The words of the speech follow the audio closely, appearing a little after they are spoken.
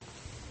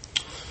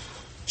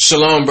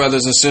Shalom,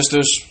 brothers and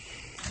sisters.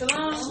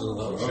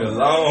 Shalom.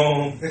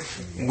 Shalom.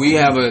 We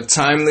have a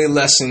timely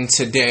lesson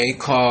today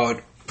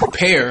called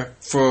Prepare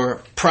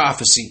for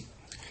Prophecy.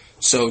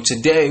 So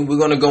today we're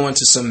going to go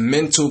into some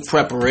mental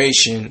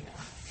preparation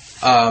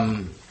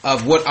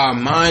of what our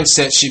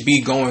mindset should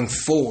be going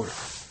forward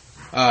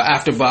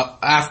after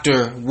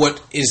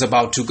what is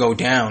about to go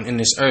down in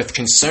this earth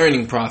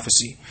concerning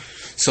prophecy.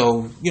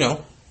 So,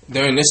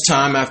 during this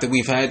time after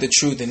we've had the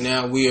truth and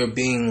now we are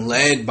being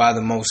led by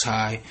the Most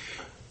High,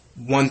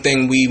 one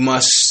thing we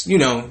must,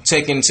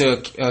 take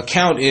into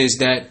account is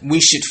that we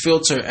should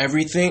filter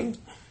everything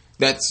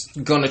that's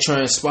going to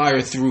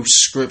transpire through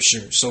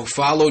Scripture. So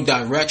follow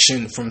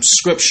direction from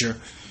Scripture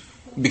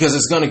because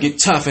it's going to get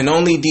tough and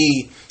only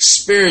the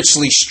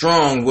spiritually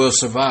strong will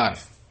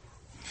survive.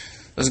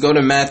 Let's go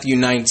to Matthew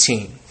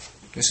 19.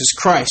 This is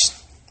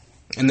Christ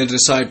and the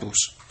disciples.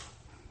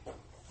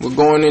 We're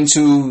going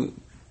into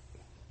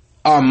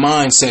our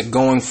mindset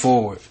going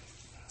forward.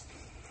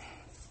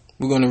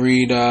 We're going to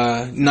read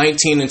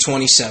 19 and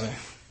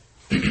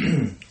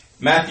 27.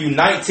 Matthew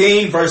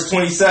 19, verse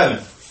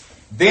 27.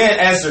 Then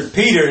answered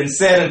Peter and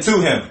said unto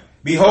him,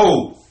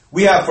 Behold,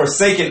 we have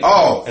forsaken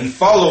all and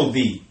followed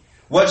thee.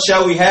 What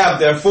shall we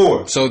have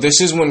therefore? So this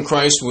is when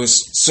Christ was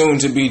soon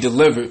to be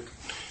delivered.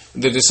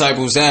 The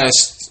disciples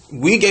asked,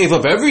 we gave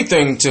up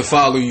everything to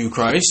follow you,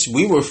 Christ.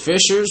 We were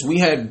fishers. We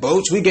had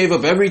boats. We gave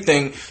up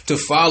everything to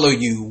follow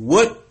you.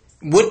 What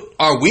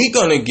are we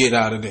going to get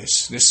out of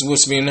this? This is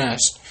what's being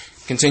asked.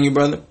 Continue,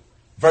 brother.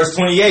 Verse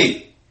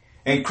 28.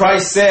 And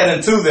Christ said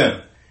unto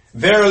them,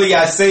 Verily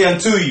I say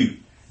unto you,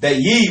 that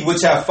ye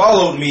which have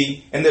followed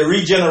me in the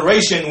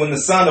regeneration when the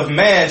Son of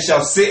Man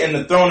shall sit in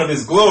the throne of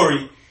his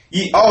glory,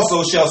 ye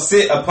also shall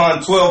sit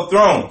upon 12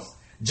 thrones,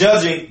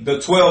 judging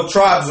the 12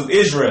 tribes of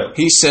Israel.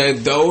 He said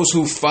those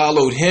who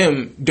followed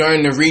him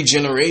during the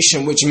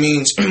regeneration, which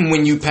means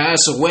when you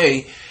pass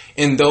away,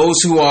 and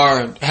those who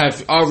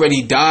have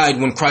already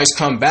died when Christ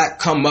come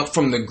up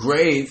from the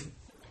grave.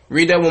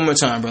 Read that one more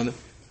time, brother.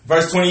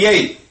 Verse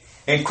 28.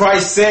 And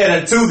Christ said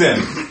unto them,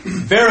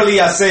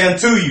 Verily I say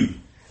unto you,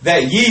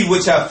 that ye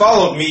which have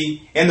followed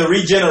me in the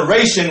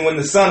regeneration when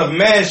the Son of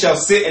Man shall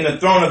sit in the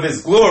throne of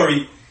his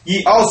glory,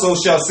 ye also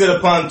shall sit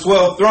upon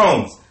 12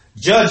 thrones,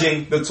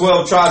 judging the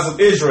 12 tribes of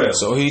Israel.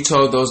 So he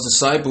told those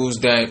disciples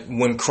that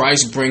when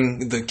Christ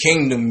bring the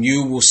kingdom,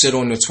 you will sit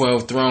on the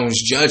 12 thrones,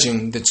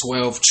 judging the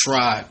 12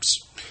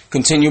 tribes.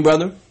 Continue,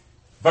 brother.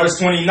 Verse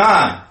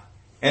 29.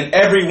 And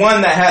every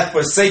one that hath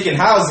forsaken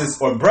houses,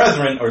 or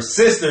brethren, or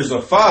sisters,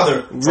 or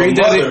father, or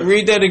mother.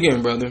 Read that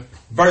again, brother.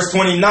 Verse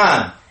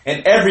 29.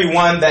 And every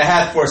one that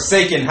hath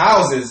forsaken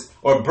houses,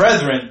 or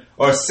brethren,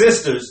 or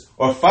sisters,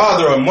 or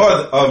father, or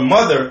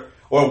mother,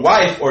 or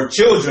wife, or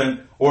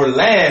children, or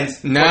lands,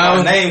 for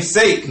my name's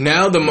sake.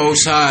 Now the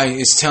Most High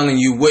is telling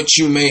you what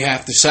you may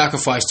have to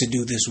sacrifice to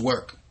do this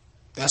work.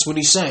 That's what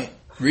he's saying.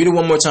 Read it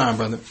one more time,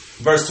 brother.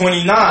 Verse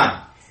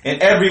 29.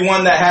 And every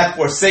one that hath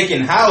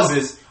forsaken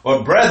houses,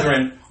 or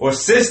brethren, or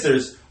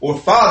sisters, or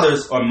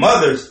fathers, or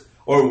mothers,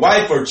 or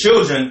wife, or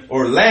children,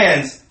 or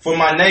lands, for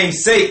my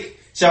name's sake,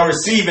 shall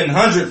receive an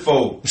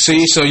hundredfold.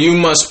 See, so you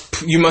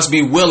must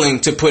be willing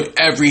to put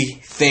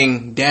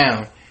everything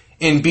down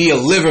and be a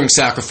living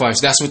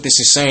sacrifice. That's what this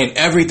is saying.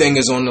 Everything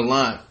is on the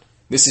line.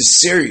 This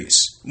is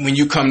serious when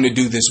you come to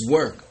do this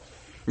work.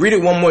 Read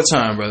it one more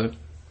time, brother.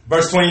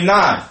 Verse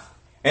 29.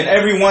 And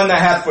every one that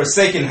hath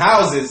forsaken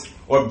houses,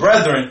 or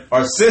brethren,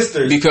 or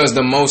sisters. Because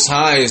the Most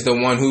High is the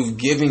one who's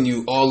given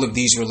you all of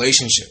these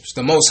relationships.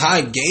 The Most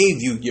High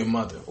gave you your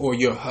mother, or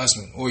your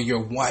husband, or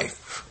your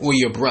wife, or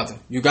your brother.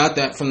 You got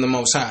that from the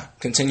Most High.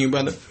 Continue,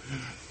 brother.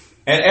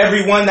 And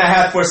every one that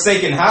hath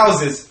forsaken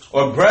houses,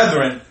 or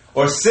brethren,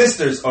 or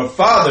sisters, or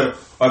father,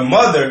 or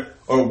mother,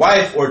 or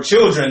wife, or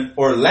children,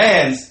 or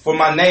lands, for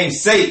my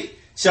name's sake,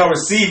 shall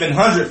receive an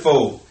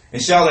hundredfold,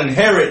 and shall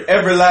inherit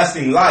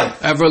everlasting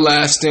life.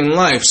 Everlasting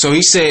life. So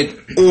he said,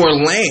 or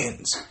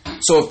lands.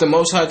 So if the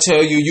Most High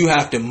tell you, you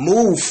have to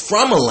move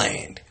from a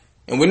land,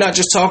 and we're not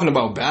just talking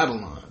about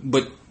Babylon,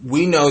 but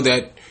we know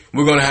that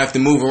we're going to have to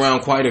move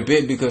around quite a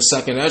bit because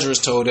 2nd Ezra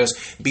told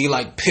us, be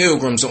like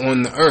pilgrims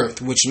on the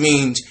earth, which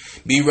means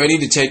be ready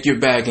to take your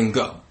bag and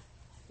go.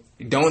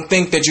 Don't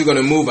think that you're going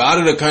to move out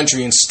of the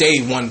country and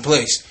stay one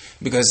place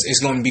because it's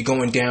going to be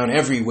going down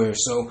everywhere.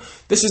 So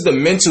this is the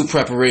mental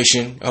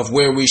preparation of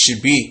where we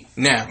should be.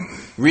 Now,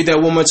 read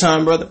that one more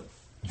time, brother.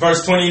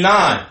 Verse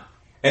 29.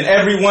 And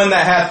every one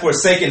that hath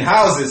forsaken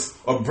houses,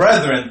 or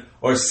brethren,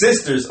 or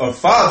sisters, or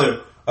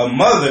father, or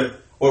mother,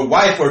 or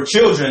wife, or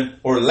children,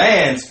 or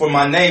lands, for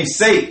my name's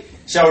sake,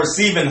 shall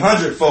receive an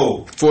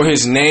hundredfold. For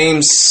his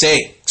name's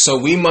sake. So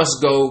we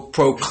must go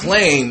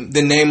proclaim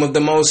the name of the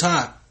Most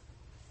High.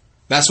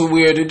 That's what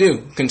we are to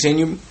do.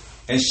 Continue.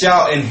 And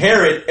shall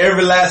inherit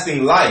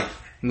everlasting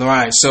life. All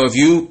right. So if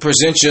you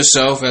present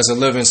yourself as a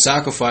living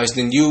sacrifice,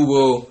 then you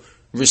will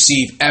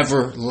receive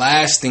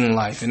everlasting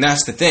life. And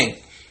that's the thing.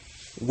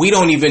 We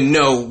don't even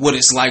know what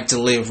it's like to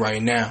live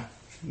right now.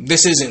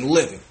 This isn't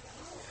living.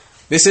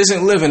 This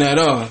isn't living at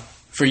all.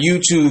 For you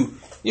to,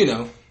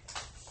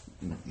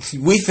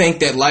 we think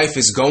that life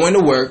is going to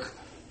work,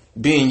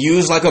 being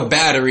used like a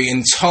battery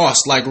and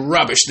tossed like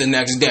rubbish the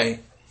next day,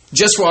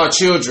 just for our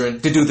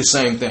children to do the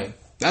same thing.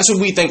 That's what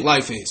we think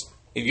life is.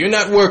 If you're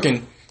not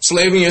working,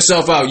 slaving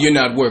yourself out, you're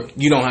not working.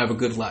 You don't have a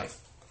good life.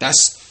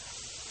 That's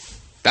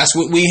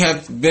what we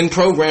have been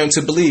programmed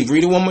to believe.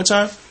 Read it one more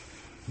time.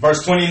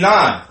 Verse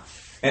 29.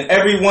 And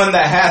everyone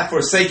that hath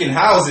forsaken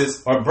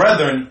houses, or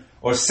brethren,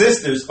 or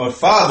sisters, or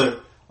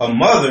father, or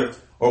mother,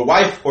 or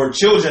wife, or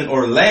children,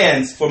 or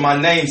lands, for my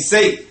name's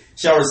sake,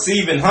 shall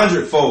receive an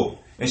hundredfold,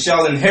 and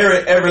shall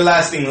inherit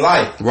everlasting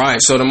life.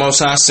 Right. So the Most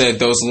High said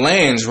those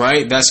lands,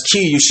 right? That's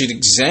key. You should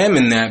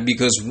examine that,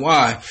 because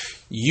why?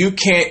 You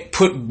can't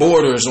put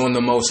borders on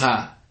the Most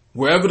High.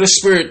 Wherever the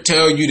Spirit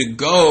tell you to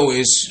go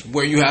is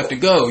where you have to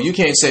go. You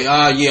can't say,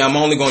 yeah, I'm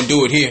only going to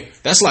do it here.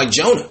 That's like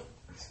Jonah.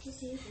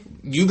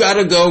 You got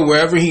to go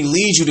wherever he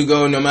leads you to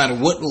go, no matter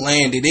what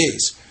land it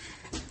is.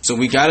 So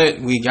we got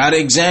to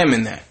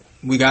examine that.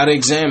 We got to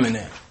examine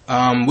that.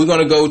 We're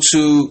going to go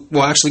to,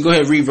 well, actually, go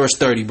ahead and read verse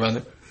 30,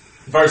 brother.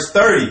 Verse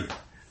 30.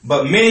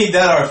 But many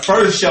that are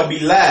first shall be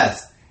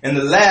last, and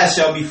the last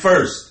shall be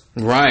first.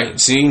 Right.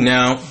 See,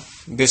 now,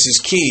 this is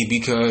key,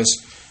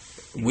 because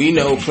we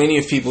know plenty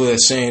of people that are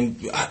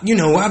saying,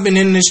 I've been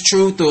in this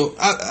truth, or,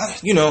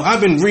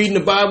 I've been reading the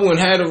Bible and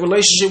had a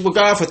relationship with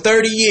God for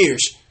 30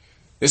 years.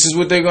 This is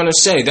what they're going to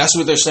say. That's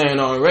what they're saying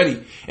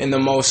already. And the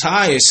Most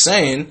High is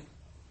saying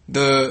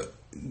the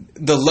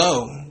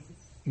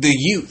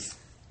youth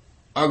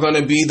are going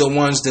to be the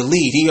ones to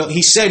lead.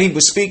 He said he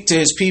would speak to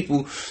his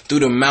people through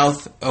the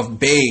mouth of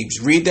babes.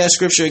 Read that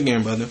scripture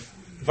again, brother.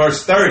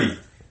 Verse 30.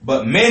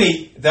 But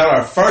many that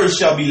are first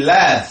shall be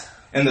last,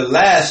 and the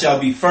last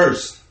shall be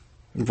first.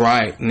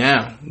 Right.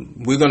 Now,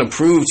 we're going to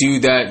prove to you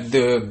that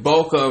the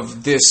bulk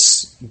of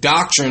this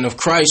doctrine of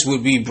Christ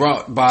would be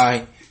brought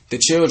by the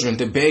children,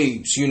 the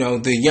babes, the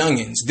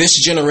youngins, this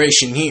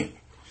generation here.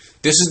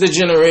 This is the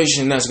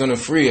generation that's going to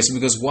free us,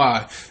 because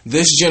why?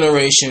 This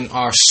generation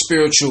are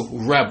spiritual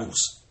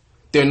rebels.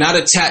 They're not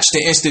attached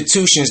to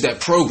institutions that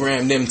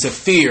program them to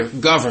fear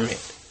government.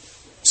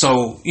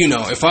 So,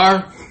 if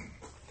our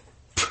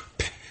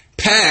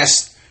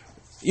past,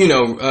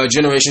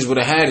 generations would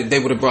have had it, they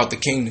would have brought the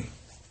kingdom.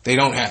 They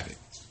don't have it.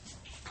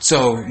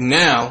 So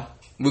now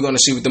we're going to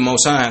see what the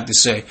Most High have to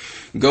say.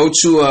 Go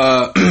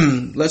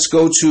to, let's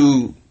go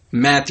to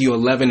Matthew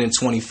 11 and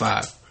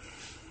 25.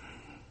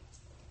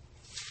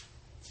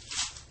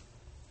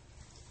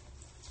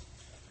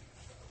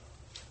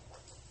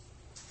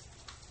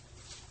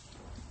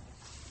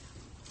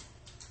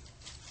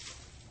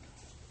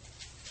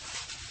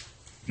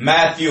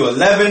 Matthew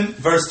 11,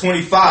 verse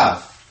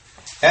 25.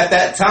 At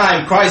that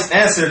time Christ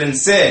answered and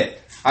said,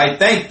 I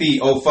thank thee,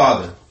 O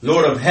Father,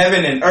 Lord of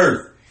heaven and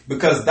earth,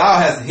 because thou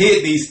hast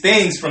hid these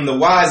things from the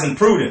wise and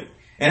prudent,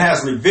 and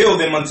hast revealed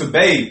them unto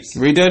babes.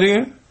 Read that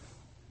again.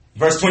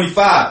 Verse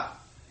 25.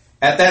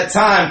 At that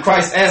time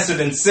Christ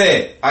answered and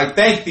said, I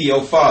thank thee,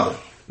 O Father,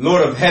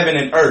 Lord of heaven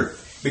and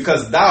earth,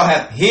 because thou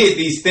hast hid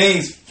these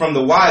things from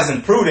the wise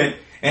and prudent,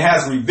 and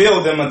hast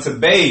revealed them unto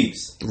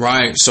babes.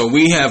 Right. So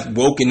we have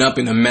woken up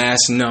in a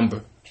mass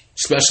number.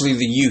 Especially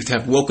the youth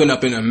have woken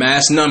up in a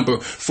mass number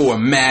for a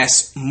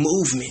mass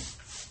movement.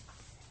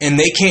 And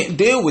they can't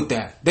deal with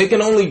that. They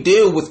can only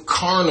deal with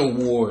carnal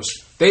wars.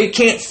 They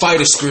can't fight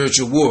a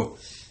spiritual war.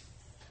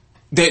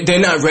 They're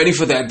not ready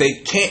for that.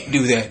 They can't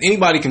do that.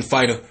 Anybody can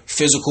fight a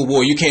physical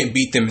war. You can't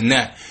beat them in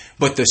that.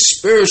 But the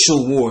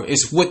spiritual war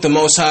is what the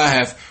Most High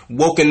have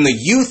woken the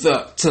youth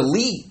up to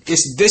lead.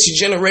 It's this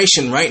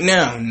generation right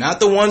now, not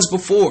the ones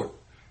before.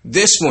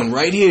 This one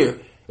right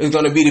here is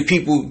going to be the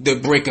people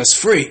that break us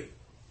free.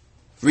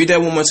 Read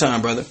that one more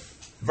time, brother.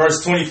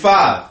 Verse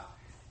 25.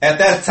 At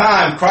that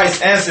time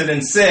Christ answered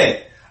and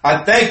said,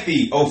 I thank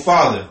thee, O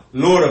Father,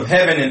 Lord of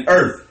heaven and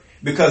earth,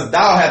 because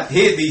thou hast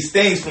hid these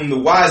things from the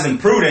wise and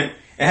prudent,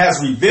 and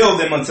hast revealed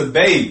them unto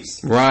babes.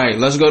 Right.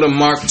 Let's go to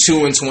Mark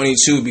 2 and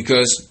 22,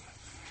 because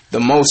the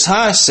Most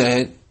High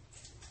said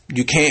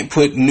you can't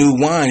put new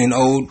wine in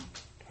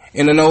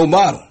an old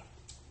bottle.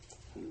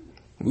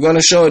 We're going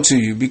to show it to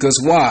you, because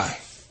why?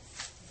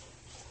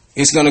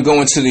 It's going to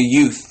go into the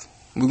youth.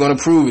 We're going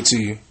to prove it to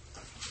you.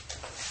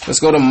 Let's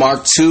go to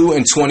Mark 2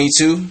 and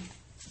 22.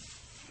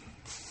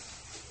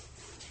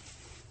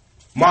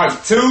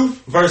 Mark 2,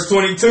 verse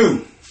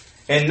 22.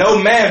 And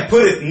no man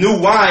putteth new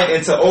wine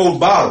into old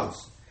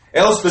bottles,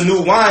 else the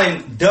new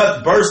wine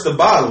doth burst the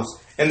bottles,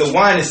 and the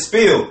wine is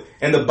spilled,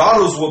 and the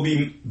bottles will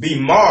be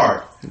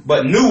marred.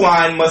 But new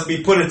wine must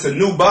be put into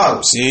new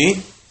bottles.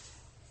 See?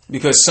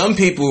 Because some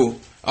people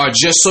are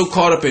just so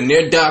caught up in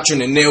their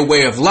doctrine and their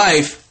way of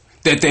life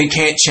that they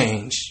can't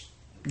change.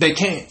 They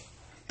can't.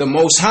 The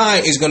Most High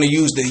is going to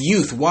use the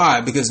youth. Why?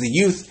 Because the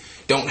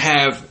youth don't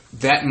have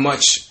that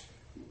much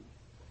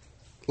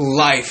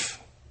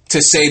life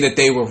to say that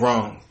they were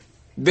wrong.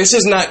 This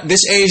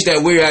age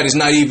that we're at is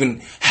not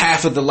even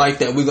half of the life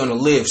that we're going to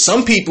live.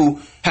 Some people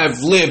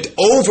have lived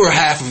over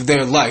half of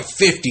their life,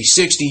 50,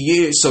 60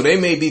 years. So they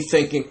may be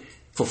thinking,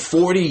 for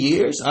 40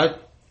 years? The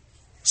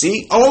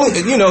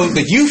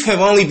youth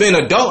have only been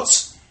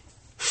adults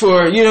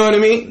for,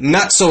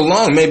 not so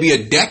long, maybe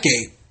a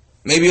decade.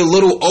 maybe a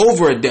little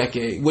over a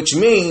decade, which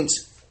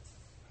means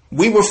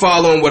we were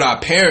following what our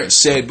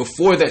parents said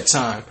before that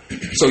time.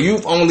 So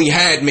you've only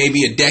had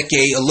maybe a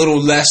decade, a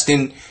little less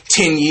than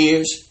 10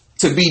 years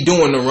to be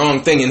doing the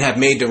wrong thing and have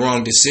made the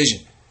wrong decision.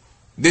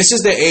 This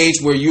is the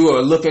age where you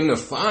are looking to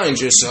find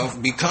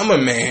yourself, become a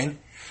man,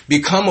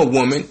 become a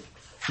woman.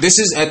 This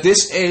is at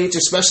this age,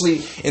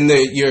 especially in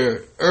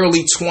your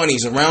early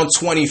 20s, around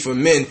 20 for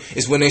men,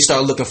 is when they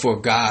start looking for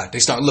God. They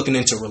start looking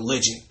into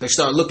religion. They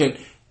start looking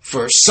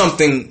for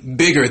something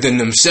bigger than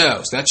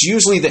themselves. That's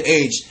usually the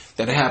age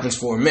that it happens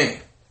for a man.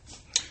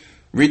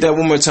 Read that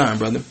one more time,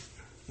 brother.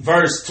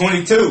 Verse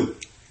 22.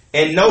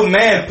 And no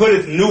man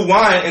putteth new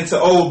wine into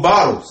old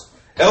bottles,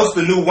 else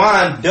the new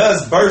wine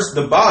does burst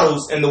the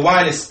bottles, and the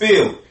wine is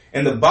spilled,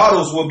 and the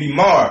bottles will be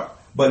marred.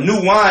 But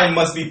new wine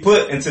must be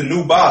put into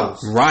new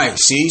bottles. Right,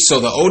 see? So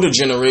the older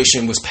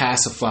generation was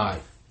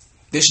pacified.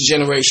 This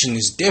generation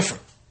is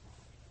different.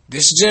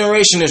 This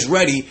generation is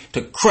ready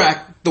to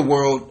crack the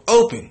world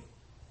open.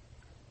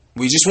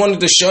 We just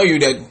wanted to show you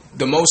that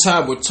the Most High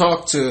would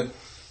talk to,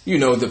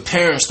 the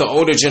parents, the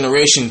older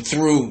generation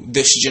through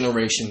this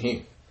generation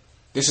here.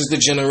 This is the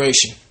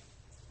generation.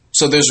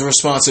 So there's a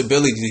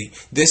responsibility.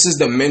 This is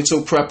the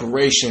mental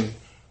preparation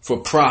for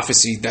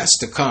prophecy that's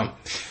to come.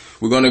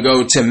 We're going to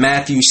go to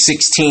Matthew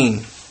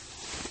 16.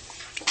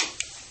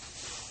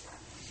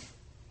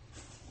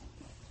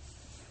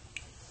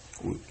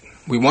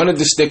 We wanted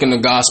to stick in the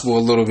gospel a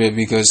little bit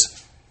because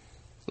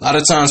a lot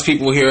of times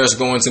people hear us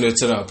going to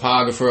the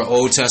Apocrypha,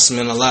 Old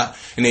Testament a lot,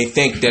 and they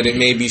think that it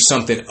may be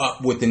something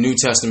up with the New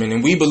Testament.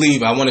 And we believe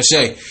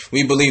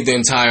the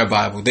entire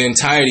Bible, the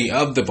entirety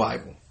of the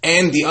Bible,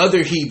 and the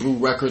other Hebrew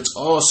records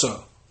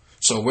also.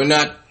 So we're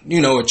not,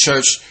 a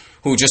church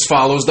who just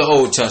follows the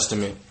Old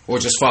Testament or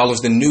just follows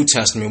the New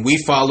Testament. We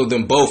follow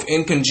them both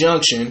in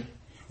conjunction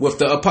with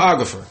the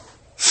Apocrypha.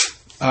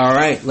 All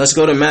right, let's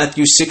go to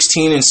Matthew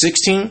 16 and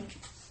 16.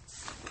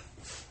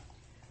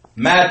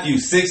 Matthew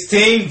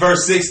 16,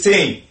 verse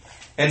 16.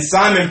 And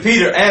Simon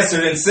Peter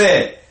answered and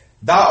said,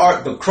 Thou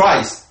art the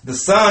Christ, the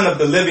Son of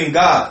the living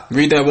God.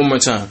 Read that one more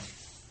time.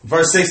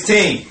 Verse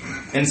 16.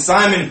 And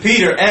Simon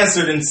Peter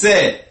answered and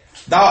said,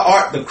 Thou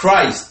art the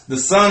Christ, the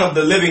Son of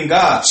the living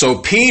God. So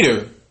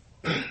Peter,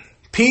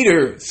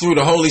 through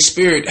the Holy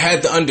Spirit,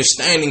 had the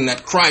understanding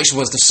that Christ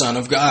was the Son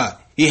of God.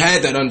 He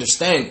had that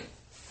understanding.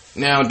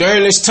 Now,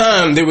 during this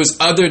time, there was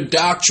other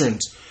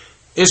doctrines.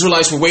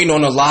 Israelites were waiting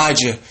on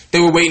Elijah.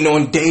 They were waiting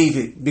on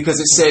David because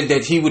it said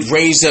that he would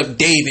raise up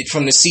David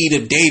from the seed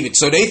of David.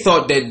 So they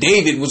thought that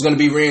David was going to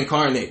be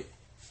reincarnated.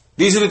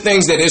 These are the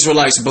things that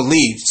Israelites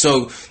believed.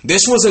 So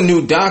this was a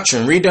new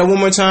doctrine. Read that one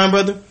more time,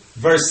 brother.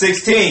 Verse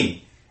 16.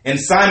 And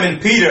Simon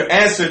Peter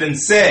answered and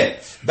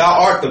said,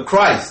 Thou art the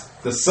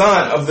Christ, the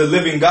Son of the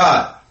living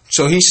God.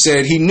 So he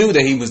said he knew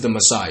that he was the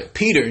Messiah.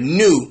 Peter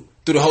knew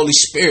through the Holy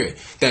Spirit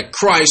that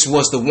Christ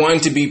was the one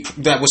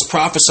that was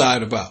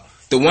prophesied about.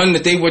 The one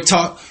that they were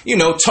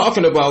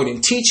talking about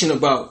and teaching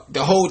about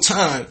the whole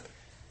time,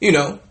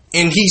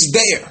 and he's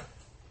there.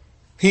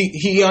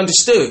 He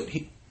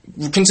understood.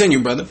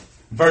 Continue, brother.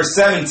 Verse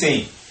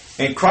 17.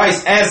 And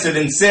Christ answered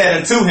and said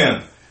unto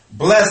him,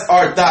 Blessed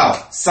art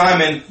thou,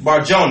 Simon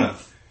Bar-Jonah,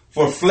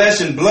 for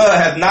flesh and blood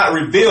hath not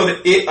revealed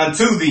it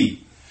unto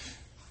thee,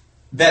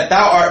 that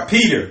thou art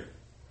Peter.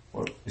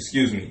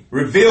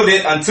 Revealed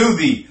it unto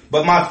thee,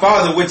 but my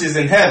Father which is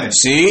in heaven.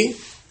 See?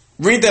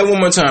 Read that one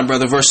more time,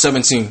 brother. Verse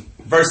 17.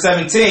 Verse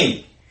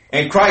 17.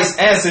 And Christ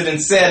answered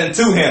and said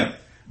unto him,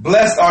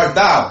 Blessed art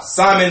thou,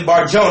 Simon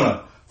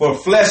Bar-Jonah, for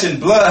flesh and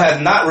blood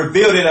hath not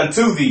revealed it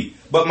unto thee,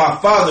 but my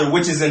Father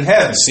which is in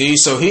heaven. See,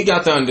 so he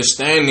got the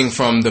understanding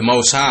from the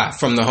Most High,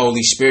 from the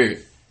Holy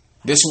Spirit.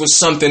 This was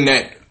something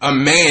that a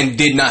man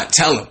did not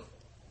tell him.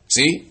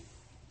 See?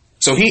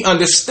 So he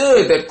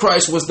understood that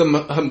Christ was the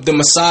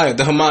Messiah,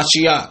 the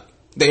Hamashiach.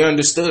 They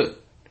understood.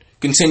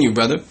 Continue,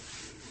 brother.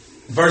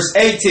 Verse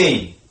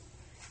 18.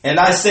 And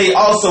I say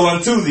also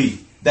unto thee,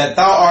 that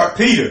thou art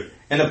Peter,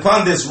 and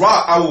upon this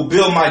rock I will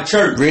build my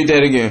church. Read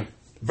that again.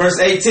 Verse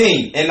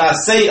 18. And I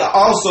say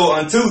also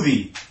unto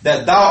thee,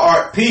 that thou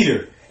art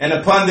Peter, and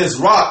upon this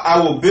rock I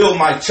will build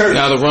my church.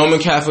 Now the Roman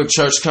Catholic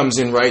Church comes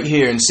in right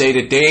here and say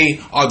that they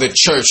are the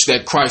church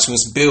that Christ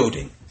was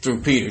building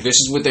through Peter. This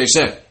is what they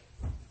said.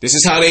 This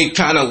is how they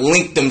kind of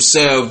link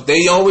themselves.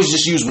 They always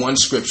just use one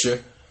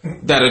scripture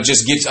that'll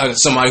just get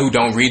somebody who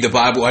don't read the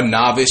Bible, a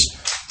novice,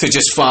 to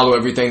just follow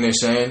everything they're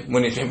saying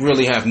when it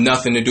really have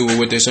nothing to do with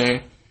what they're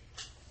saying.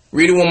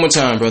 Read it one more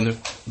time, brother.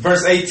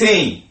 Verse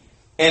 18.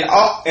 And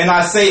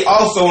I say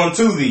also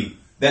unto thee,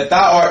 that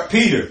thou art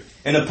Peter,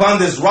 and upon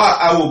this rock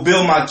I will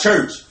build my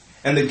church,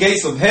 and the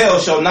gates of hell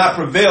shall not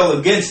prevail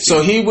against it.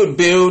 So he would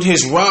build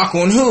his rock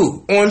on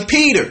who? On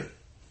Peter.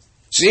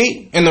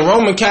 See? And the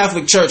Roman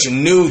Catholic Church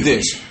knew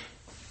this.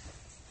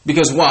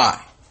 Because why?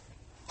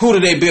 Who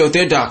did they build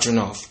their doctrine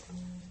off?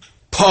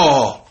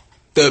 Paul,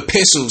 the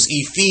epistles,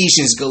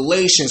 Ephesians,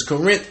 Galatians,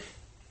 Corinth.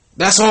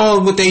 That's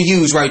all what they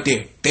use right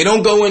there. They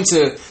don't go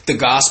into the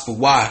gospel.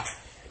 Why?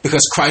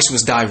 Because Christ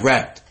was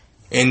direct.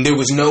 And there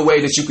was no way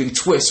that you can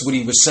twist what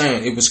he was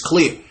saying. It was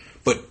clear.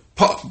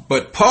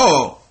 But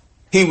Paul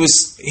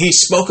He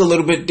spoke a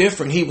little bit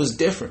different. He was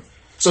different.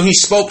 So he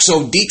spoke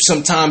so deep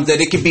sometimes that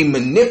it could be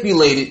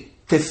manipulated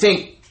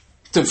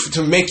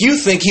to make you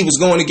think he was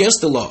going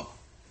against the law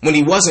when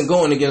he wasn't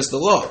going against the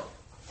law.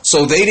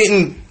 So they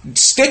didn't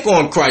stick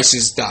on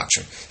Christ's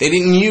doctrine. They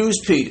didn't use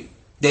Peter.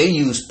 They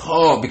used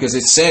Paul because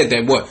it said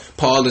that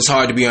Paul is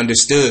hard to be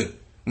understood.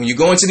 When you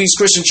go into these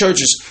Christian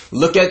churches,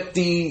 look at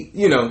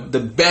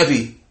the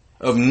bevy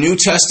of New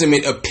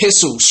Testament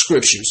epistle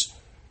scriptures.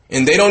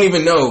 And they don't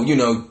even know,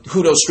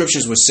 who those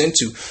scriptures were sent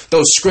to.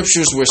 Those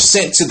scriptures were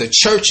sent to the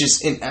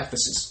churches in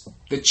Ephesus,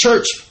 the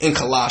church in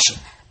Colossia.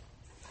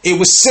 It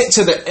was sent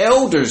to the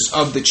elders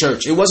of the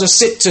church. It wasn't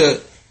sent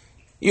to,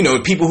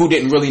 people who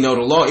didn't really know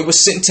the law. It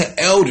was sent to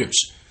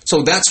elders.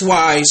 So that's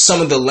why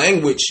some of the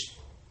language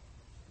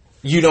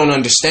you don't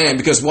understand.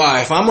 Because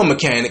why? If I'm a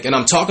mechanic and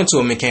I'm talking to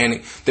a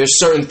mechanic, there's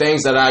certain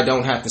things that I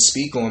don't have to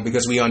speak on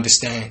because we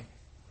understand.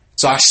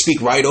 So I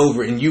speak right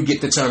over it and you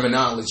get the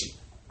terminology.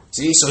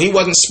 See, so he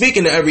wasn't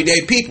speaking to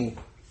everyday people.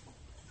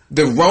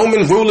 The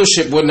Roman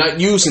rulership were not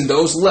using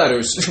those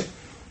letters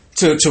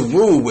to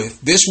rule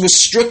with. This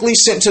was strictly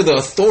sent to the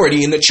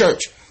authority in the church,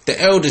 the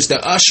elders,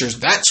 the ushers.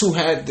 That's who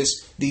had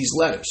these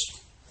letters.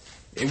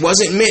 It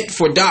wasn't meant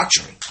for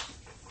doctrine.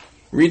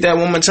 Read that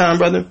one more time,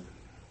 brother.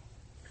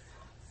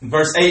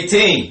 Verse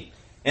 18.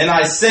 And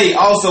I say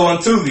also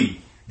unto thee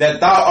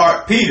that thou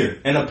art Peter,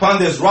 and upon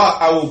this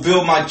rock I will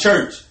build my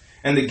church,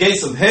 and the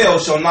gates of hell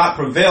shall not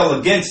prevail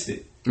against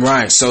it.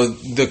 Right, so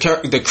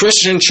the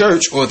Christian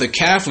church or the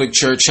Catholic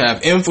church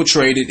have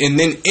infiltrated and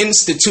then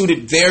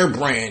instituted their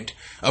brand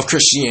of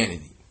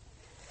Christianity.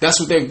 That's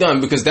what they've done,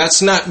 because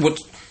that's not what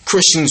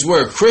Christians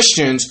were.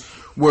 Christians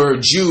were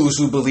Jews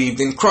who believed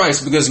in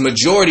Christ, because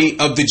majority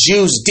of the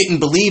Jews didn't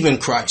believe in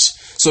Christ.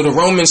 So the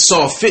Romans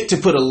saw fit to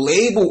put a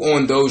label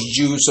on those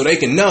Jews so they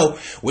can know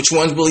which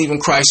ones believe in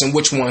Christ and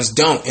which ones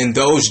don't. And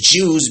those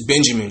Jews,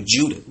 Benjamin,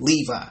 Judah,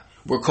 Levi,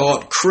 were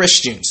called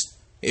Christians.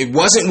 It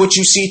wasn't what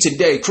you see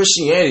today.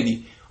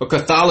 Christianity or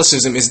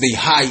Catholicism is the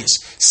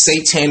highest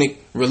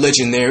satanic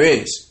religion there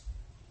is.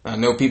 I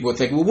know people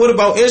think, well, what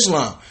about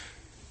Islam?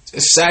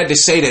 It's sad to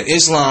say that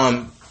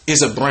Islam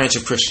is a branch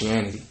of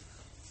Christianity.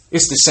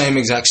 It's the same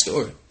exact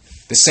story.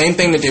 The same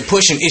thing that they're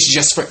pushing is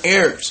just for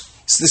Arabs.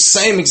 It's the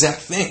same exact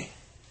thing.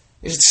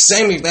 It's the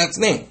same exact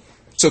thing.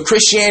 So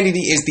Christianity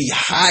is the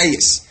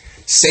highest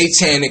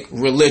satanic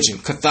religion,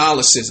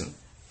 Catholicism,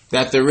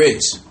 that there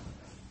is.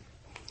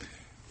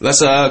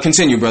 Let's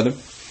continue, brother.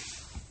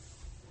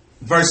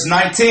 Verse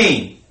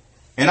 19.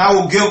 And I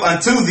will give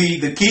unto thee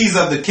the keys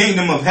of the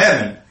kingdom of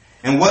heaven,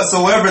 and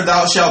whatsoever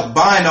thou shalt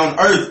bind on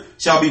earth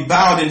shall be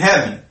bound in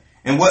heaven,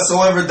 and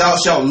whatsoever thou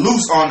shalt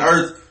loose on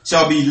earth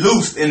shall be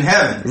loosed in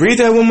heaven. Read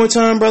that one more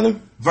time,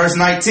 brother. Verse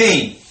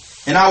 19.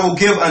 And I will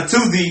give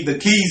unto thee the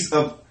keys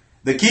of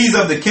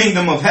the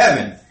kingdom of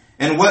heaven,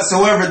 and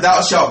whatsoever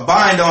thou shalt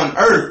bind on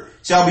earth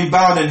shall be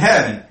bound in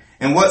heaven,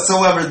 and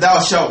whatsoever thou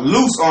shalt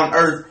loose on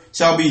earth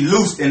shall be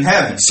loosed in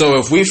heaven. So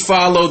if we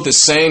followed the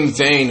same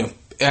vein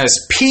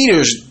as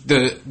Peter's,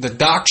 the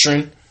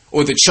doctrine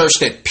or the church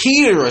that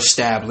Peter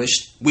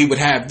established, we would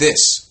have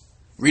this.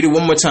 Read it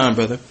one more time,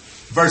 brother.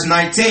 Verse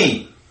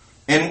 19.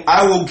 And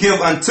I will give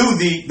unto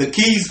thee the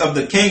keys of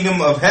the kingdom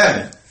of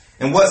heaven,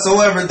 and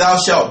whatsoever thou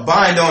shalt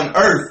bind on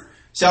earth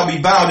shall be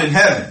bound in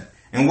heaven,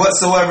 and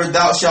whatsoever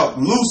thou shalt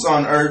loose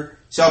on earth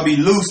shall be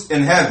loosed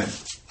in heaven.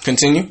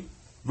 Continue.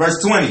 Verse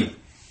 20.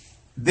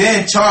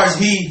 Then charged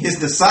he his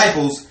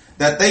disciples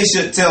that they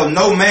should tell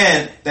no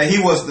man that he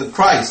was the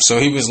Christ. So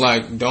he was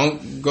like,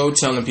 don't go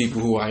telling people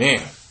who I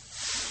am.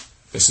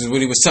 This is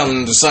what he was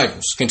telling the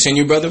disciples.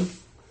 Continue, brother.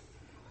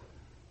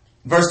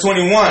 Verse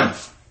 21.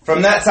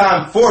 From that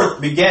time forth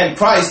began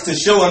Christ to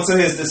show unto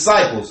his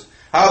disciples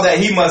how that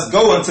he must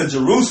go unto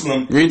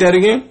Jerusalem. Read that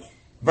again.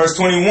 Verse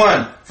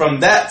 21. From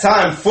that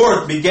time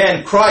forth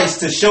began Christ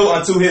to show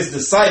unto his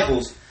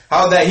disciples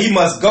how that he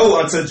must go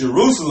unto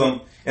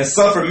Jerusalem and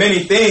suffer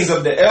many things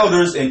of the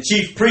elders and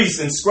chief priests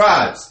and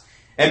scribes,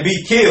 and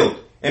be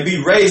killed, and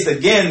be raised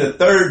again the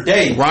third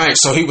day. Right,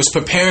 so he was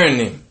preparing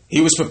them.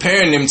 He was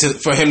preparing them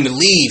for him to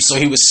leave. So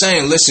he was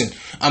saying, listen,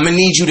 I'm going to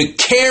need you to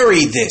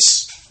carry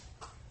this.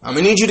 I'm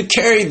going to need you to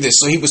carry this.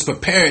 So he was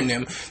preparing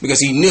them because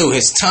he knew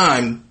his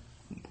time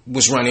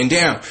was running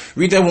down.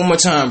 Read that one more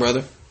time,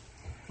 brother.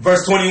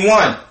 Verse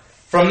 21.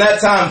 From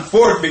that time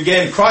forth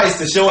began Christ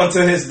to show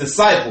unto his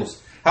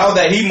disciples how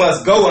that he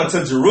must go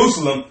unto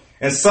Jerusalem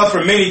and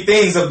suffer many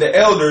things of the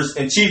elders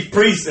and chief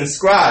priests and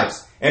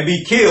scribes, and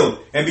be killed,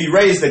 and be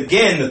raised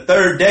again the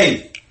third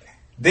day.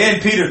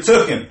 Then Peter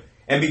took him,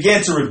 and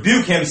began to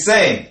rebuke him,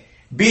 saying,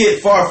 Be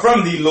it far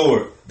from thee,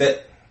 Lord,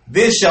 that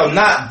this shall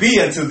not be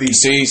unto thee.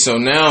 See, so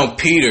now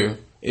Peter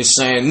is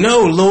saying,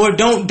 no, Lord,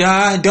 don't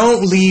die,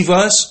 don't leave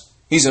us.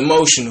 He's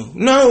emotional.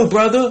 No,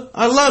 brother,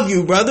 I love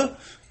you, brother.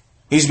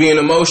 He's being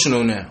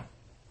emotional now.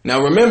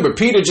 Now remember,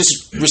 Peter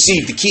just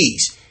received the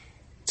keys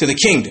to the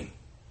kingdom,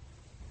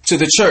 to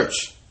the church.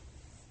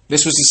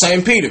 This was the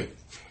same Peter.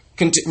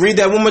 Read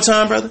that one more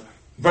time, brother.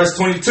 Verse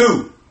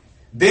 22.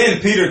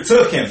 Then Peter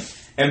took him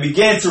and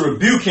began to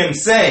rebuke him,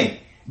 saying,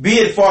 Be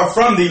it far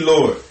from thee,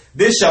 Lord,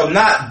 this shall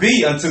not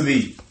be unto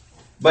thee.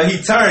 But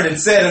he turned and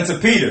said unto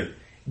Peter,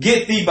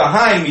 Get thee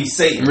behind me,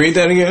 Satan. Read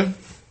that again.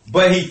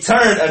 But he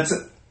turned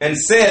and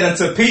said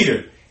unto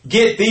Peter,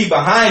 Get thee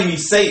behind me,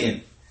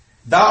 Satan.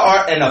 Thou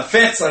art an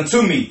offense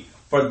unto me,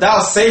 for thou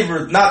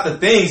savorest not the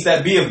things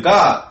that be of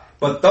God,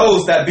 but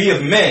those that be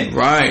of men.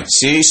 Right.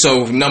 See,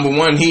 so number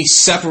one, he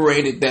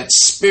separated that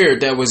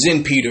spirit that was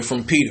in Peter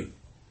from Peter.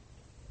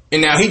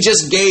 And now he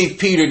just gave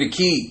Peter the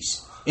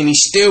keys. And he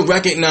still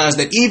recognized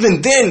that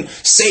even then,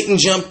 Satan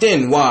jumped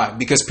in. Why?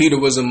 Because Peter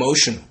was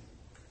emotional.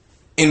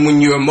 And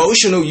when you're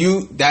emotional,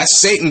 that's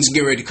Satan's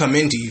getting ready to come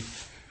into you.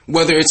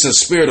 Whether it's a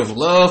spirit of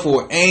love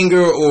or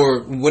anger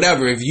or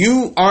whatever. If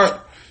you aren't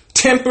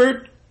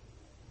tempered,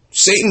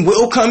 Satan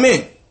will come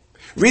in.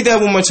 Read that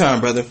one more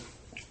time, brother.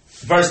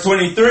 Verse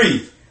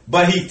 23.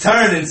 But he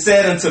turned and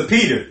said unto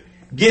Peter,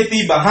 Get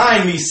thee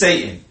behind me,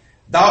 Satan.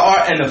 Thou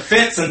art an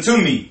offense unto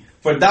me,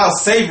 for thou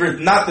savorest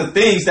not the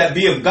things that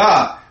be of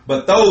God,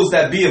 but those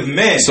that be of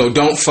men. So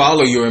don't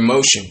follow your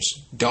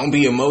emotions. Don't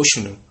be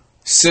emotional.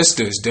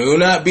 Sisters, do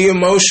not be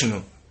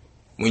emotional.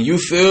 When you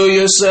feel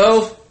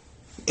yourself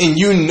and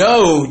you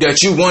know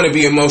that you want to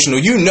be emotional,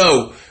 you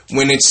know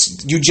when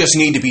you just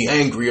need to be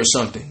angry or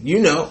something. You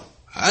know,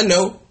 I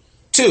know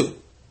too.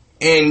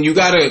 And you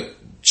got to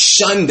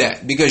shun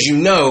that because you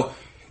know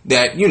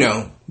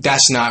that,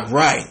 that's not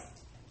right.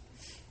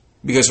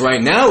 Because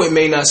right now it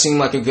may not seem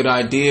like a good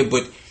idea,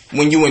 but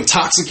when you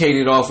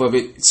intoxicated off of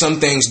it, some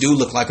things do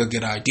look like a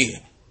good idea.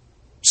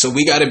 So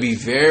we got to be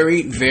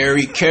very,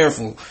 very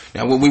careful.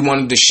 Now, what we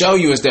wanted to show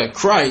you is that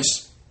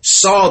Christ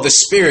saw the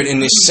spirit in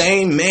this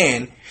same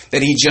man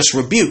that he just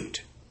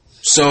rebuked.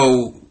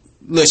 So,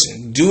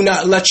 listen, do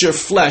not let your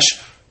flesh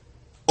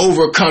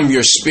overcome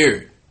your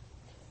spirit.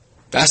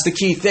 That's the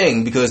key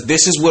thing, because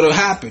this is what will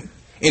happen.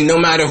 And no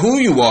matter who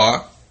you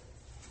are,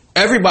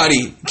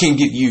 everybody can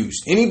get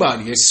used.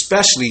 Anybody,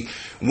 especially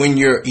when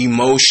you're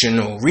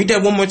emotional. Read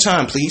that one more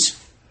time, please.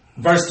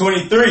 Verse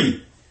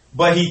 23.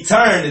 But he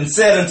turned and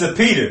said unto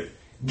Peter,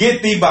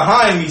 Get thee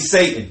behind me,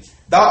 Satan.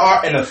 Thou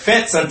art an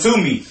offense unto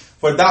me,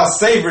 for thou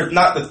savorest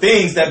not the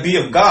things that be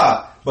of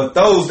God, but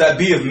those that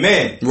be of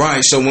men.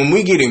 Right, so when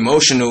we get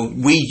emotional,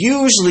 we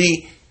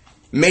usually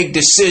make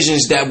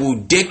decisions that will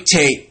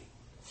dictate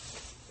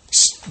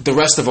the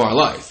rest of our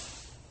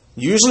life.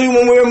 Usually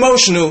when we're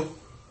emotional,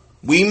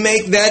 we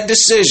make that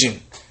decision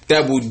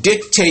that will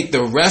dictate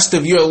the rest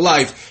of your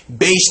life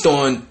based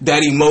on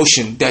that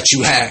emotion that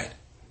you had.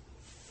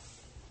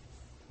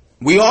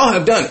 We all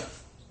have done it.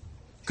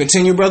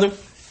 Continue, brother.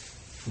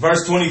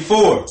 Verse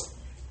 24.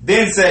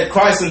 Then said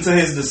Christ unto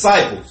his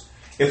disciples,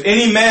 If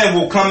any man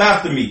will come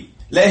after me,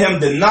 let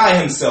him deny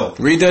himself.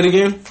 Read that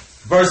again.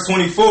 Verse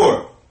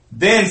 24.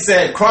 Then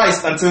said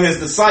Christ unto his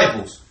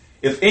disciples,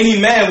 If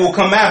any man will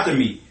come after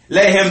me,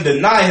 let him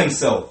deny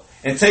himself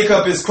and take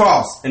up his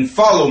cross and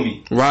follow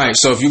me. Right.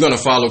 So if you're going to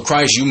follow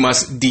Christ, you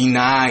must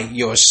deny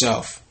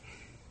yourself.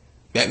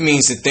 That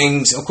means the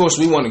things, of course,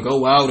 we want to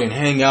go out and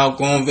hang out,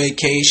 go on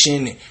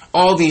vacation, and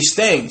all these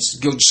things.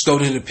 Just go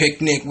to the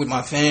picnic with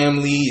my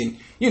family, and,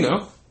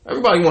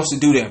 everybody wants to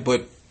do that.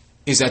 But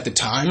is that the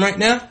time right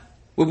now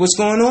with what's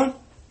going on?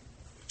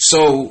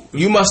 So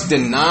you must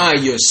deny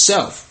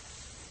yourself.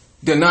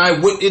 Deny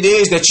what it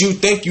is that you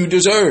think you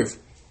deserve.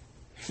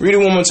 Read it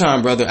one more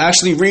time, brother.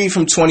 Actually, read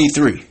from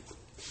 23.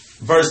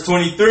 Verse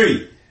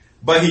 23.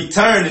 But he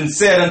turned and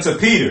said unto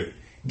Peter,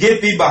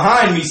 Get thee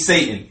behind me,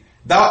 Satan.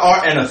 Thou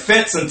art an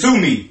offense unto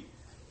me,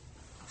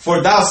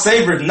 for thou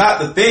savorest not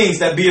the things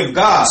that be of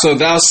God. So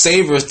thou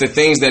savorest the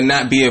things that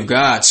not be of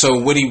God. So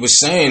what he was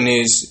saying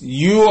is,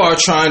 you are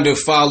trying to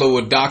follow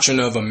a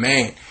doctrine of a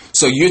man.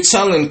 So you're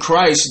telling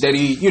Christ that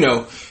he,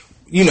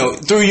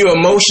 through your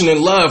emotion and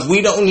love,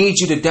 we don't need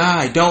you to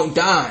die. Don't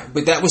die.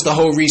 But that was the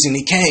whole reason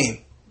he came.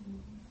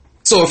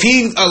 So if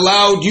he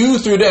allowed you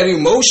through that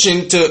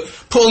emotion to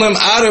pull him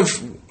out of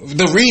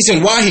the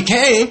reason why he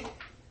came,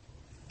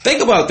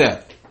 think about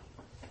that.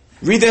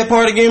 Read that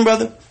part again,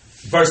 brother.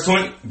 Verse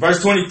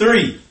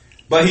 23.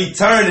 But he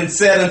turned and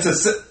said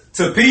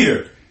unto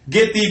Peter,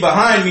 Get thee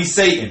behind me,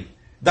 Satan.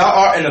 Thou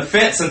art an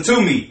offense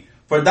unto me,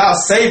 for thou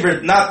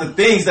savorest not the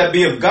things that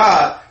be of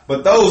God,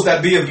 but those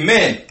that be of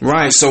men.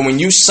 Right. So when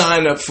you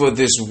sign up for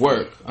this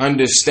work,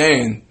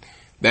 understand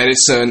that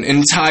it's an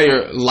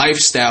entire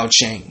lifestyle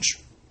change.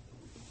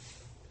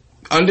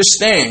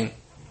 Understand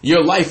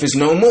your life is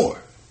no more.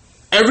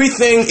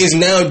 Everything is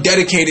now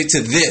dedicated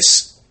to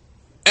this.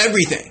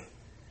 Everything.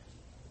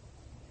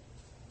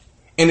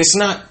 And it's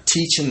not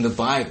teaching the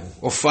Bible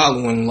or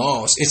following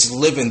laws. It's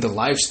living the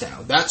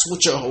lifestyle. That's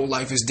what your whole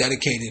life is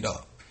dedicated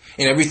on.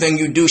 And everything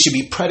you do should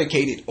be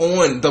predicated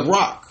on the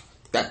rock.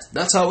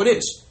 That's how it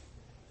is.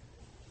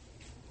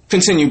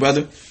 Continue,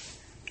 brother.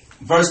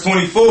 Verse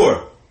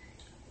 24.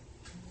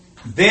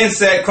 Then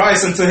said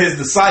Christ unto his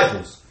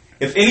disciples,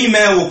 If any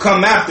man will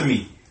come after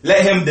me,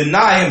 let him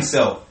deny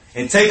himself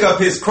and take up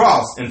his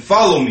cross and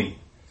follow me.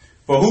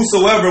 For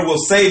whosoever will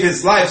save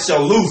his life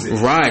shall lose it.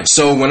 Right.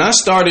 So when I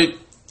started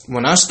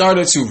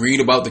to read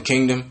about the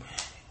kingdom,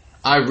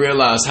 I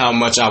realized how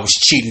much I was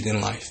cheated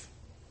in life.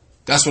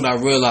 That's what I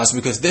realized,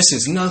 because this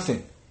is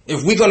nothing.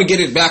 if we're going to get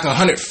it back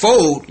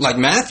 100-fold, like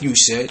Matthew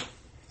said,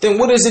 then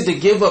what is it to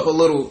give up a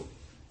little,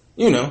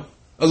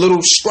 a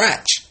little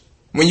scratch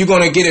when you're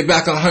going to get it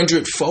back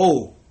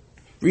 100-fold?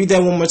 Read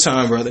that one more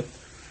time, brother.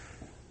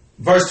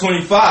 Verse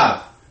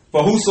 25.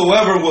 For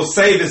whosoever will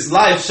save his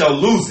life shall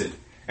lose it,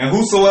 and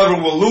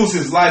whosoever will lose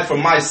his life for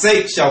my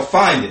sake shall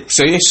find it.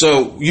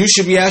 So you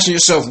should be asking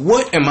yourself,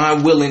 what am I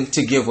willing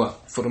to give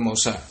up for the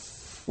Most High?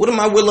 What am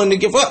I willing to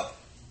give up?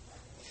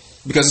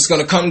 Because it's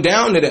going to come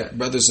down to that,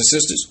 brothers and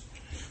sisters.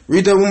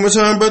 Read that one more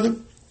time, brother.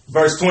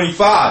 Verse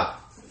 25.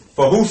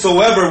 For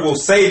whosoever will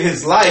save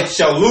his life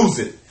shall lose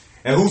it,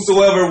 and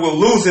whosoever will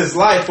lose his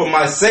life for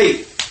my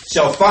sake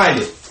shall find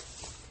it.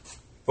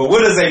 For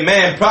what is a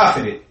man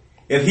profited,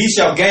 if he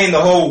shall gain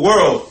the whole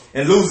world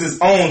and lose his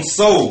own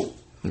soul?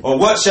 Or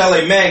what shall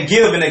a man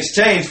give in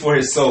exchange for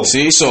his soul?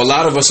 See, so a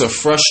lot of us are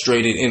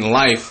frustrated in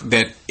life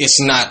that it's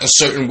not a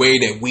certain way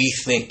that we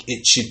think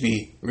it should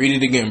be.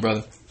 Read it again,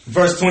 brother.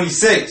 Verse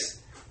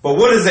 26. But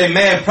what is a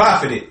man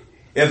profited,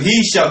 if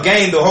he shall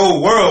gain the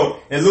whole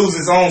world and lose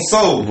his own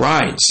soul?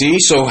 Right. See,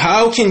 so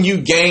how can you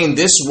gain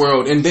this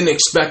world and then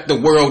expect the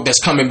world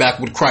that's coming back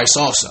with Christ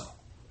also?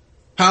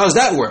 How does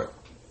that work?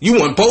 You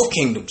want both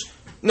kingdoms.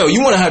 No,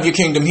 you want to have your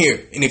kingdom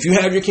here. And if you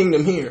have your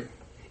kingdom here,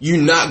 you're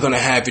not going to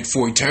have it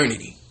for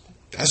eternity.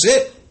 That's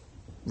it.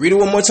 Read it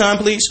one more time,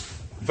 please.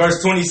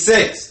 Verse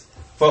 26.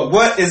 But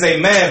what is a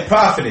man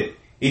profited,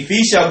 if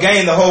he shall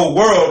gain the whole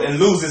world and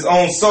lose his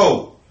own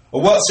soul?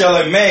 Or what shall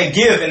a man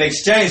give in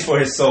exchange for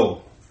his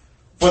soul?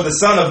 For the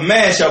Son of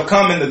Man shall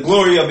come in the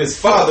glory of his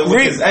Father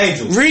with his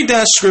angels. Read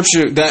that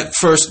scripture,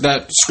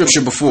 that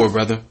scripture before,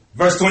 brother.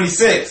 Verse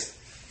 26.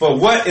 For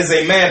what is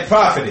a man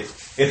profited,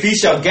 if he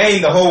shall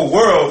gain the whole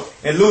world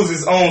and lose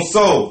his own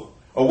soul?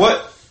 Or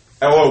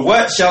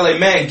what shall a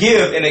man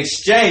give in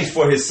exchange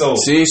for his soul?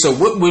 See, so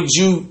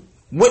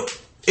what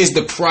is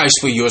the price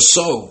for your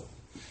soul?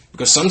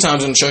 Because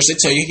sometimes in the church they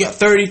tell you he got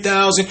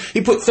 30,000,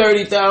 he put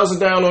 30,000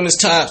 down on his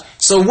tithes.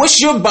 So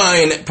what's your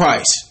buying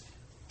price?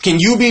 Can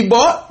you be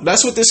bought?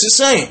 That's what this is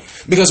saying.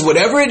 Because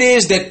whatever it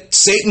is that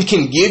Satan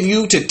can give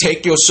you to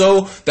take your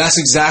soul, that's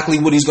exactly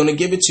what he's going to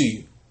give it to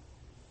you.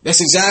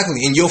 That's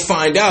exactly. And you'll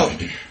find out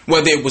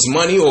whether it was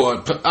money or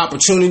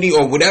opportunity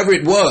or whatever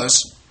it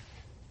was,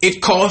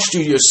 it cost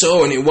you your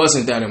soul and it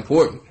wasn't that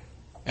important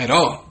at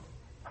all.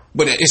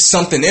 But it's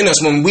something in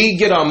us. When we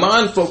get our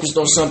mind focused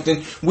on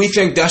something, we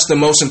think that's the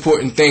most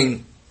important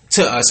thing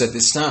to us at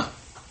this time.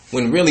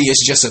 When really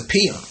it's just a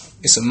peon.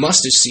 It's a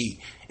mustard seed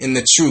in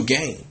the true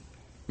game.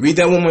 Read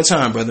that one more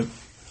time, brother.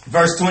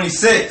 Verse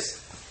 26.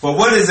 For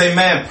what is a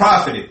man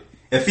profited,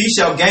 if he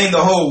shall gain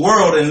the whole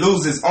world and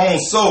lose his own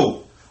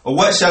soul? Or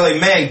what shall a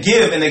man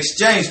give in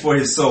exchange for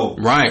his soul?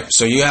 Right.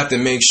 So you have to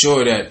make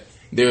sure that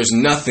there's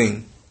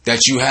nothing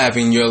that you have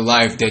in your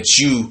life that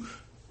you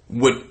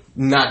would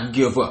not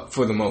give up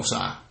for the Most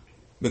High.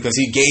 Because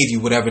he gave you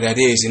whatever that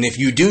is. And if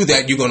you do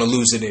that, you're going to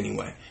lose it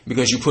anyway.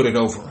 Because you put it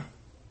over him.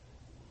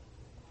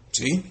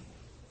 See?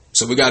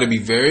 So we got to be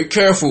very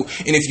careful.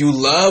 And if you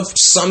love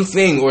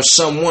something or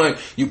someone,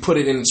 you put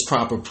it in its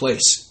proper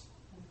place.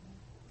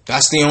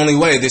 That's the only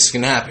way this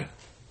can happen.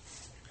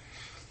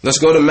 Let's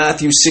go to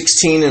Matthew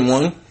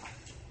 16:1.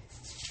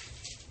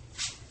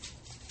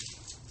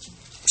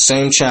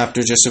 Same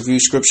chapter, just a few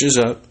scriptures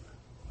up.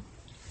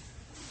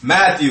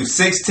 Matthew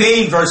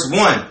 16, verse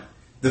 1.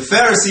 The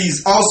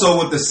Pharisees also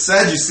with the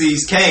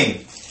Sadducees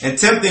came, and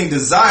tempting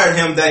desired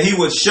him that he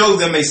would show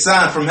them a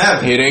sign from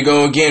heaven. Here they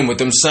go again with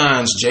them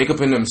signs, Jacob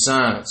and them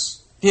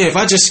signs. Yeah,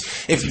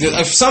 if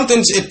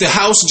the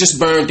house just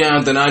burned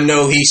down, then I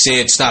know he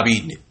said stop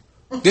eating it.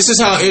 This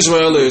is how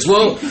Israel is.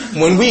 Well,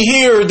 when we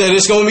hear that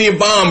it's going to be a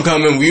bomb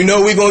coming, we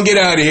know we're going to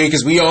get out of here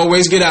because we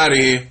always get out of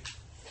here.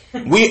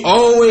 We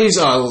always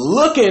are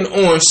looking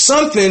on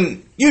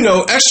something,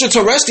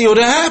 extraterrestrial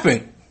to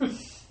happen.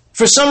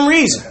 For some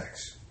reason.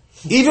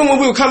 Even when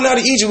we were coming out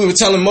of Egypt, we were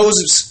telling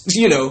Moses,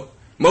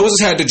 Moses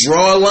had to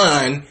draw a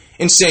line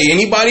and say,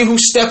 anybody who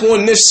step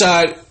on this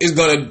side is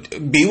going to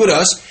be with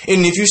us.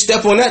 And if you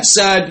step on that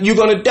side, you're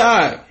going to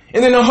die.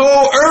 And then the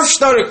whole earth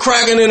started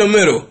cracking in the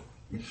middle.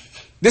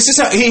 This is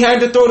how he had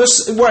to throw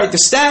the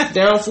staff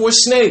down for a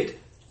snake.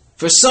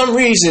 For some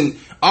reason,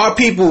 our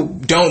people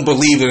don't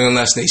believe it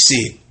unless they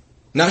see it.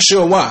 Not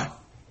sure why.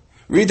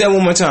 Read that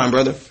one more time,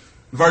 brother.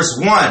 Verse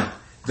 1.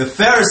 The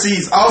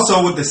Pharisees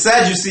also with the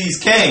Sadducees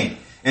came,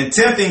 and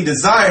tempting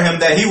desired him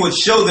that he would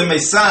show them a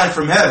sign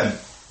from heaven.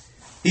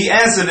 He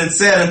answered and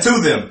said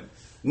unto them,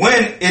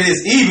 When it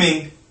is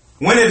evening,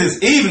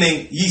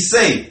 ye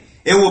say,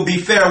 it will be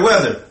fair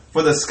weather,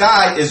 for the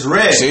sky is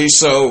red. See,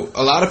 so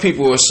a lot of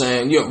people are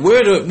saying, where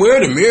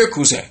are the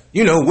miracles at?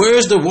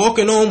 Where's the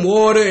walking on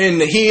water and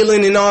the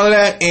healing and all of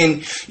that?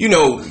 And,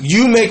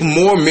 you make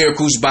more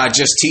miracles by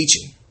just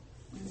teaching.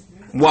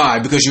 Why?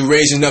 Because you're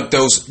raising up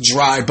those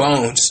dry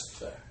bones.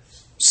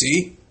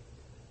 See?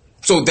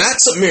 So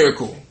that's a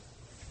miracle.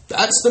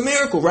 That's the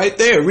miracle right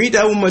there. Read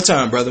that one more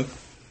time, brother.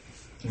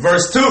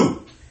 Verse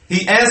 2.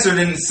 He answered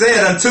and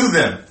said unto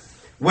them,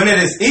 When it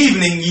is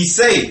evening, ye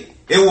say,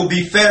 it will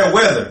be fair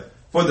weather,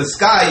 for the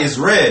sky is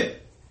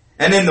red.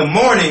 And in the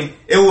morning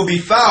it will be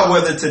foul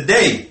weather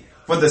today,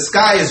 for the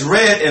sky is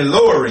red and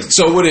lowering.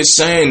 So what it's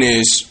saying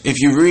is, if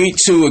you read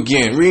 2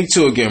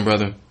 again,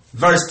 brother.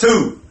 Verse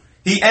 2,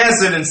 he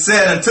answered and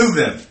said unto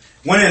them,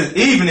 when it is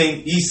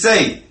evening, ye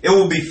say, it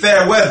will be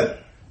fair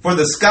weather, for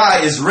the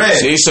sky is red.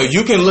 See, so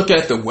you can look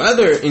at the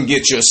weather and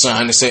get your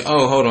sign and say,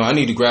 oh, hold on, I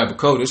need to grab a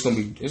coat. It's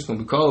gonna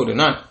be cold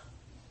tonight.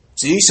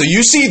 See, so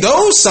you see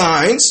those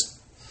signs,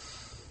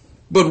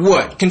 but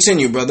what?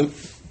 Continue, brother.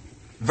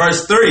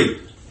 Verse 3,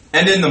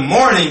 and in the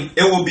morning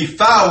it will be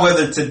foul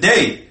weather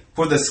today,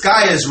 for the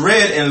sky is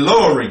red and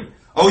lowering.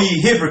 O ye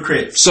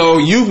hypocrites. So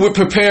you would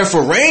prepare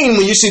for rain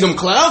when you see them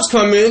clouds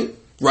come in,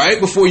 right?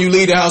 Before you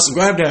leave the house and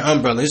grab that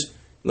umbrella.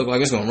 Look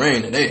like it's going to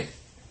rain today.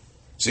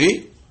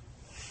 See?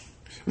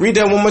 Read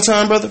that one more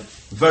time, brother.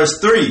 Verse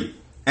 3,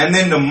 and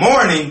in the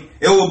morning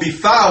it will be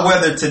foul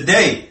weather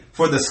today,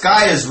 for the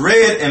sky is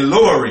red and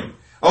lowering.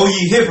 O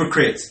ye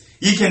hypocrites,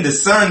 ye can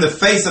discern the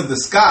face of the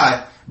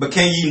sky, but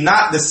can ye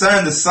not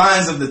discern the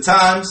signs of the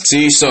times?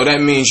 See, so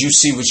that means you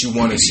see what you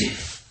want to see.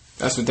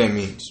 That's what that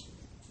means.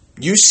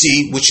 You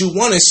see what you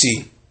want to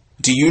see.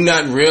 Do you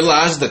not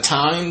realize the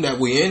time that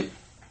we're in?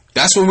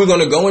 That's what we're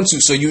going to go into,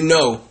 so you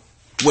know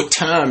what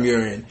time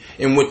you're in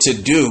and what to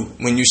do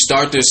when you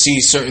start to see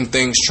certain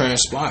things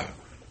transpire.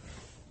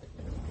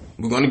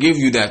 We're going to give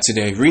you that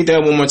today. Read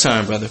that one more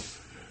time, brother.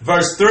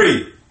 Verse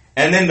 3,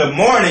 and in the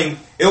morning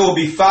it will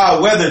be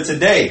foul weather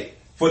today,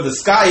 for the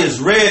sky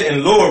is red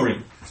and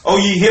lowering. O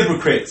ye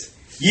hypocrites,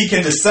 ye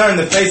can discern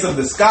the face of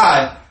the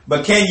sky,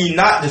 but can ye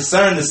not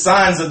discern the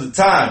signs of the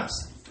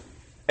times?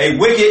 A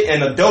wicked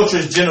and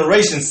adulterous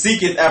generation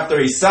seeketh after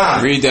a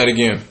sign. Read that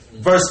again.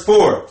 Verse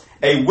 4,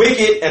 a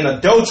wicked and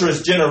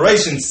adulterous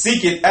generation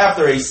seeketh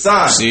after a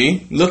sign.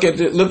 See, look at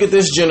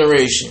this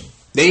generation.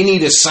 They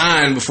need a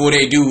sign before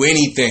they do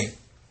anything.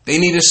 They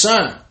need a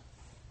sign.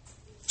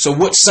 So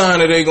what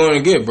sign are they going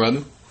to get,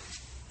 brother?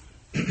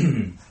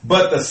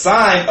 But the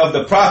sign of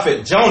the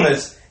prophet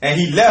Jonas, and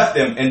he left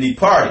them and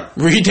departed.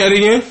 Read that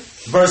again.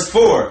 Verse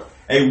 4,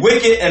 a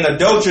wicked and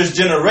adulterous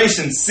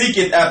generation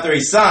seeketh after a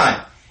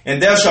sign,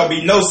 and there shall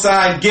be no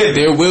sign given.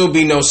 There will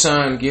be no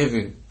sign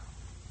given.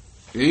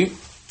 See?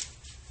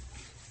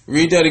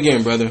 Read that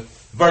again, brother.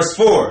 Verse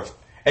 4,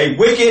 a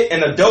wicked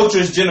and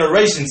adulterous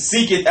generation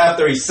seeketh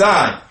after a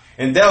sign,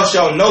 and there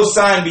shall no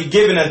sign be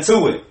given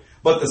unto it,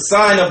 but the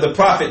sign of the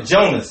prophet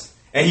Jonas.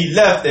 And he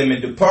left them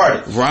and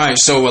departed. Right.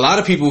 So a lot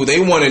of people, they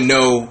want to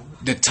know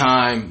the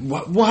time.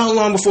 How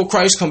long before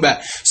Christ come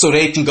back? So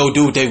they can go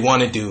do what they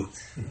want to do.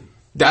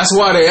 That's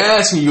why they're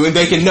asking you, and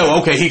they can know,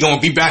 okay, he going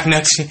to be back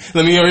next.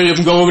 Let me hurry up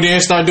and go over there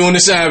and start doing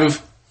the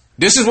Sabbath.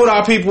 This is what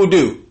our people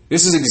do.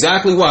 This is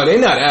exactly why. They're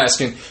not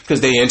asking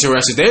because they're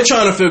interested. They're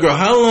trying to figure out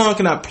how long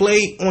can I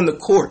play on the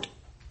court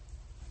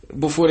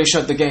before they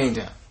shut the game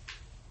down.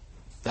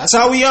 That's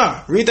how we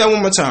are. Read that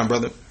one more time,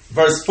 brother.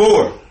 Verse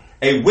 4,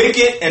 a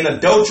wicked and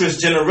adulterous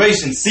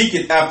generation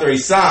seeketh after a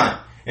sign,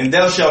 and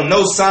there shall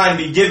no sign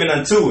be given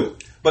unto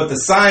it, but the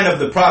sign of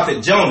the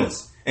prophet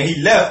Jonas. And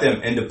he left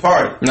them and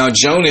departed. Now,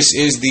 Jonas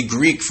is the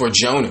Greek for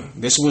Jonah.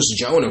 This was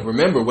Jonah.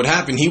 Remember what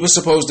happened? He was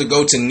supposed to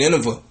go to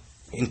Nineveh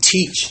and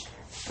teach,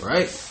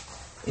 right?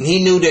 And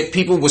he knew that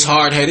people was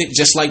hard-headed,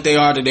 just like they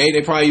are today.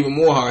 They're probably even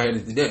more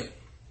hard-headed today.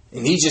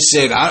 And he just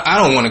said, I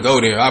don't want to go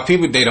there. Our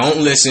people, they don't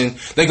listen.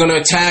 They're going to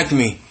attack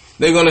me.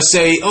 They're going to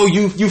say, oh,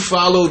 you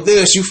follow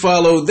this, you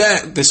follow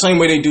that, the same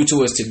way they do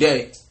to us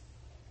today.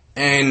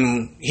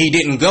 And he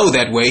didn't go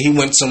that way. He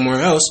went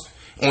somewhere else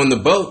on the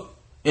boat.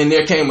 And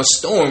there came a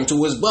storm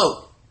to his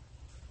boat,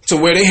 to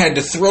where they had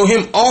to throw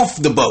him off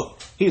the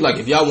boat. He's like,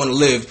 if y'all want to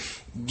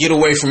live, get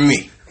away from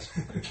me.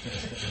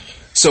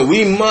 So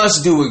we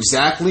must do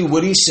exactly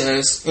what he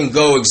says and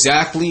go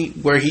exactly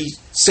where he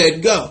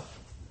said go.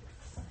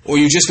 Or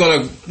you're just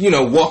going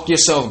to, walk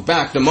yourself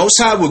back. The Most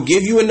High will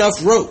give you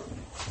enough rope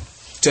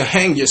to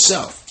hang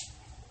yourself.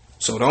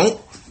 So don't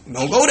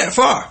go that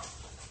far.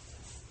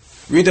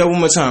 Read that one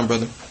more time,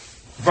 brother.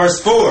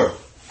 Verse 4.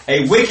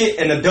 A wicked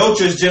and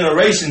adulterous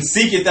generation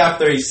seeketh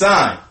after a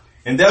sign,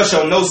 and there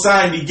shall no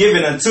sign be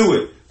given unto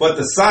it, but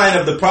the sign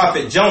of the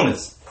prophet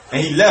Jonas.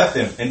 And he left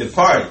them and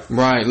departed.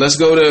 Right. Let's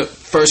go to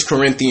 1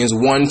 Corinthians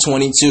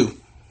 1:22.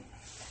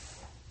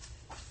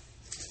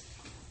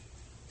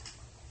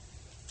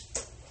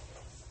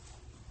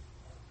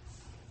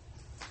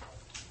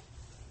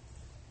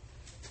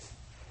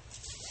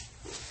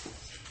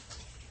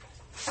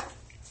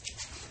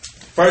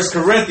 First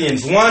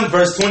Corinthians 1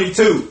 verse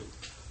 22.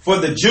 For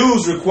the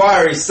Jews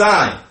require a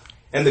sign,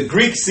 and the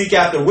Greeks seek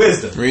after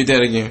wisdom. Read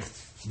that again.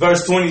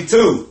 Verse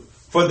 22.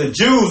 For the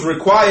Jews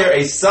require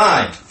a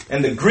sign,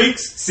 and the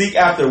Greeks seek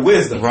after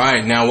wisdom.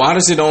 Right. Now, why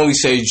does it only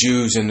say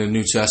Jews in the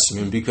New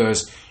Testament?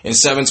 Because in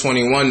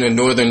 721, the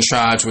northern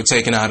tribes were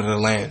taken out of the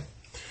land.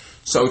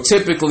 So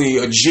typically,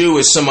 a Jew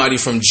is somebody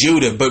from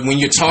Judah. But when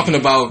you're talking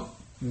about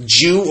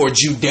Jew or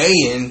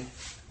Judean,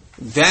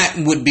 that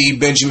would be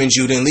Benjamin,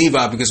 Judah, and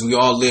Levi, because we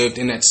all lived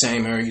in that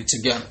same area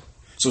together.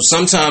 So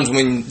sometimes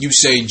when you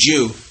say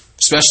Jew,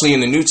 especially in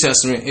the New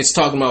Testament, it's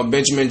talking about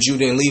Benjamin,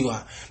 Judah, and Levi,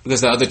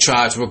 because the other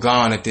tribes were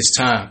gone at this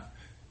time.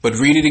 But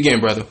read it again,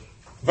 brother.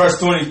 Verse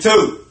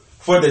 22.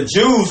 For the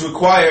Jews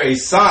require a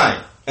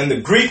sign, and the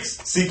Greeks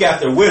seek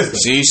after wisdom.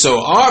 See,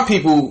 so our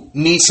people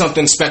need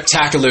something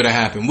spectacular to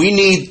happen. We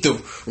need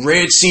the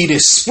Red Sea to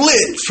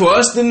split for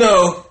us to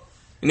know.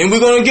 And then we're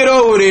going to get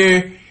over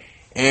there,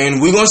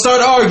 and we're going to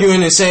start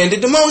arguing and saying,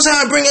 did the Most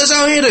High bring us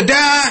out here to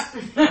die?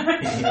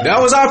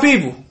 That was our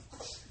people.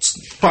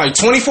 Probably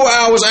 24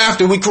 hours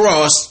after we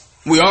crossed,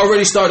 we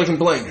already started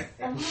complaining.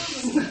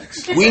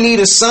 We need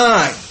a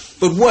sign.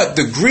 But what?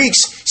 The Greeks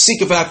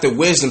seek after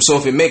wisdom. So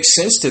if it makes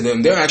sense to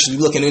them, they're actually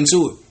looking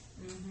into it.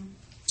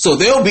 So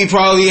they'll be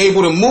probably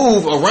able to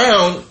move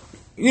around,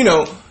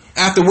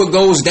 after what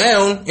goes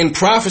down in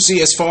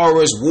prophecy as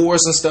far as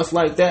wars and stuff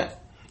like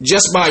that,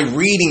 just by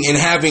reading and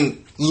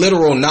having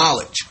literal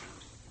knowledge.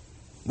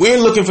 We're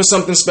looking for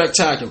something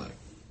spectacular.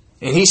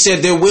 And he said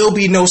there will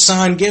be no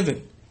sign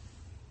given.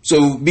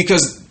 So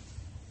because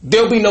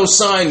there'll be no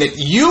sign that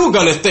you're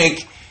going to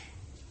think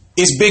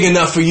is big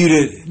enough for you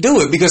to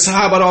do it. Because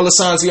how about all the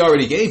signs he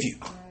already gave you?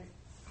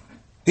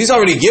 He's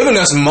already given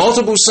us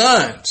multiple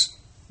signs.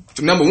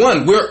 Number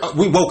one,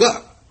 we woke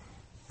up.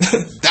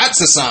 That's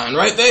a sign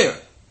right there.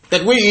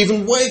 That we're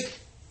even awake.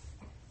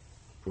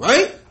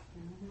 Right?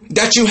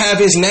 That you have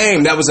his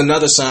name. That was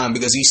another sign,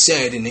 because he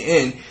said in the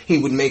end he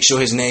would make sure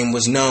his name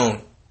was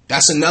known.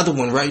 That's another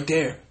one right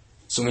there.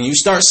 So when you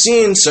start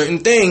seeing certain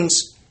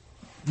things,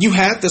 you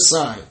have the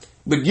sign.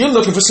 But you're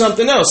looking for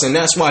something else, and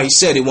that's why he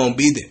said it won't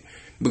be there.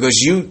 Because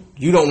you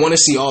don't want to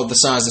see all the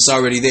signs that's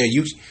already there.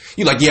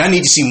 You're like, yeah, I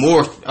need to see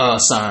more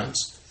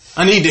signs.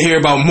 I need to hear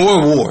about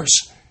more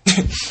wars.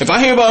 If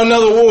I hear about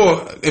another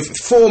war,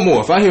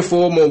 if I hear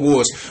 4 more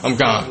wars, I'm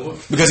gone.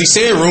 Because he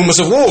said rumors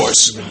of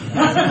wars.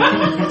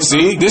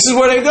 See, this is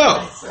where they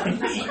go.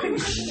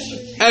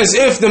 As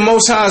if the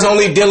Most High is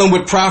only dealing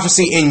with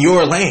prophecy in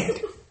your land.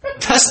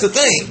 That's the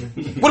thing.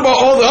 What about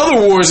all the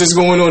other wars that's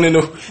going on in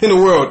the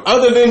world,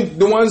 other than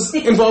the ones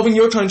involving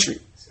your country?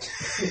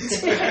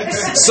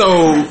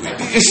 So,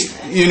 if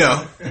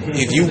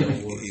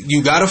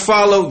you got to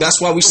follow, that's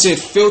why we said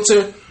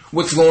filter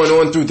what's going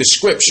on through the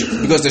scripture,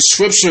 because the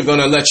scripture going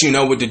to let you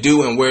know what to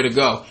do and where to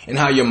go and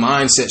how your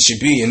mindset should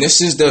be. And this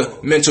is the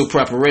mental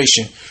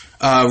preparation.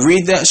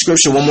 Read that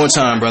scripture one more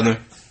time, brother.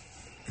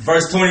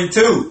 Verse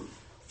 22.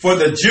 For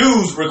the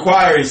Jews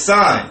require a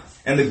sign,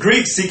 and the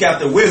Greeks seek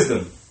after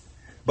wisdom.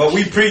 But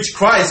we preach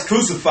Christ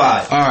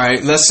crucified. All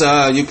right,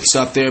 you can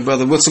stop there,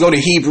 brother. Let's go to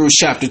Hebrews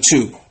chapter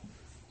 2.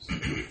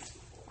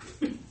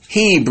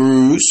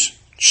 Hebrews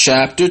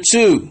chapter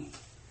 2.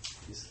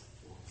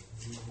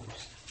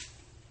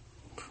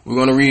 We're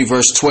going to read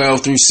verse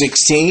 12 through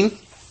 16.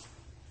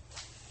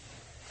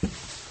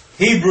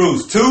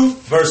 Hebrews 2,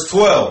 verse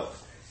 12.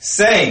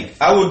 Saying,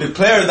 I will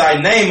declare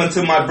thy name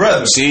unto my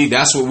brethren. See,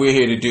 that's what we're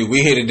here to do.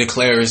 We're here to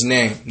declare his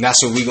name.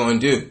 That's what we're going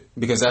to do.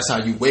 Because that's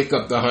how you wake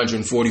up the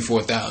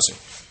 144,000.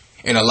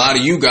 And a lot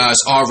of you guys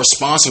are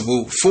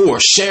responsible for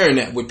sharing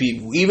that with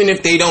people. Even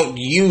if they don't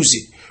use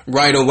it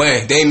right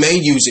away. They may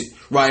use it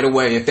right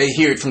away if they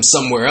hear it from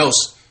somewhere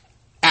else.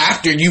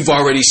 After you've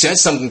already said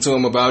something to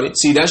them about it.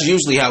 See, that's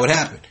usually how it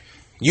happened.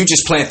 You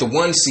just plant the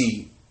one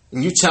seed.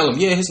 And you tell them,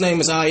 yeah, his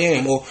name is I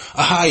Am or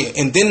Ahia.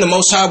 And then the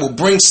Most High will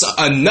bring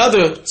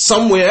another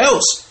somewhere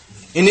else.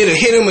 And it'll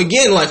hit him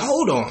again like,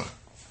 hold on.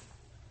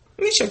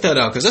 Let me check that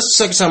out. Because that's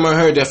the second time I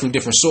heard that from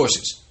different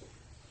sources.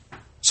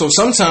 So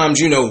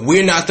sometimes,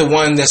 we're not the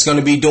one that's going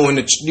to be doing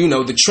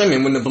the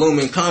trimming when the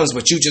blooming comes.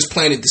 But you just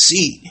planted the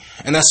seed.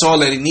 And that's all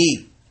that it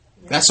needs.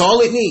 That's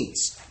all it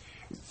needs.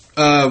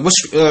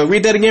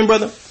 Read that again,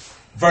 brother.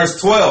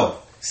 Verse 12.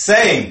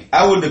 Saying,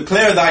 I will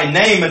declare thy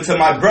name unto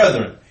my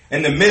brethren.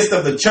 In the midst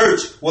of the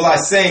church will I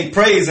sing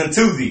praise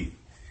unto thee.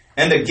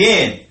 And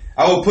again,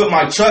 I will put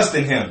my trust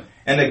in him.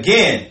 And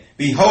again,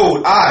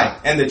 behold, I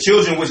and the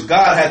children which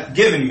God hath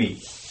given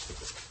me.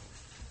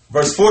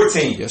 Verse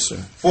 14. Yes, sir.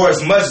 For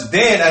as much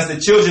then as the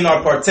children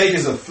are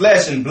partakers of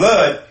flesh and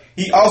blood,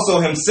 he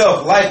also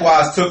himself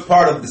likewise took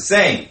part of the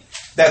same,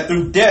 that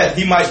through death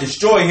he might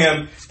destroy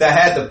him that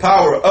had the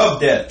power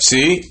of death.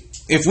 See,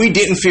 if we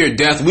didn't fear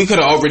death, we could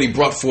have already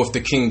brought forth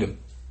the kingdom.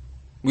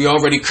 We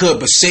already could,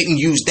 but Satan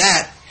used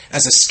that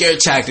as a scare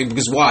tactic,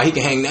 because why? He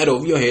can hang that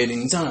over your head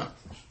anytime.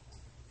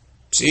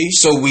 See,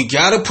 so we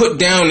got to put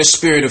down the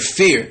spirit of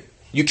fear.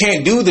 You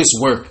can't do this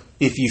work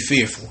if you're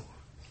fearful.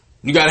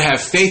 You got to have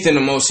faith in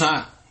the Most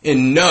High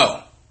and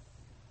know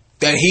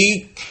that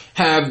he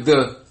have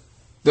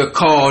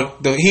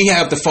he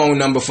have the phone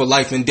number for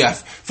life and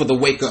death, for the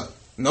wake up.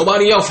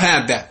 Nobody else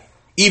have that.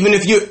 Even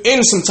if you're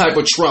in some type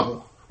of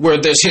trouble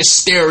where there's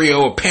hysteria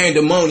or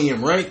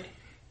pandemonium, right?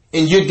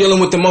 And you're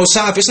dealing with the Most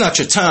High, if it's not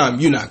your time,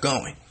 you're not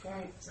going.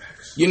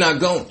 You're not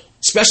going.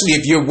 Especially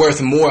if you're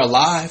worth more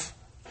alive.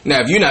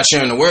 Now, if you're not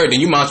sharing the word, then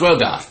you might as well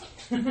die.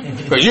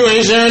 Because you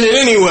ain't sharing it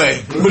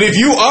anyway. But if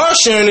you are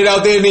sharing it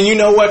out there, then you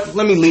know what?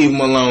 Let me leave him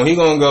alone. He's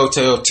going to go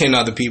tell 10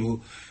 other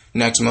people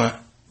next month.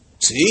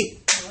 See?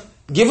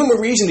 Give him a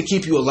reason to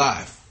keep you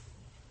alive.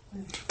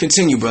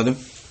 Continue, brother.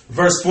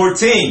 Verse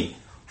 14.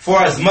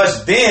 For as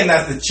much then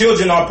as the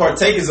children are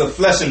partakers of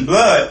flesh and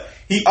blood,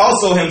 he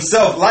also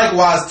himself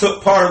likewise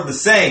took part of the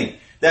same,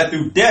 that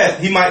through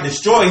death he might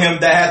destroy him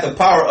that had the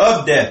power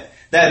of death,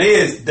 that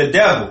is, the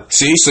devil.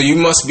 See, so you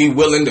must be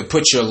willing to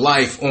put your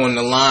life on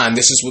the line.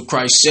 This is what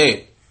Christ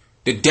said.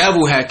 The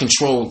devil had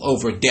control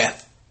over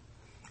death.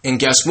 And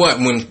guess what?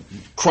 When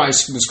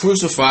Christ was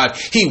crucified,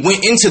 he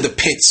went into the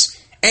pits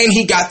and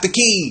he got the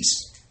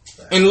keys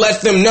and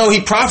let them know.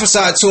 He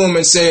prophesied to them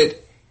and said,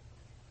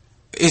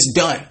 it's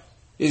done.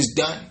 It's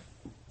done.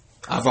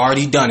 I've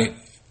already done it.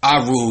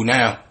 I rule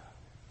now.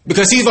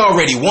 Because he's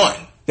already won.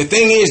 The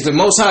thing is, the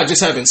Most High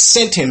just haven't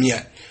sent him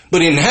yet.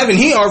 But in heaven,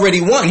 he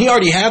already won. He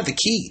already have the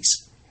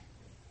keys.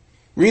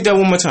 Read that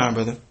one more time,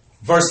 brother.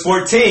 Verse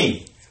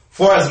 14.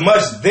 For as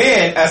much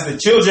then as the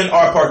children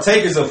are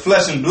partakers of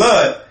flesh and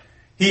blood,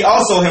 he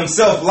also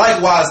himself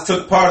likewise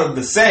took part of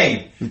the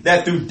same,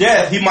 that through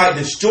death he might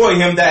destroy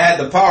him that had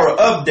the power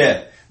of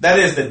death, that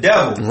is, the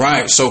devil.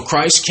 Right. So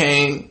Christ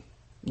came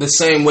the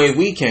same way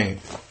we came.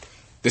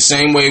 The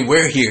same way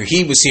we're here.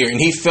 He was here and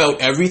he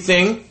felt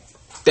everything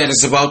that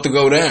is about to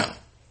go down.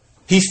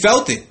 He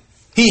felt it.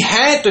 He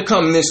had to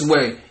come this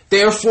way.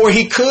 Therefore,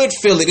 he could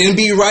feel it and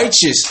be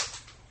righteous.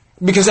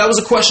 Because that was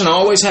a question I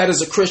always had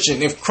as a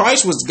Christian. If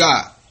Christ was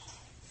God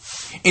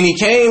and he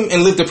came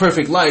and lived a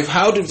perfect life,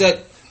 how does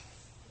that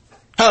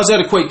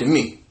equate to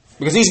me?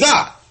 Because he's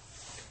God.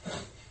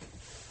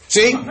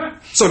 See?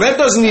 So that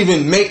doesn't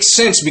even make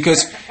sense,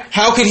 because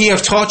how could he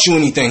have taught you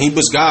anything? He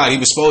was God. He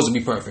was supposed to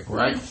be perfect,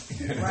 right?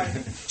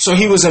 So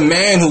he was a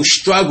man who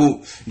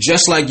struggled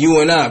just like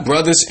you and I,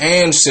 brothers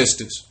and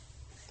sisters.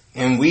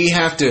 And we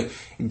have to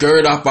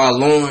gird up our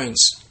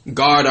loins,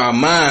 guard our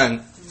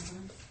mind,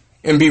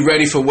 and be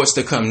ready for what's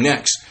to come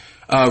next.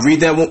 Read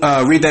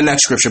that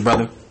next scripture,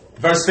 brother.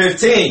 Verse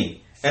 15.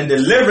 And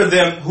deliver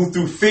them who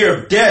through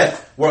fear of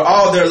death were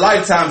all their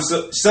lifetime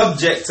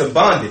subject to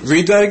bondage.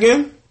 Read that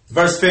again.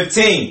 Verse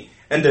 15.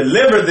 And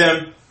deliver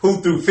them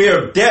who through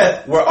fear of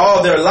death were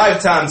all their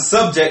lifetime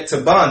subject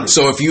to bondage.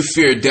 So if you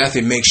fear death,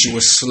 it makes you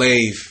a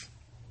slave.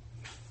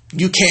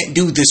 You can't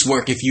do this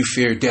work if you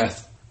fear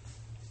death,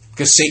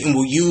 because Satan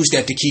will use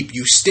that to keep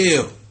you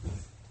still.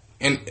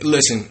 And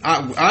listen,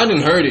 I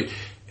didn't heard it.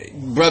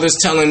 Brothers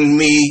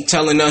telling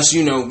us,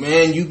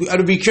 man, you got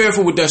to be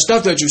careful with that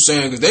stuff that you're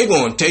saying, because they're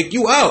going to take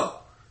you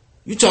out.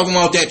 You talking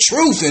about that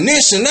truth and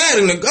this and that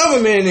and the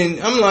government. And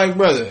I'm like,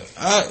 brother,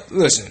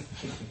 listen,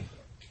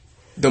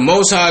 the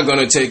Most High going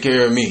to take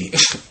care of me.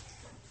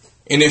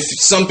 And if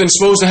something's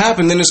supposed to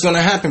happen, then it's going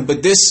to happen.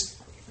 But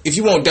if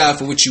you won't die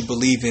for what you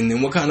believe in,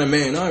 then what kind of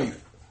man are you?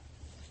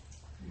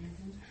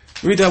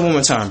 Read that one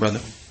more time,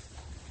 brother.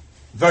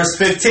 Verse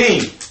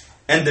 15.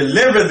 And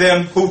deliver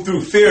them who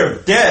through fear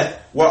of death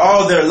were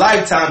all their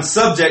lifetime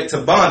subject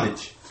to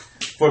bondage.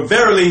 For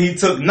verily he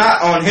took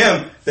not on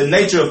him the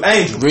nature of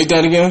angels. Read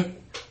that again.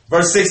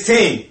 Verse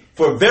 16.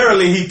 For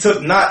verily he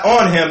took not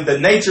on him the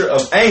nature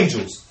of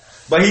angels,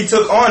 but he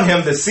took on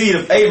him the seed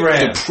of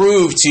Abraham. To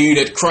prove to you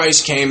that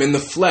Christ came in the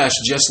flesh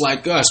just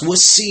like us. What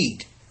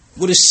seed?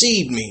 What does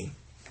seed mean?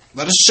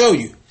 Let us show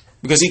you.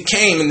 Because he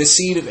came in the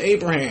seed of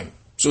Abraham.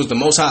 So is the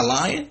Most High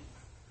lying?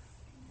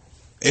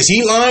 Is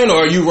he lying, or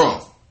are you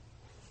wrong?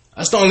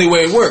 That's the only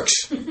way it works.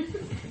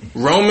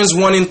 Romans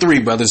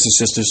 1:3, brothers and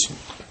sisters.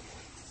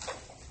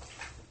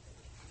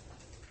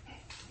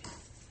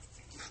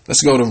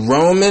 Let's go to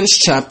Romans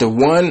chapter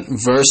 1,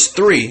 verse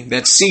 3.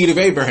 That seed of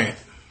Abraham.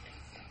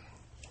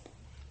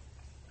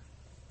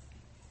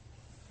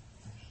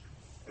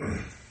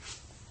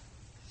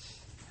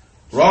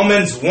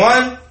 Romans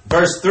 1,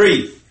 verse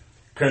 3.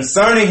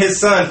 Concerning his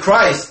son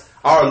Christ,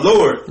 our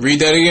Lord.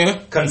 Read that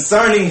again.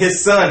 Concerning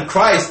his son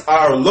Christ,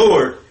 our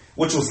Lord,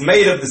 which was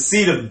made of the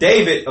seed of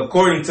David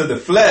according to the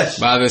flesh.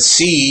 By the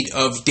seed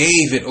of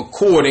David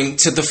according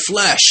to the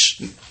flesh.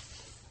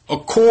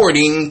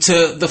 According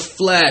to the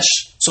flesh.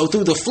 So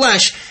through the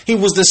flesh, he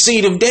was the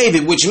seed of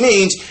David, which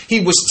means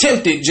he was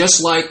tempted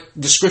just like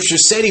the scripture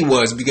said he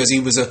was, because he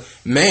was a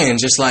man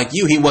just like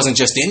you. He wasn't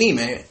just any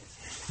man,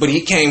 but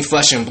he came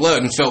flesh and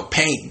blood and felt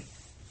pain.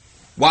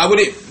 Why would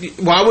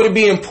it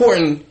be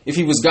important if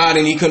he was God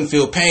and he couldn't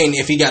feel pain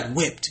if he got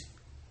whipped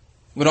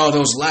with all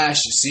those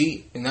lashes?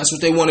 See? And that's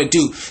what they want to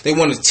do. They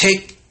want to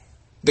take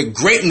the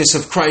greatness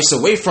of Christ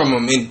away from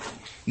him and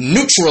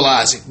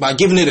neutralize it by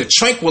giving it a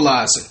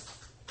tranquilizer.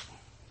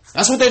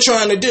 That's what they're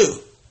trying to do.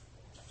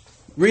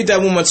 Read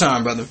that one more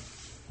time, brother.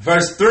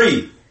 Verse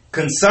 3.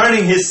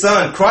 Concerning his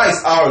son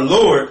Christ our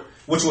Lord,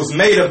 which was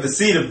made of the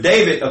seed of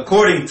David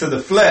according to the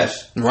flesh.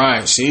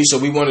 Right, see? So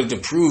we wanted to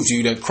prove to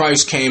you that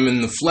Christ came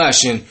in the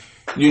flesh. And,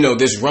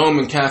 this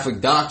Roman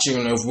Catholic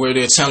doctrine of where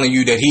they're telling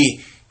you that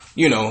he,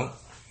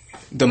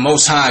 the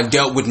Most High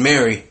dealt with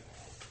Mary.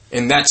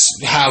 And that's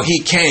how he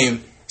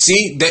came.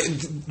 See,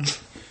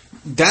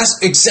 that's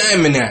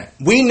examine that.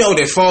 We know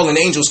that fallen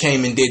angels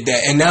came and did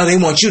that. And now they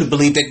want you to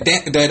believe that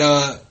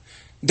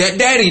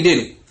Daddy did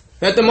it.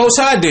 That the Most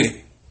High did it.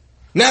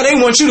 Now they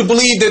want you to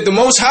believe that the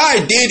Most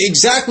High did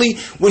exactly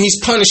what he's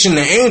punishing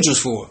the angels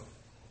for.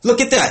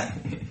 Look at that.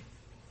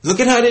 Look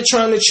at how they're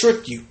trying to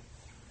trick you.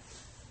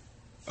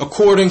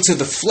 According to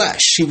the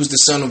flesh, he was the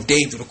son of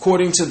David.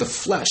 According to the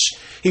flesh,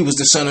 he was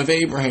the son of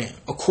Abraham.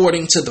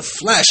 According to the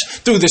flesh,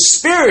 through the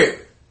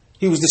Spirit,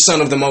 He was the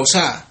Son of the Most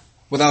High,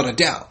 without a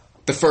doubt.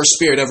 The first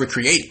spirit ever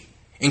created,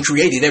 and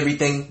created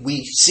everything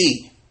we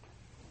see.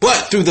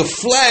 But through the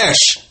flesh,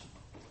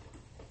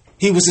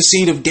 he was the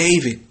seed of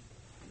David.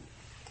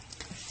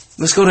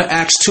 Let's go to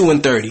Acts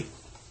 2:30.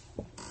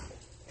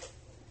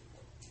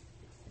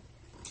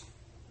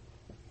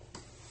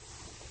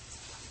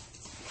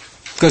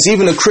 Because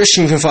even a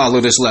Christian can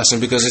follow this lesson,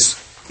 because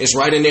it's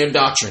right in their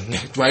doctrine,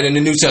 right in the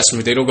New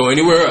Testament. They don't go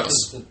anywhere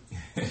else.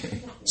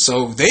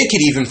 So they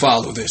could even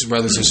follow this,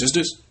 brothers and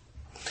sisters.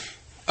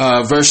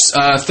 Verse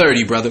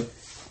 30, brother.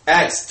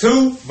 Acts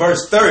 2,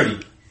 verse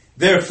 30.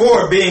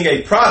 Therefore, being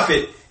a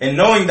prophet, and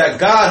knowing that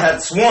God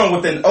had sworn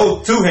with an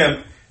oath to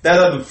him, that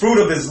of the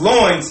fruit of his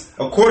loins,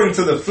 according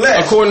to the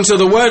flesh. According to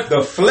the what?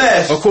 The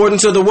flesh. According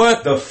to the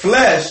what? The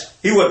flesh,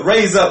 he would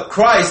raise up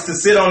Christ to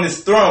sit on his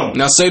throne.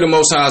 Now say the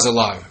Most High is a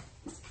liar.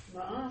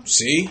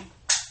 See?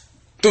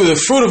 Through the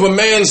fruit of a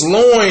man's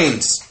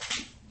loins.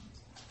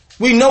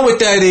 We know what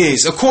that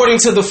is. According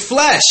to the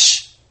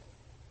flesh.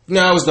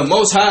 Now, is the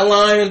Most High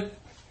lying?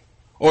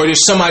 Or did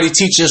somebody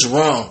teach us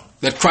wrong?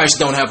 That Christ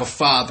don't have a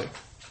father.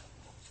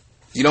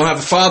 You don't have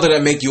a father,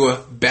 that make you a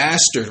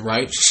bastard,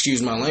 right?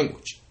 Excuse my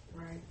language.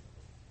 Right.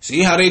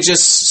 See how they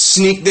just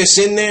sneak this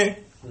in there?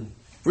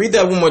 Read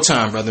that one more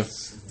time, brother.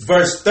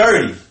 Verse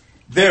 30.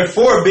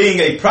 Therefore, being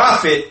a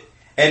prophet,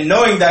 and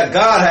knowing that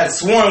God had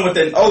sworn with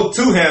an oath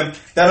to him,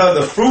 that of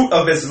the fruit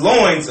of his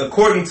loins,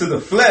 according to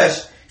the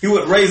flesh, he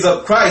would raise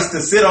up Christ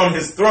to sit on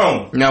his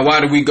throne. Now,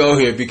 why do we go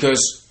here?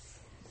 Because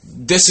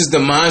this is the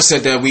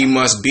mindset that we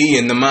must be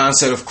in, the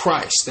mindset of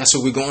Christ. That's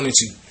what we're going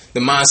into. The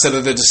mindset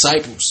of the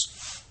disciples.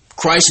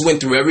 Christ went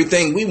through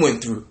everything we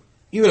went through,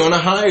 even on a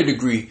higher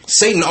degree.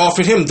 Satan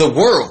offered him the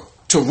world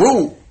to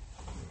rule.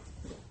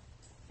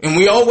 And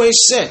we always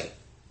say,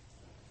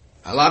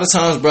 a lot of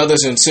times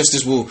brothers and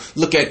sisters will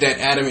look at that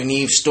Adam and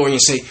Eve story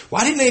and say,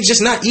 why didn't they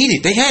just not eat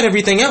it? They had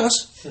everything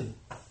else.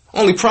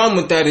 Only problem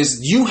with that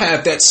is you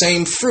have that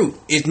same fruit.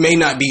 It may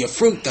not be a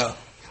fruit though.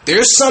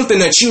 There's something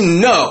that you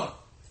know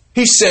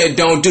he said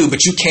don't do,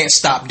 but you can't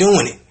stop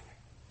doing it.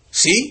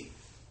 See?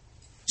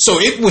 So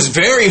it was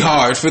very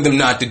hard for them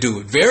not to do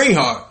it. Very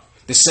hard.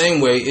 The same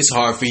way it's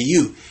hard for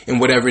you in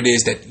whatever it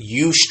is that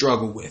you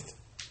struggle with.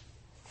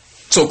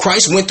 So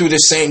Christ went through the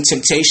same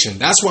temptation.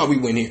 That's why we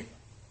went here.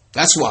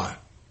 That's why.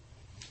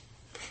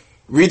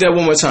 Read that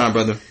one more time,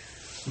 brother.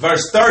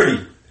 Verse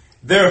 30.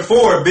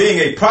 Therefore, being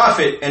a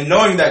prophet, and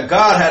knowing that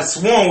God had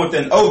sworn with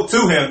an oath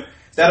to him,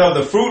 that of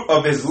the fruit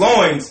of his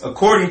loins,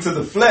 according to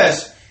the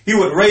flesh, he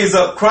would raise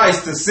up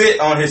Christ to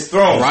sit on his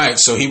throne. Right,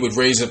 so he would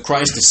raise up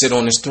Christ to sit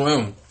on his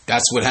throne.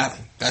 That's what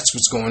happened. That's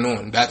what's going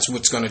on. That's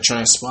what's going to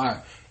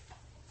transpire.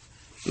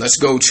 Let's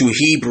go to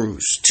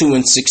Hebrews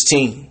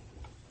 2:16.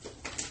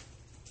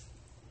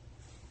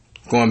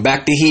 Going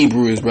back to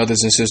Hebrews, brothers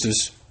and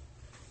sisters.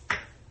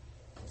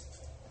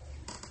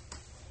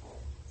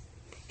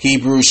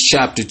 Hebrews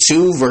chapter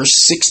 2, verse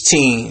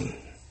 16.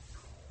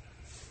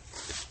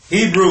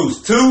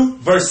 Hebrews 2,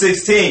 verse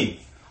 16.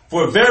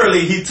 For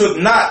verily he took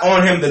not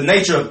on him the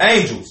nature of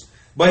angels,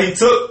 but he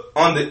took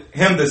on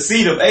him the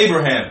seed of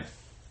Abraham.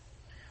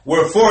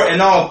 Wherefore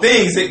in all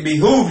things it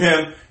behooved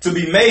him to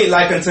be made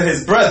like unto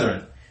his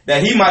brethren,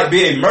 that he might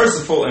be a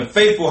merciful and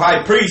faithful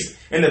high priest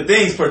in the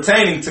things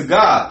pertaining to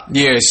God.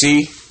 Yeah,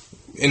 see?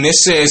 And it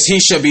says he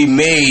shall be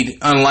made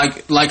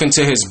like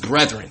unto his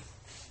brethren.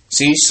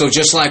 See? So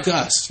just like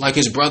us, like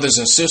his brothers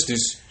and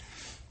sisters,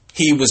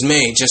 he was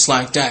made just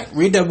like that.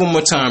 Read that one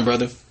more time,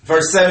 brother.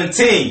 Verse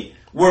 17.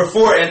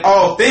 Wherefore in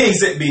all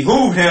things it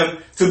behooved him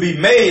to be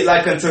made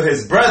like unto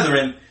his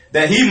brethren,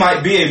 that he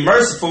might be a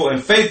merciful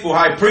and faithful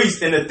high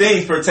priest in the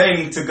things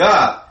pertaining to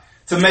God,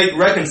 to make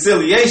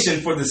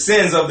reconciliation for the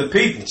sins of the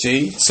people.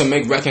 See, to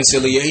make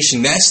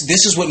reconciliation.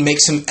 This is what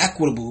makes him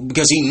equitable,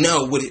 because he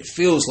know what it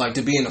feels like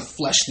to be in a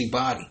fleshly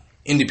body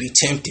and to be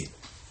tempted.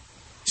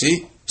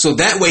 See? So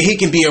that way he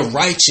can be a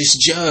righteous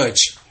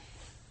judge.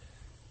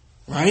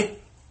 Right?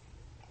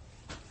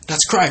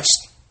 That's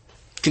Christ.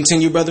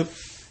 Continue, brother.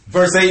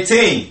 Verse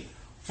 18.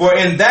 For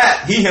in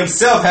that he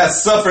himself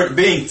has suffered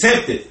being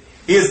tempted,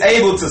 he is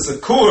able to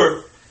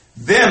succor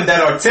them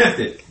that are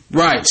tempted.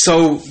 Right.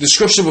 So the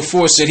scripture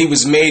before said he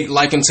was made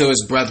like unto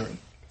his brethren.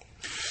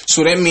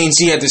 So that means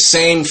he had the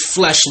same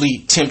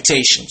fleshly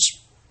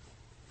temptations.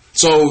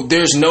 So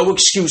there's no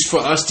excuse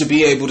for us to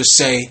be able to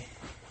say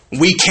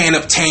we can't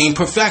obtain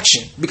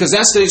perfection, because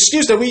that's the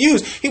excuse that we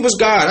use. He was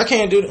God. I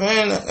can't do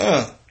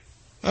that.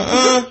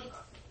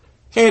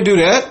 Can't do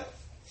that.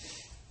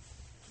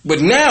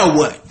 But now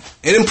what?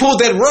 It done pulled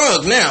that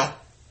rug now.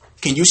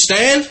 Can you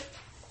stand?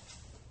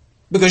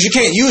 Because you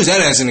can't use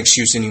that as an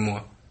excuse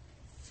anymore.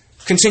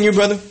 Continue,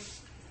 brother.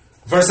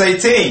 Verse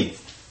 18.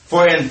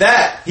 For in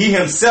that he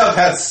himself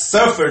hath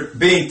suffered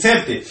being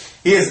tempted,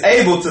 he is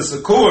able to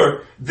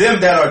succor them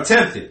that are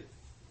tempted.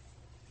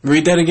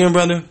 Read that again,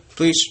 brother,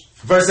 please.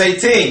 Verse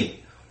 18.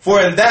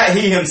 For in that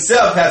he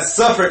himself hath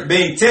suffered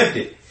being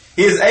tempted,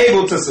 he is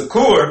able to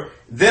succor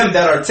them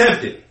that are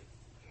tempted.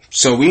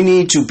 So we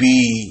need to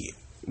be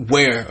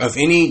aware of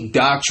any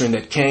doctrine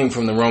that came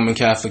from the Roman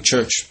Catholic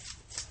Church.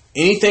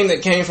 Anything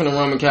that came from the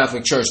Roman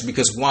Catholic Church,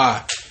 because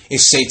why?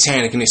 It's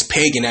satanic and it's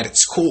pagan at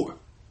its core.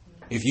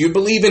 If you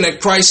believe in that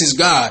Christ is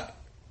God,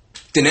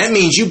 then that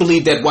means you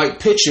believe that white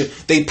picture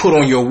they put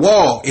on your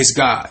wall is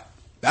God.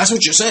 That's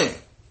what you're saying.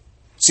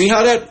 See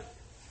how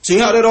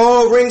that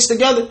all rings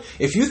together?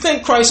 If you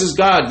think Christ is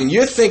God, then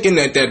you're thinking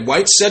that that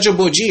white Seja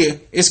Borgia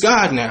is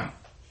God now.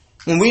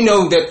 When we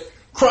know that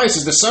Christ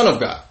is the Son of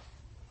God.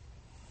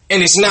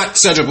 And it's not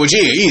Seja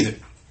Borgia either.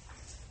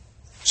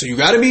 So you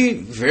got to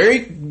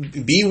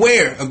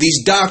beware of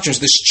these doctrines,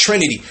 this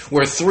Trinity,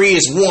 where 3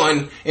 is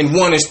 1 and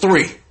 1 is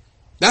 3.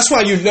 That's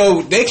why you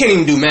know they can't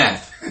even do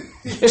math.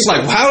 It's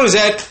like, how is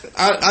that?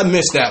 I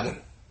missed that one.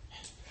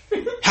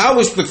 How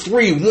is the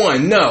 3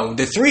 1? No,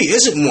 the 3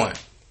 isn't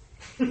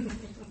 1.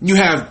 You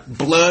have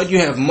blood, you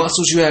have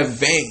muscles, you have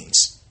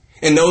veins.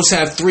 And those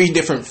have 3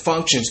 different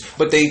functions.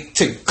 But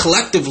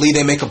collectively,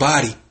 they make a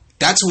body.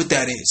 That's what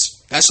that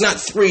is. That's not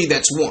 3,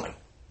 that's 1.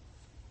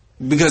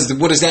 Because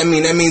what does that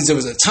mean? That means there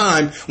was a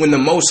time when the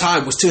Most High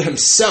was to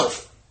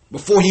himself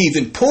before he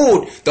even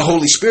pulled the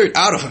Holy Spirit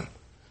out of him.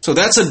 So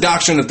that's a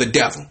doctrine of the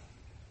devil.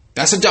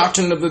 That's a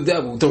doctrine of the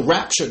devil, the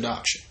rapture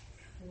doctrine.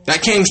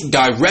 That came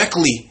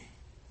directly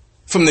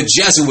from the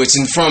Jesuits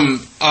and from,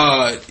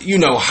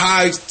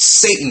 high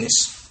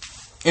Satanists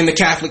in the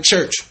Catholic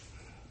Church.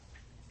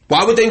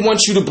 Why would they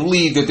want you to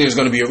believe that there's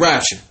going to be a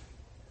rapture?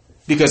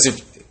 Because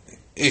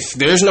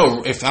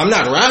if I'm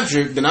not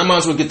raptured, then I might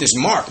as well get this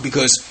mark,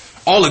 because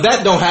all of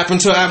that don't happen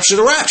till after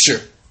the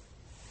rapture.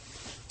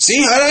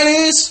 See how that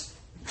is?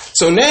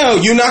 So now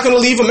you're not going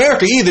to leave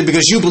America either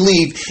because you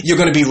believe you're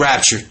going to be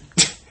raptured.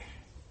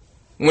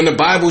 When the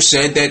Bible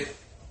said that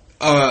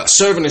a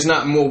servant is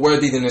not more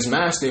worthy than his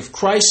master, if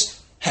Christ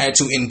had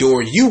to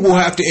endure, you will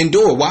have to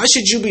endure. Why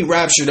should you be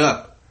raptured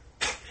up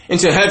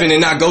into heaven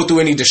and not go through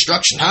any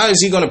destruction? How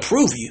is he going to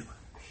prove you?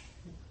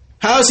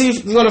 How is he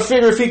going to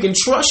figure if he can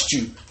trust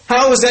you?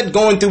 How is that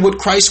going through what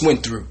Christ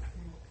went through?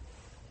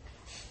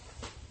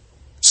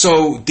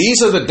 So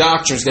these are the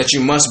doctrines that you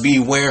must be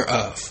aware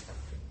of.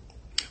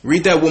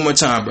 Read that one more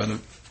time, brother.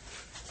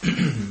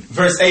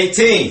 Verse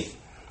 18.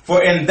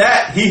 For in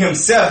that he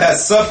himself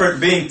has suffered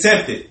being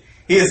tempted,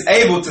 he is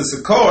able to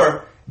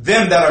succor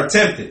them that are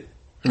tempted.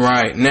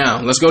 Right.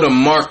 Now, let's go to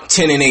Mark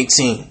 10 and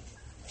 18.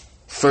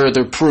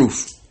 Further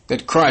proof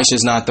that Christ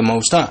is not the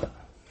Most High.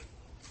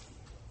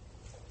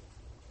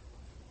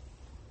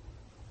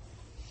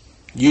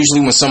 Usually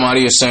when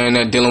somebody is saying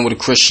that, dealing with a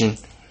Christian,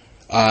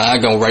 I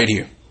go right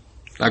here.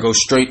 I go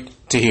straight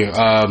to here.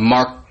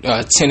 Mark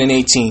 10 and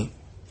 18.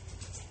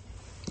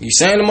 You're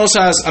saying the Most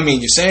High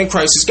you're saying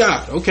Christ is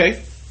God.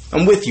 Okay.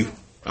 I'm with you.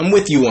 I'm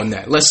with you on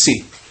that. Let's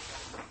see.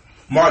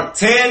 Mark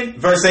 10,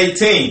 verse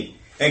 18.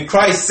 And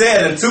Christ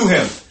said unto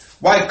him,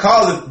 Why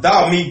callest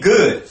thou me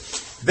good?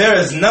 There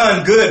is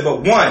none good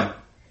but one,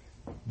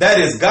 that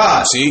is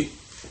God. See?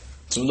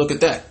 So look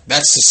at that.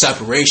 That's the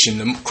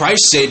separation.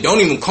 Christ said,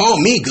 don't even call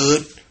me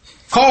good.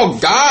 Call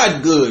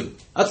God good.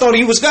 I thought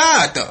he was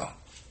God, though.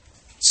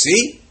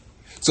 See?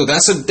 So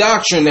that's a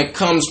doctrine that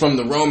comes from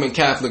the Roman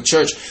Catholic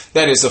Church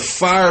that is a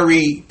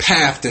fiery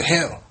path to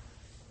hell.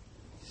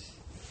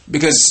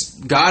 Because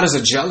God is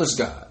a jealous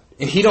God.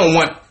 And he don't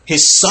want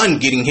his son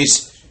getting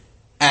his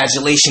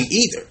adulation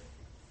either.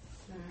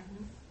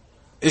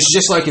 It's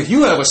just like if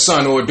you have a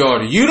son or a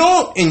daughter, you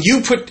don't, and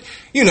you put,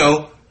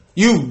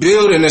 you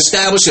build and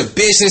establish a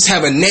business,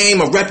 have a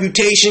name, a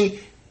reputation,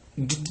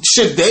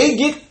 should they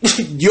get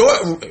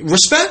your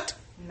respect?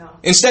 No.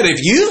 Instead of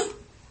you?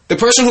 The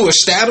person who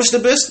established the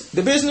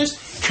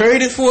business,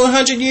 carried it for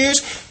 100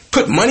 years,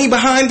 put money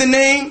behind the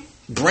name,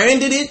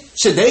 branded it,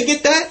 should they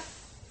get that?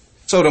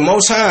 So the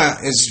Most High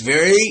is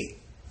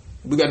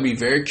we got to be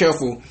very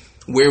careful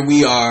where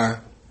we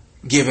are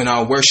giving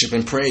our worship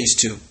and praise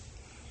to.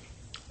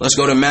 Let's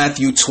go to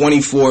Matthew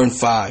 24 and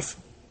 5.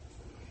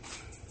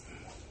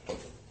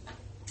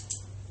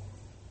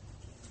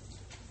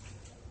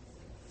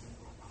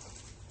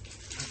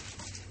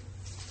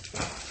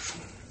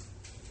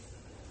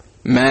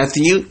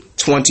 Matthew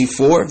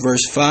 24,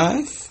 verse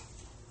 5.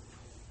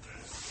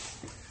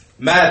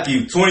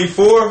 Matthew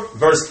 24,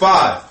 verse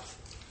 5.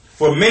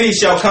 For many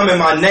shall come in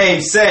my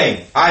name,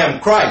 saying, I am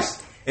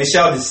Christ, and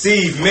shall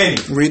deceive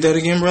many. Read that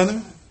again,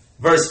 brother.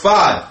 Verse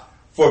 5.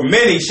 For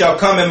many shall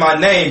come in my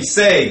name,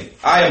 saying,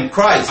 I am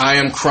Christ. I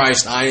am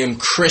Christ. I am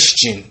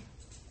Christian.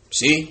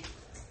 See?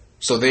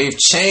 So they've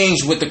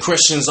changed what the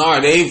Christians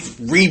are. They've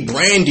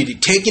rebranded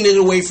it, taken it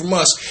away from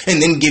us, and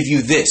then give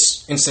you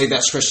this and say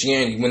that's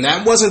Christianity. When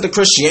that wasn't the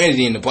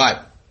Christianity in the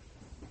Bible.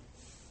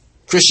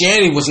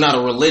 Christianity was not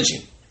a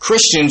religion.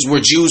 Christians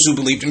were Jews who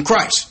believed in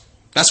Christ.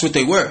 That's what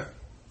they were.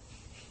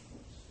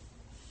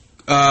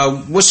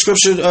 What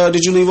scripture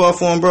did you leave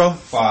off on, bro?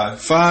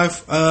 5.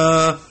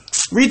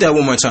 Read that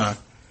one more time.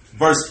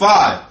 Verse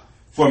 5.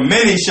 For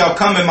many shall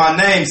come in my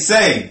name,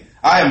 saying,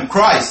 I am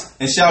Christ,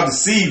 and shall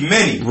deceive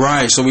many.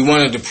 Right, so we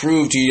wanted to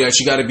prove to you that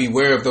you got to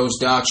beware of those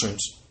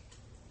doctrines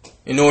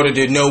in order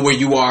to know where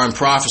you are in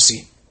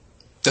prophecy.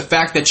 The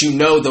fact that you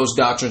know those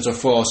doctrines are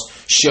false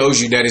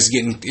shows you that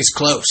it's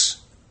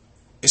close.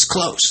 It's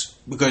close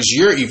because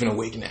you're even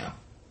awake now.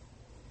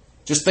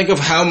 Just think of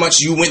how much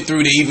you went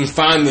through to even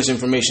find this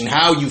information,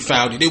 how you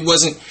found it. It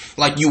wasn't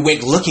like you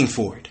went looking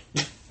for it.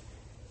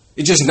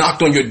 It just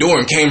knocked on your door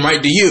and came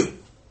right to you,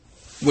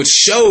 which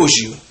shows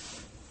you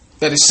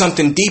that it's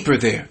something deeper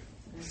there.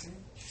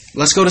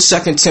 Let's go to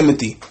 2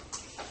 Timothy.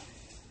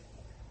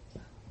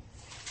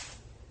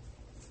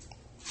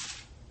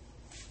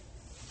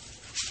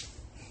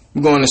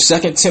 We're going to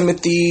 2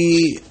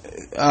 Timothy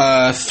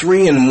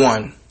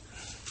 3:1.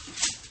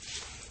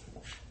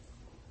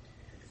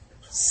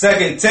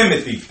 2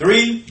 Timothy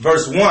 3,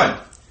 verse 1.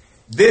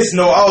 This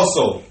know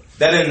also,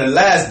 that in the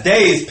last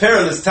days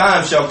perilous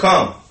times shall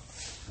come.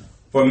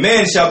 For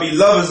men shall be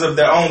lovers of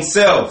their own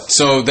selves.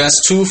 So that's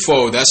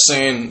twofold. That's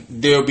saying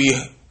there'll be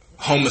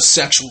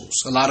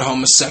homosexuals, a lot of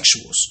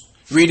homosexuals.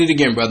 Read it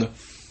again, brother.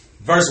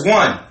 Verse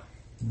 1.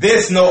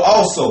 This know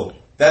also,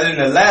 that in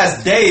the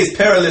last days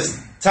perilous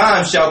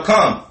times shall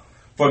come.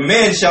 For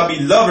men shall be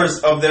lovers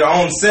of their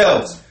own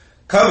selves,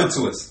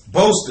 covetous,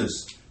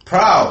 boasters,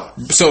 proud.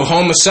 So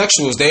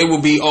homosexuals, they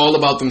will be all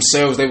about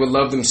themselves. They would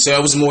love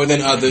themselves more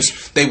than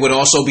others. They would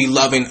also be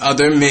loving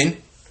other men.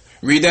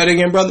 Read that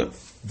again, brother.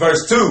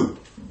 Verse 2.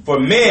 For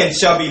men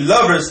shall be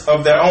lovers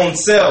of their own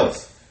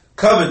selves,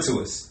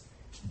 covetous,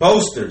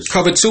 boasters.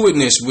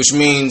 Covetousness, which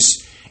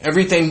means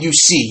everything you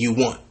see, you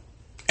want.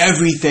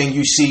 Everything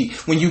you see.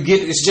 When you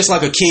get, it's just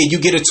like a kid. You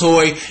get a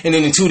toy, and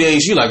then in 2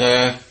 days, you're like,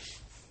 I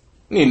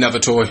need another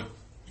toy.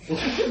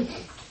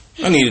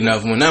 I need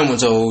another one. That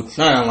one's old.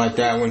 I don't like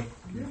that one.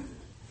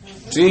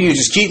 See, you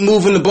just keep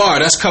moving the bar.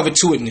 That's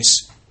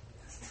covetousness.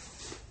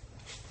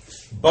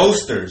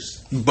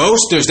 Boasters.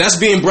 Boasters, that's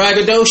being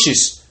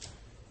braggadocious.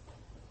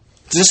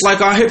 Just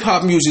like our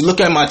hip-hop music.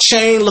 Look at my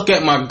chain, look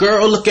at my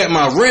girl, look at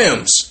my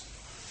rims.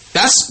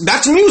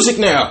 That's music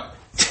now.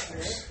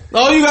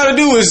 All you gotta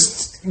do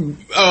is,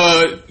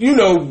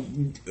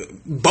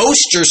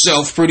 boast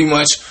yourself pretty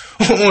much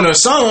on a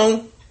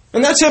song,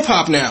 and that's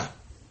hip-hop now.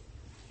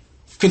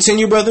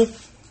 Continue, brother.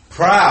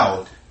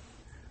 Proud.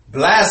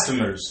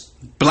 Blasphemers.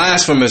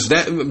 Blasphemous.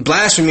 That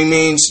blasphemy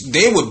means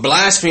they would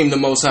blaspheme the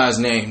Most High's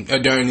name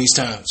during these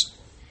times.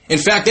 In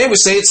fact, they would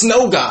say it's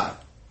no God.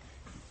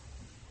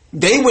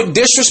 They would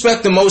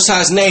disrespect the Most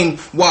High's name.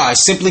 Why?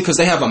 Simply because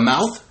they have a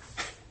mouth?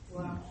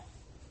 Wow.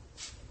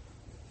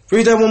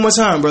 Read that one more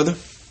time, brother.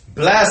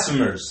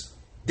 Blasphemers.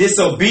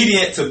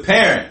 Disobedient to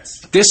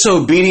parents.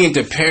 Disobedient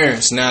to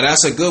parents. Now,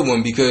 that's a good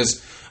one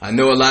because I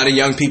know a lot of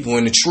young people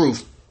in the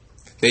truth.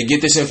 They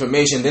get this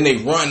information, then they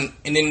run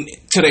and then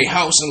to their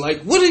house and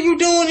like, what are you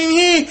doing in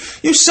here?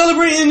 You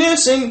celebrating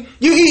this and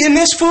you eating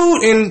this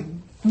food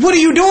and what are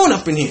you doing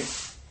up in here?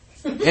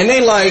 And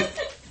they like,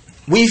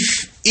 we've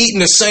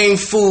eaten the same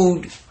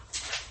food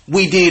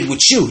we did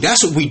with you.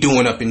 That's what we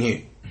doing up in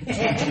here.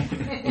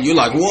 And you're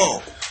like,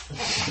 whoa.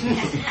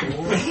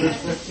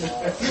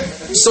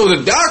 So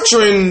the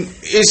doctrine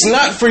is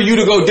not for you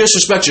to go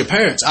disrespect your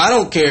parents. I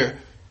don't care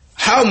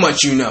how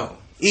much you know.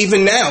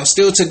 Even now,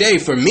 still today,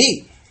 for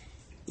me,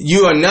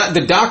 you are not,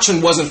 the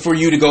doctrine wasn't for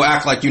you to go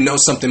act like you know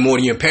something more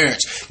than your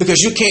parents. Because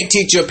you can't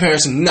teach your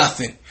parents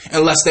nothing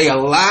unless they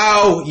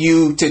allow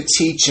you to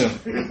teach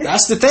them.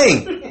 That's the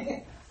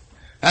thing.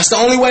 That's the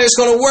only way it's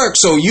going to work.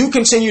 So you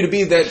continue to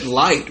be that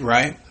light,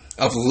 right,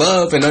 of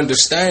love and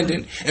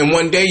understanding. And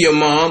one day your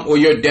mom or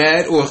your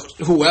dad or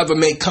whoever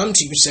may come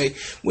to you and say,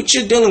 what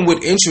you're dealing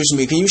with interests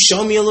me. Can you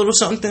show me a little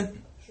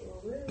something?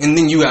 And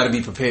then you got to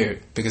be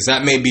prepared because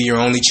that may be your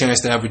only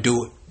chance to ever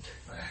do it.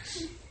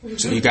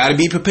 So you got to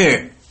be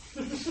prepared.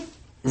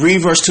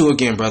 Read verse 2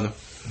 again, brother.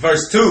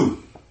 Verse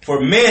 2.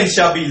 For men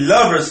shall be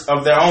lovers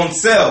of their own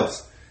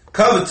selves,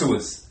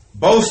 covetous,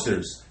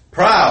 boasters,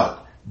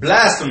 proud,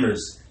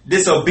 blasphemers,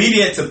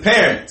 disobedient to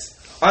parents,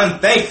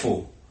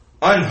 unthankful,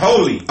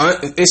 unholy.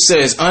 It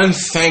says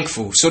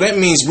unthankful. So that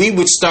means we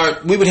would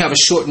have a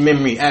short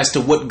memory as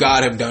to what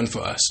God have done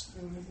for us.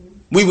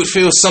 We would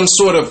feel some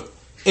sort of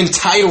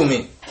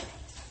entitlement.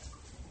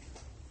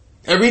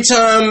 Every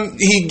time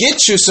he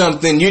gets you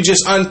something, you're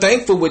just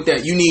unthankful with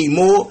that. You need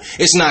more.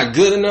 It's not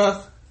good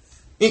enough.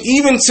 And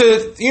even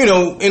to,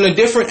 in a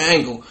different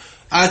angle,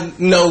 I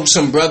know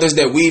some brothers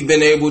that we've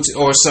been able to,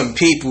 or some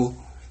people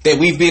that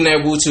we've been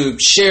able to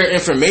share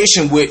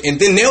information with, and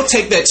then they'll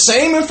take that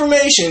same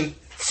information,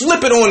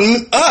 flip it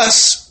on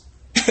us,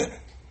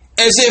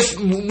 as if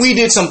we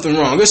did something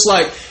wrong. It's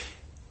like,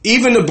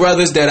 even the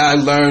brothers that I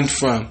learned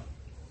from,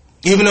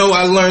 even though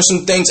I learned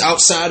some things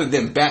outside of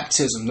them,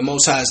 baptism, the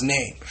Most High's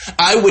name,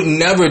 I would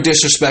never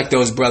disrespect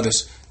those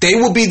brothers. They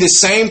will be the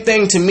same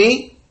thing to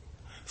me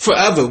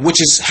forever,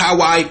 which is how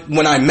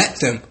when I met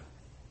them,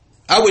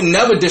 I would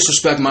never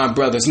disrespect my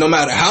brothers, no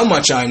matter how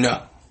much I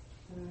know.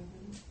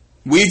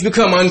 We've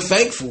become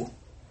unthankful.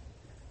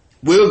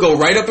 We'll go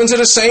right up into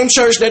the same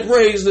church that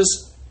raised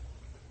us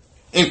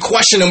and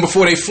question them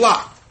before they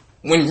flock.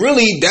 When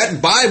really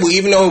that Bible,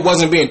 even though it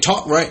wasn't being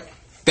taught right,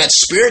 that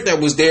spirit that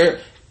was there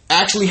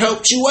actually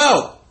helped you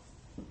out.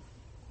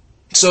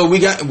 So we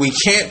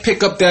can't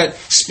pick up that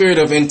spirit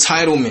of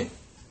entitlement.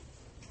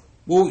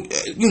 Well,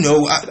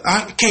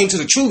 I came to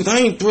the truth. I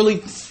ain't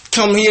really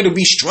come here to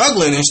be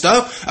struggling and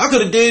stuff. I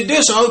could have did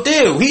this out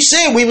there. He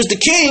said we was the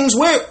kings.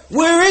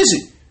 Where is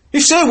it? He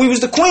said we was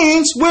the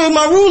queens. Where's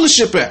my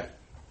rulership at?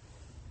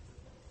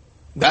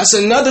 That's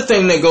another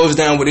thing that goes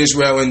down with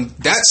Israel, and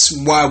that's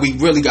why we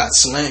really got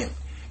slammed.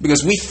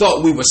 Because we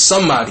thought we were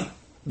somebody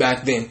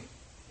back then.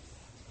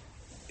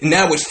 And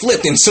now it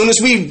flipped. And as soon as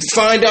we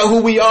find out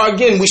who we are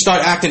again, we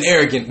start acting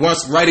arrogant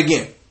once right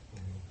again.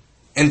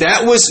 And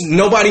that was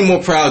nobody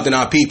more proud than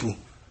our people.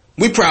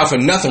 We proud for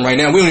nothing right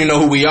now. We don't even know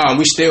who we are, and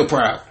we still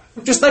proud.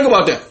 Just think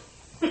about that.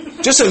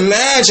 Just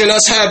imagine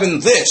us having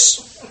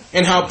this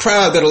and how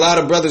proud that a lot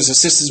of brothers and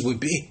sisters would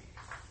be.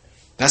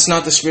 That's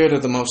not the spirit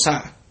of the Most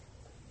High.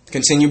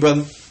 Continue,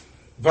 brother.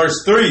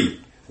 Verse 3.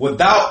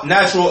 Without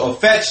natural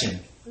affection,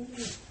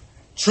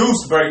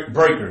 truce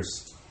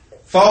breakers,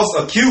 false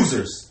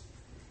accusers,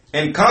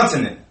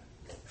 incontinent,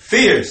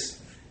 fierce,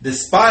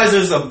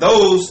 despisers of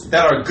those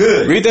that are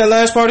good. Read that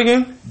last part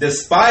again.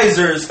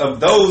 Despisers of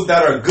those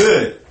that are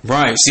good.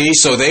 Right. See,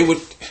 so they would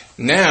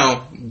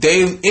now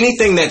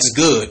anything that's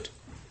good,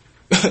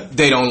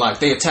 they don't like.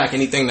 They attack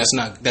anything that's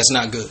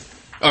not good,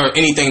 or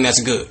anything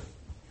that's good.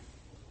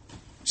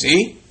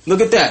 See,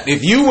 look at that.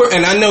 If you were,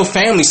 and I know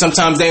family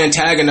sometimes they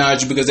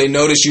antagonize you because they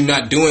notice you're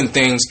not doing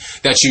things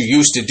that you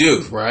used to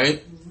do.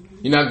 Right?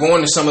 You're not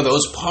going to some of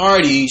those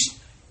parties.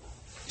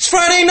 It's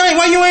Friday night.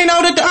 Why you ain't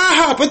out at the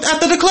IHOP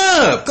after the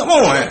club? Come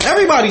on,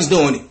 everybody's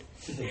doing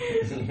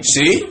it.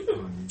 See?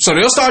 So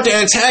they'll start to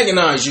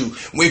antagonize you.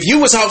 If you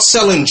was out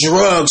selling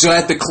drugs or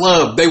at the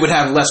club, they would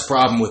have less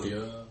problem with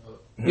you.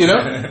 You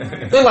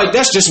know? They're like,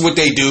 that's just what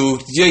they do.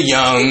 You're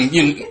young.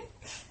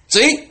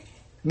 See?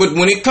 But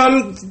when it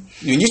comes,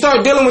 when you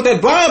start dealing with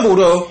that Bible,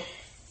 though,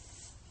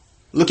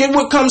 look at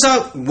what comes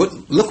out.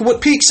 Look what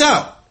peeks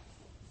out.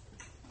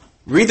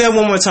 Read that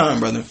one more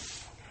time, brother.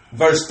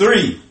 Verse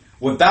 3.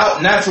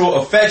 Without natural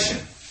affection,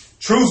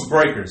 truce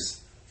breakers,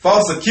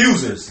 false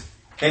accusers,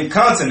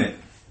 incontinent,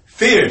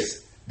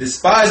 fierce,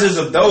 despisers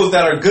of those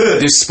that are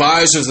good.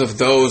 Despisers of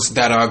those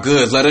that are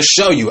good. Let us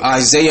show you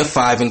Isaiah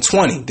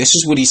 5:20. This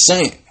is what he's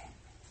saying.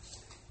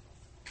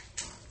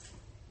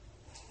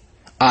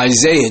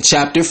 Isaiah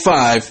chapter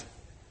 5,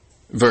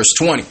 verse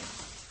 20.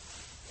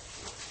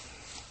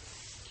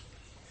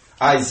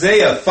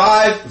 Isaiah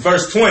 5,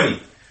 verse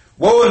 20.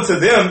 Woe unto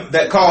them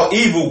that call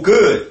evil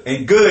good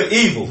and good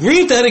evil.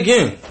 Read that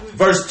again.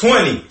 Verse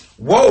 20.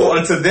 Woe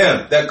unto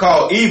them that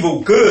call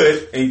evil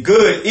good and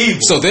good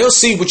evil. So they'll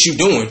see what you're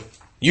doing.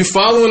 You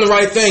following the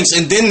right things,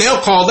 and then they'll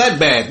call that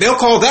bad. They'll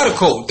call that a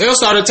cult. They'll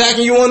start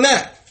attacking you on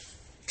that.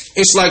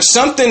 It's like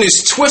something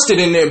is twisted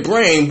in their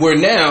brain where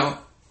now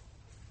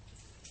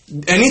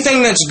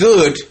anything that's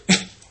good,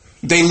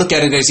 they look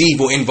at it as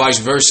evil and vice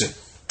versa.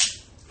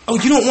 Oh,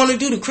 you don't want to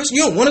do the Christmas?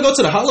 You don't want to go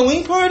to the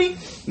Halloween party?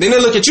 Then they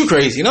look at you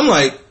crazy. And I'm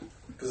like...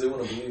 Because they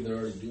want to believe they're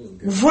already doing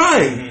good.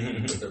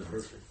 Right. But they're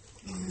perfect.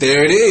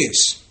 There it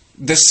is.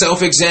 The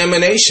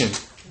self-examination.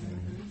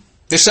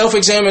 The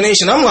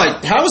self-examination. I'm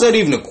like, how is that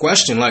even a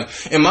question? Like,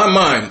 in my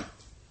mind,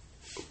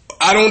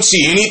 I don't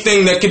see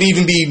anything that could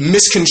even be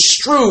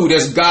misconstrued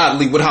as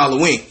godly with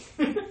Halloween.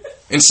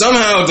 And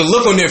somehow the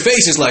look on their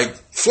face is like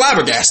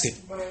flabbergasted.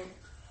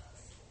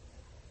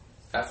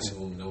 Half of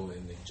them know it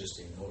and they just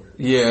ignore it.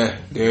 Yeah,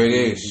 there it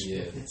is.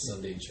 Yeah,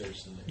 Sunday church.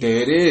 There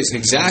it is,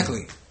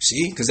 exactly.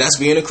 See, because that's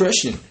being a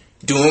Christian.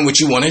 Doing what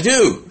you want to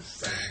do.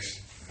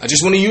 I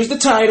just want to use the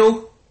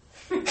title.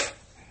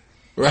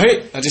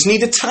 Right? I just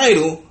need the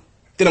title.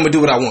 Then I'm going to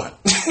do what I want.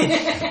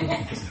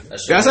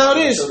 That's how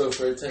it is. Showed up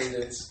for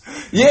attendance.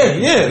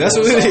 Yeah, that's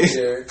what it is.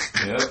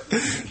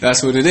 Yep.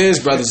 That's what it is,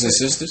 brothers and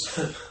sisters.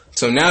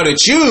 So now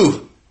that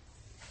you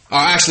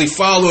are actually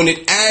following it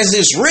as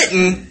it's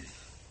written,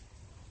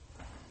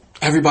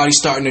 everybody's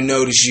starting to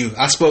notice you.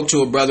 I spoke to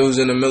a brother who's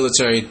in the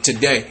military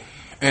today,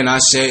 and I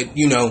said,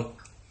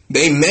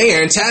 they may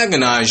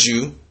antagonize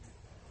you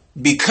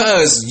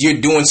because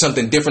you're doing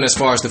something different as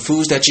far as the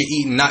foods that you're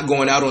eating, not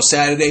going out on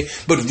Saturday,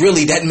 but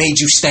really that made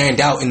you stand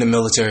out in the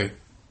military.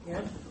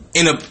 Yeah.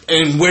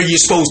 In where you're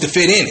supposed to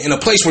fit in a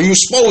place where you're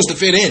supposed to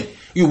fit in.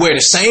 You wear the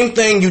same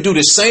thing, you do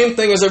the same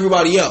thing as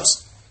everybody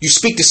else. You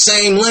speak the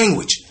same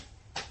language.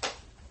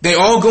 They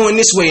all going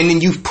this way, and then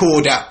you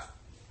pulled out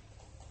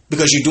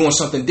because you're doing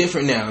something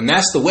different now, and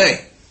that's the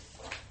way.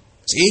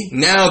 See,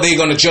 now they're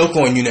going to joke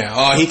on you now.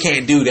 Oh, he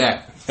can't do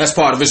that. That's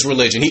part of his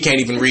religion. He can't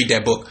even read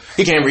that book.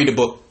 He can't read the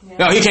book. Yeah.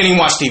 No, he can't even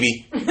watch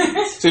TV.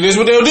 So this is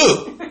what they'll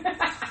do.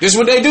 This is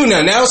what they do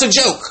now. Now it's a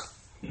joke.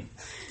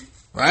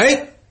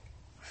 Right?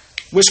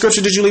 Which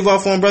scripture did you leave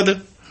off on,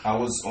 brother? I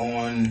was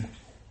on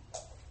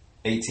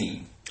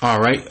 18. All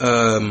right.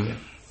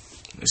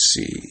 Let's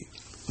see.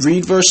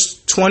 Read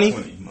verse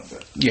 20.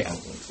 Yeah.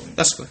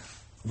 That's good.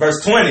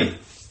 Verse 20.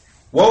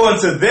 Woe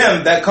unto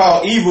them that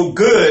call evil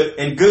good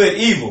and good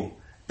evil,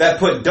 that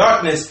put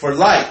darkness for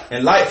light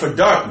and light for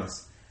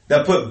darkness,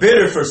 that put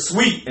bitter for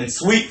sweet and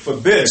sweet for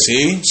bitter.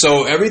 See?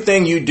 So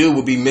everything you do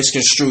will be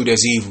misconstrued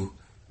as evil.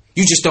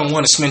 You just don't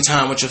want to spend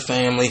time with your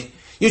family.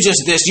 You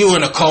just this. You're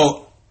in a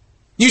cult.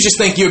 You just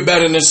think you're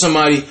better than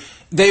somebody.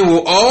 They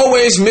will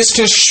always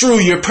misconstrue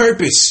your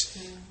purpose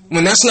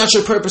when that's not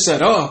your purpose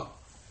at all.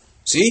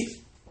 See?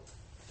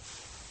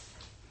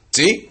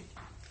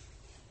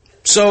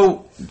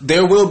 So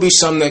there will be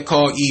some that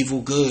call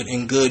evil good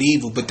and good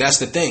evil, but that's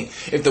the thing.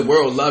 If the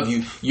world love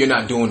you, you're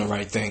not doing the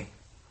right thing.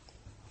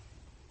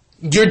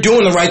 You're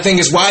doing the right thing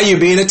is why you're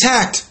being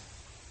attacked.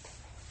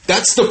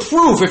 That's the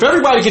proof. If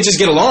everybody could just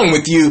get along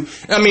with you,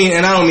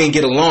 and I don't mean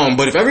get along,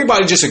 but if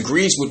everybody just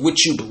agrees with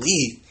what you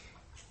believe,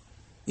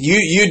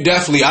 you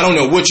definitely, I don't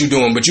know what you're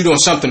doing, but you're doing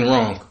something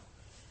wrong.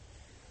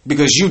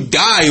 Because you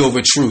die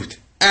over truth.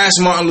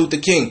 Ask Martin Luther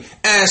King.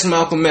 Ask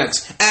Malcolm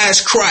X.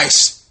 Ask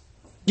Christ.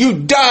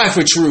 You die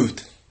for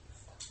truth.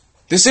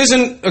 This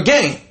isn't a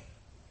game.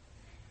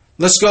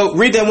 Let's go.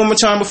 Read that one more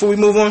time before we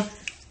move on.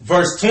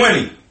 Verse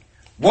 20.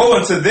 Woe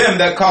unto them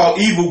that call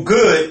evil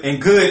good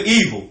and good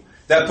evil,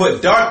 that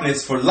put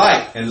darkness for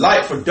light and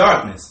light for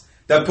darkness,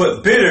 that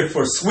put bitter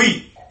for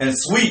sweet and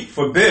sweet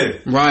for bitter.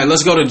 Right.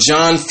 Let's go to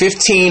John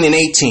 15 and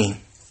 18.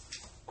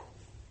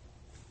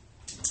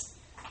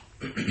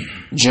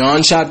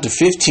 John chapter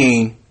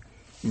 15,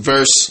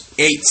 verse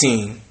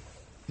 18.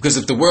 Because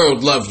if the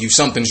world love you,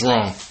 something's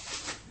wrong.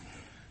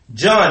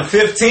 John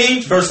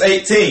 15, verse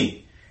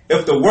 18.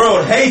 If the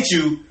world hate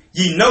you,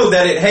 ye know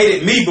that it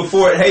hated me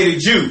before it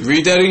hated you.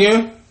 Read that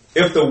again.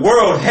 If the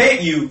world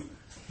hate you,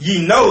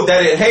 ye know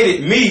that it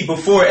hated me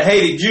before it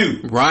hated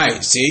you.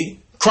 Right, see?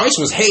 Christ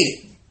was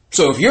hated.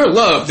 So if you're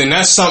loved, then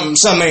that's something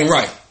ain't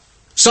right.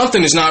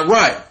 Something is not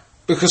right.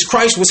 Because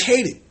Christ was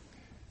hated.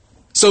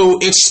 So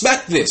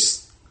expect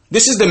this.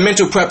 This is the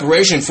mental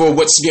preparation for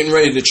what's getting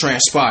ready to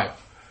transpire.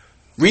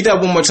 Read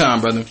that one more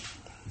time, brother.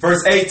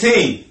 Verse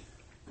 18.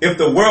 If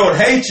the world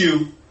hate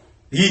you,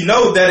 ye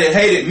know that it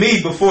hated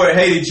me before it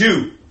hated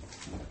you.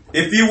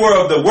 If ye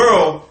were of the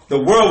world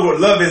would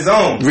love his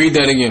own. Read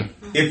that again.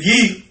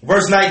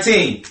 Verse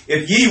 19.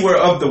 If ye were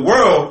of the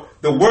world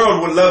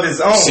would love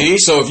his own. See,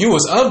 so if you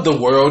was of the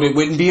world, it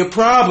wouldn't be a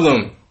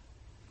problem.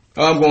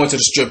 Oh, I'm going to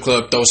the strip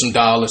club, throw some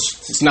dollars.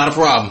 It's not a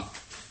problem.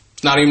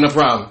 It's not even a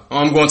problem. Oh,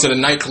 I'm going to the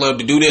nightclub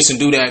to do this and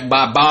do that,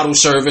 buy bottle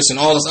service and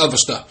all this other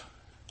stuff.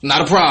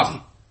 Not a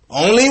problem.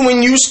 Only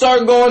when you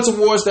start going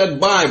towards that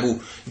Bible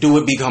do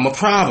it become a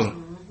problem.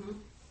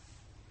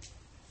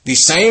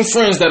 These same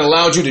friends that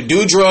allowed you to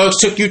do drugs,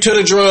 took you to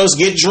the drugs,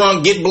 get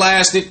drunk, get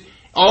blasted,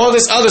 all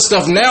this other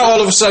stuff, now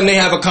all of a sudden they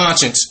have a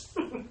conscience.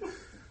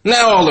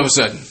 Now all of a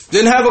sudden.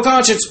 Didn't have a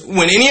conscience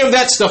when any of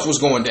that stuff was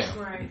going down.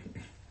 Right.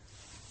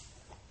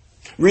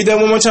 Read that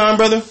one more time,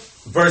 brother.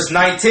 Verse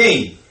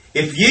 19.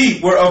 If ye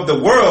were of the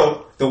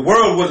world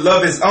would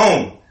love his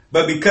own.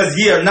 But because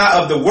ye are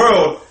not of the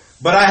world,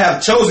 but I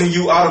have chosen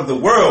you out of the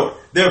world,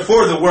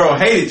 therefore the world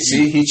hated you.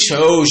 See, he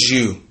chose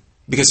you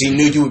because he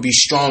knew you would be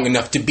strong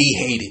enough to be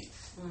hated.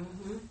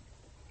 Mm-hmm.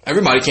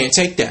 Everybody can't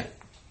take that.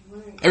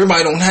 Right.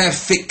 Everybody don't have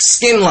thick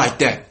skin like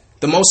that.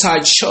 The Most High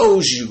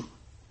chose you.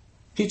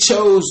 He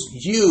chose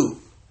you.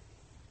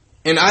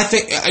 And I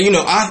think,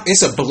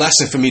 it's a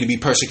blessing for me to be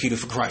persecuted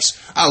for Christ.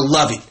 I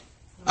love it.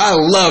 I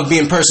love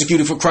being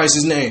persecuted for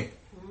Christ's name.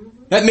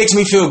 That makes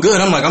me feel good.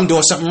 I'm like, I'm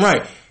doing something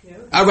right.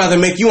 I'd rather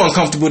make you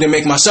uncomfortable than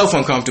make myself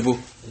uncomfortable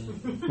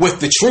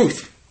with the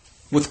truth.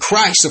 With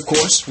Christ, of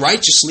course,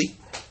 righteously.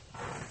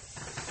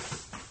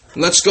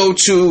 Let's go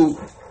to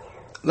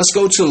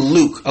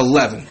Luke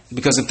 11.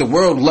 Because if the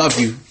world love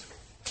you,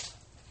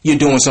 you're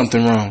doing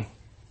something wrong.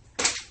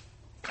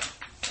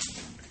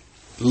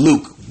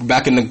 Luke,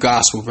 back in the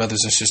gospel,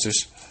 brothers and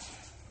sisters.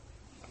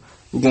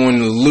 We're going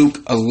to Luke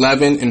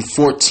 11 and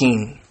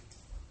 14.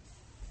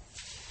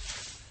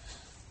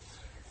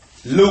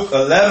 Luke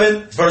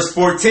 11, verse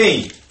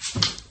 14.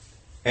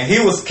 And he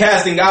was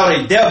casting out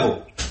a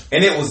devil,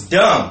 and it was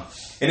dumb.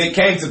 And it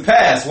came to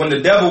pass, when the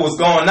devil was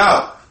gone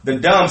out, the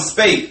dumb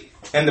spake,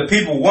 and the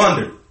people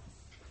wondered.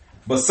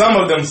 But some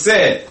of them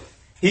said,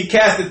 he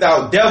casteth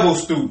out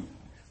devils through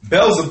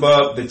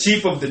Beelzebub, the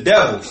chief of the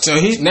devils. So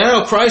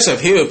now Christ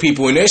have healed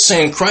people, and they're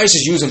saying Christ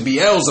is using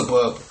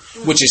Beelzebub,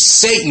 which is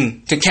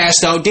Satan, to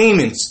cast out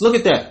demons. Look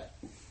at that.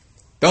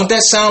 Don't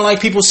that sound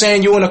like people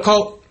saying you're in a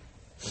cult?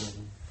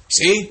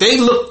 See, they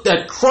looked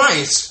at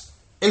Christ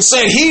and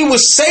said he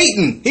was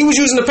Satan. He was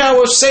using the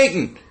power of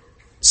Satan.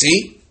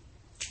 See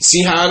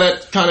how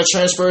that kind of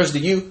transfers to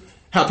you?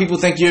 How people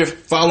think you're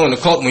following a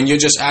cult when you're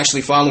just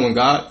actually following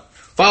God?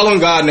 Following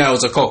God now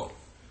is a cult.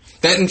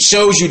 That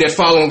shows you that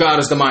following God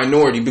is the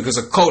minority, because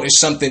a cult is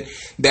something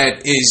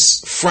that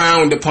is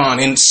frowned upon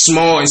and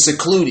small and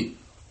secluded.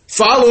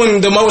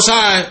 Following the Most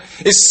High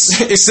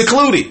is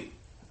secluded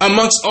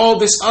amongst all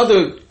this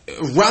other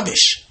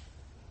rubbish.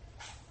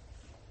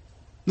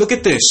 Look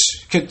at this.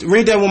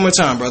 Read that one more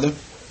time, brother.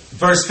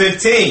 Verse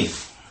 15.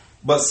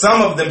 But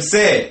some of them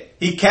said,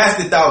 he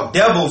casteth out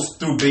devils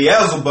through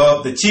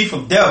Beelzebub, the chief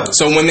of devils.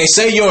 So when they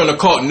say you're in a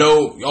cult,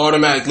 no,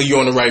 automatically you're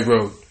on the right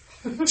road.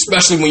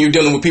 Especially when you're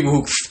dealing with people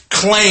who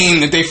claim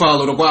that they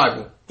follow the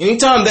Bible.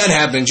 Anytime that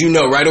happens, you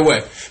know right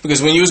away.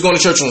 Because when you was going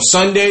to church on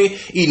Sunday,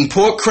 eating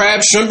pork,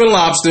 crab, shrimp, and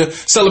lobster,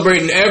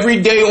 celebrating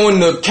every day on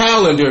the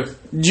calendar,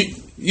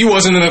 you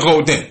wasn't in a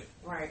cult then.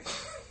 Right.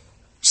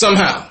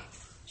 Somehow.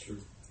 True.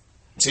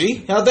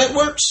 See how that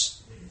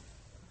works?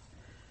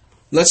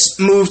 Let's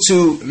move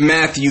to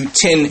Matthew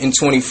 10 and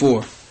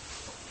 24.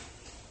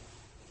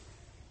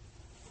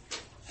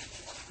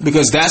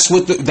 Because that's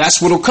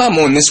what'll come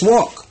on this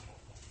walk.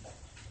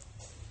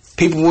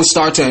 People will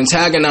start to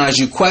antagonize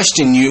you,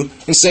 question you,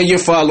 and say you're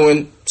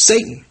following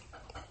Satan.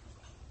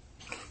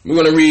 We're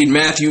going to read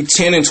Matthew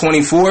 10 and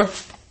 24.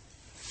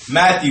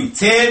 Matthew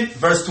 10,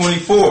 verse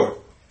 24.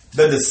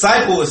 The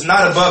disciple is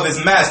not above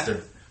his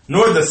master,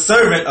 nor the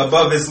servant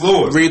above his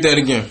Lord. Read that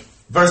again.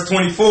 Verse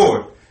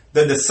 24.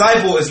 The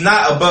disciple is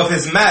not above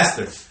his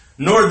master,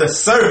 nor the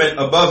servant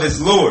above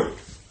his Lord.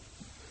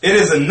 It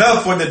is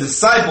enough for the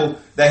disciple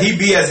that he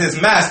be as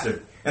his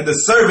master, and the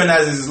servant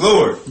as his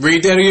Lord.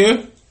 Read that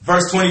again.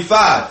 Verse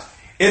 25.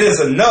 It is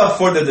enough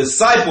for the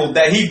disciple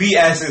that he be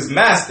as his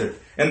master,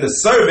 and the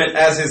servant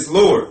as his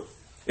Lord.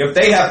 If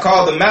they have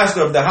called the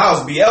master of the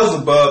house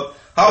Beelzebub,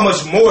 how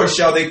much more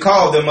shall they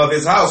call them of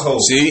his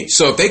household? See,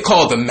 so if they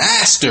call the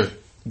master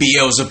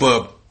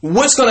Beelzebub,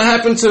 what's going to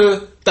happen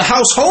to the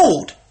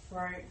household?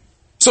 Right.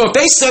 So if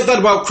they said that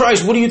about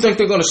Christ, what do you think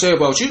they're going to say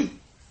about you?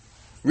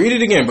 Read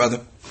it again,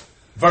 brother.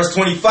 Verse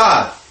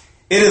 25.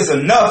 It is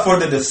enough for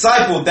the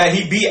disciple that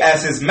he be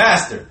as his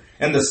master,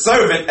 and the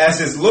servant as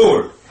his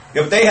Lord.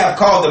 If they have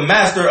called the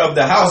master of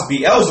the house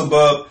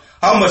Beelzebub,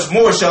 how much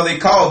more shall they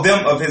call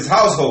them of his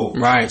household?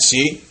 Right,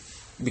 see?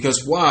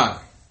 Because why?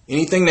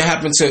 Anything that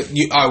happens to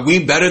you, are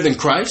we better than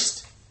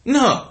Christ?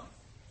 No.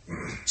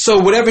 So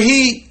whatever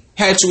he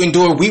had to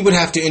endure, we would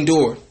have to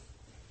endure.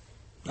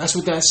 That's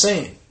what that's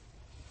saying.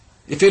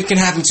 If it can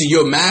happen to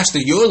your master,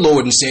 your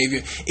Lord and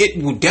Savior,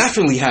 it will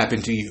definitely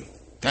happen to you.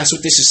 That's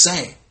what this is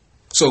saying.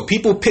 So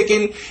people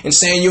picking and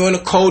saying you're in a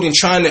cult and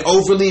trying to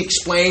overly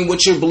explain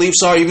what your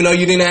beliefs are, even though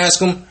you didn't ask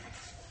them.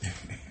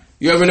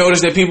 You ever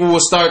notice that people will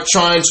start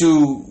trying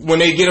to, when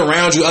they get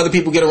around you, other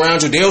people get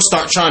around you, they'll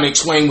start trying to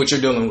explain what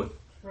you're dealing with.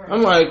 Right.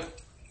 I'm like,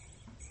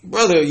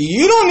 brother,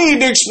 you don't need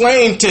to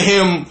explain to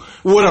him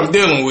what I'm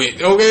dealing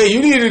with, okay?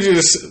 You need to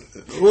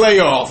just lay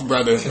off,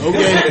 brother,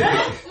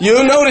 okay?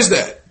 You'll notice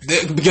that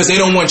because they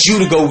don't want you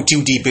to go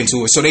too deep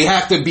into it. So they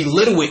have to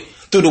belittle it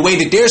through the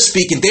way that they're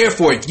speaking.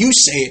 Therefore, if you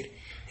say it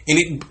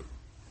and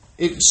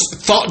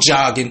it's thought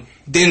jogging,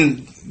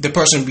 then the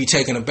person will be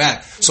taken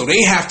aback. So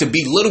they have to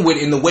belittle it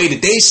in the way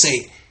that they say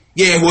it.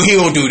 Yeah, well, he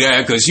don't do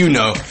that because, you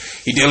know,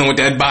 he dealing with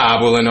that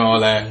Bible and all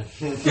that.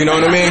 You know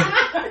what I mean?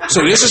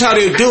 So this is how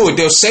they'll do it.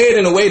 They'll say it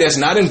in a way that's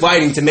not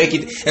inviting to make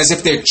it as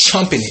if they're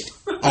chumping it,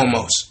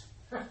 almost.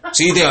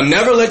 See, they'll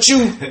never let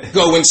you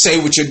go and say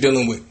what you're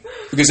dealing with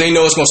because they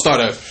know it's going to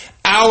start an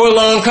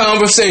hour-long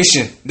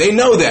conversation. They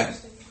know that.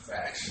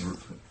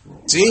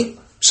 See?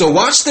 So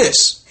watch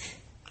this.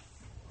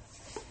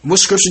 What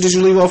scripture did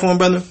you leave off on,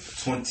 brother?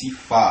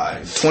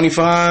 25.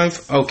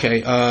 25?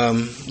 Okay.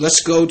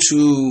 Let's go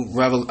to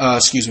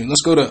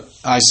let's go to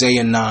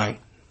Isaiah 9.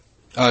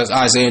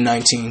 Isaiah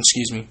 19,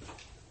 excuse me.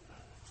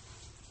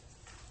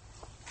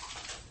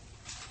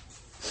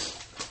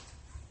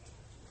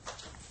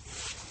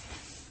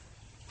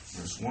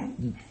 Verse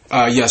 1?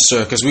 Yes,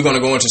 sir, because we're going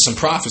to go into some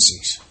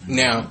prophecies.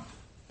 Now,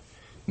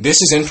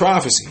 this is in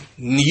prophecy.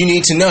 You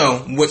need to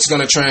know what's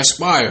going to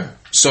transpire.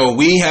 So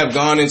we have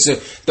gone into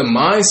the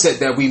mindset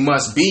that we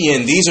must be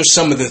in. These are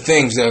some of the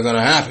things that are going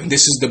to happen.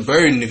 This is the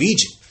burden of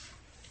Egypt.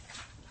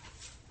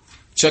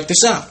 Check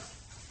this out.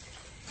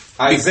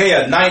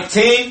 Isaiah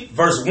 19,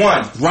 verse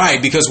 1.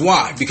 Right, because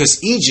why?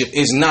 Because Egypt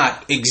is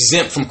not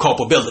exempt from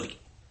culpability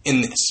in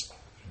this.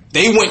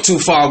 They went too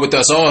far with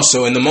us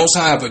also, and the Most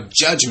High have a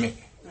judgment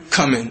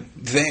coming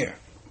there.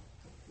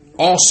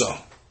 Also,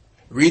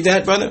 read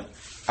that, brother.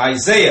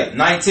 Isaiah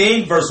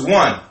 19, verse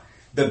 1.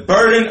 The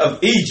burden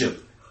of Egypt.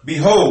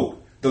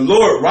 Behold, the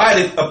Lord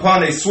rideth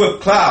upon a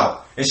swift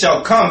cloud, and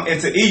shall come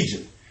into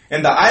Egypt.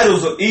 And the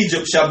idols of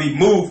Egypt shall be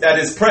moved at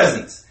his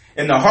presence,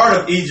 and the heart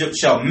of Egypt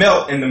shall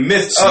melt in the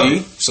midst of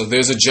it. So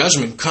there's a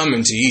judgment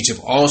coming to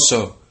Egypt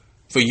also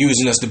for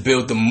using us to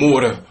build the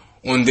mortar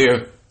on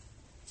their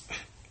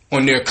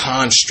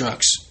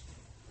constructs.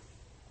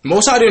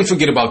 Most I didn't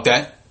forget about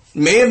that.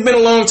 May have been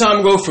a long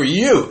time ago for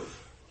you.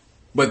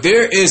 But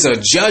there is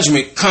a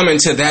judgment coming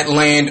to that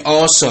land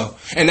also.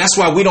 And that's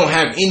why we don't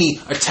have any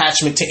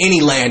attachment to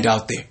any land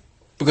out there.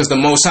 Because the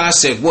Most High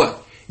said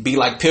what? Be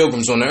like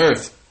pilgrims on the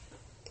earth.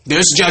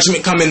 There's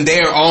judgment coming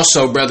there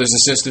also, brothers and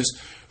sisters.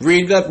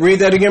 Read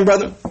that again,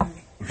 brother.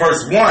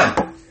 Verse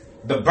 1.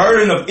 The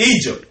burden of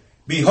Egypt.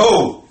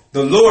 Behold,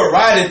 the Lord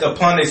rideth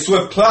upon a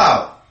swift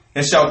cloud,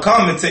 and shall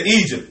come into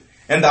Egypt.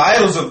 And the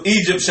idols of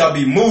Egypt shall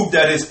be moved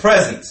at his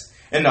presence.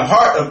 And the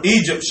heart of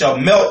Egypt shall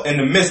melt in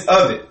the midst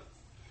of it.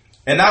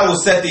 And I will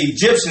set the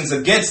Egyptians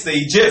against the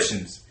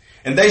Egyptians,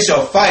 and they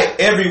shall fight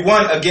every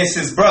one against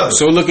his brother.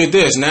 So look at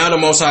this. Now the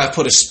Most High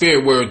put a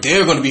spirit where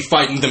they're going to be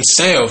fighting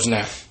themselves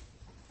now.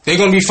 They're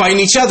going to be fighting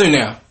each other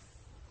now.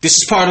 This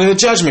is part of the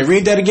judgment.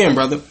 Read that again,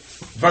 brother.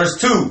 Verse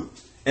 2.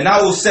 And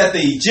I will set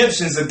the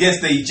Egyptians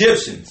against the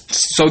Egyptians.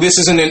 So this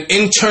is an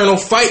internal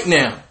fight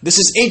now. This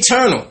is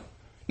eternal.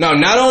 Now,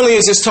 not only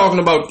is this talking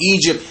about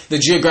Egypt, the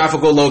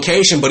geographical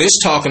location, but it's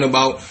talking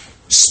about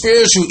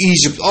spiritual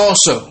Egypt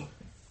also.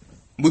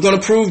 We're going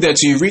to prove that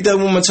to you. Read that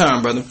one more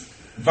time, brother.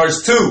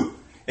 Verse 2.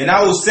 And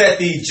I will set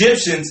the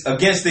Egyptians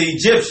against the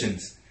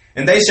Egyptians,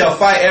 and they shall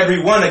fight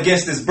every one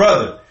against his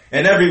brother,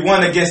 and every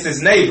one against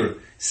his neighbor,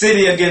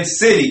 city against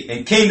city,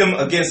 and kingdom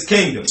against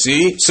kingdom.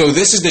 See? So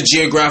this is the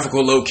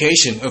geographical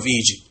location of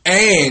Egypt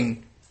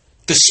and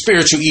the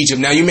spiritual Egypt.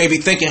 Now you may be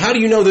thinking, how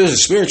do you know there's a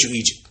spiritual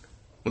Egypt?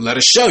 Well, let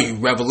us show you.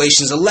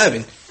 Revelations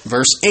 11,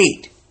 verse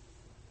 8.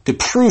 To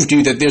prove to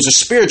you that there's a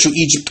spiritual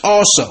Egypt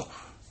also.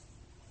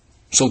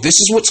 So this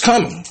is what's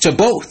coming to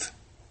both.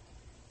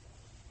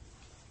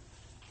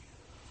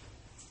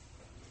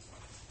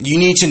 You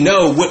need to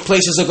know what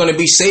places are going to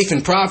be safe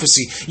in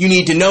prophecy. You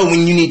need to know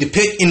when you need to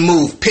pick and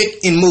move,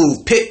 pick and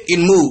move, pick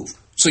and move.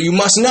 So you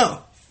must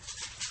know.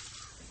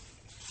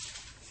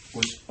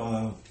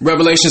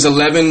 Revelations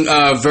 11,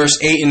 verse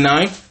 8 and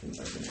 9.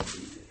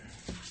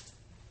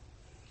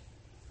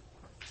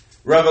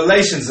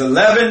 Revelations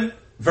 11,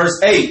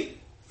 verse 8.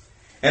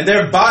 And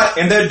their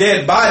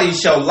dead bodies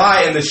shall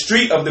lie in the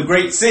street of the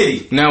great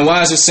city. Now,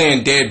 why is it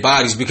saying dead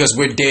bodies? Because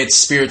we're dead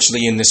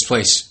spiritually in this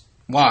place.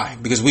 Why?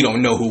 Because we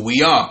don't know who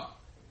we are.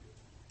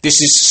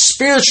 This is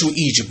spiritual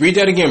Egypt. Read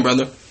that again,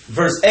 brother.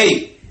 Verse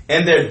 8.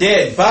 And their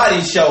dead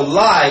bodies shall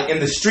lie in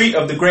the street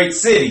of the great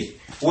city,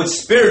 which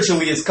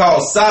spiritually is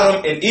called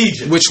Sodom and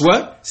Egypt. Which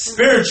what?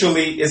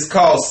 Spiritually is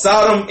called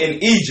Sodom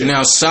and Egypt.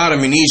 Now,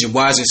 Sodom and Egypt,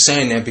 why is it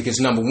saying that? Because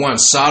number one,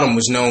 Sodom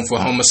was known for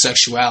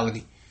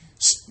homosexuality.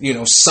 You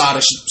know,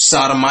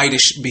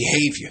 sodomitish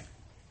behavior.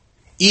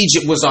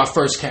 Egypt was our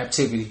first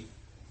captivity.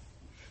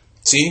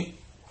 See?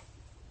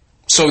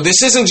 So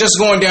this isn't just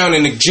going down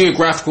in a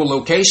geographical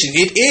location.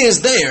 It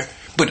is there,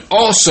 but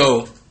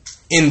also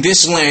in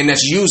this land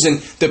that's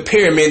using the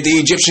pyramid, the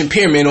Egyptian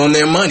pyramid, on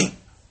their money.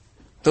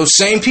 Those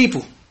same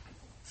people.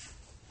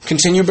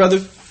 Continue, brother.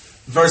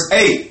 Verse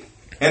 8.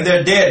 And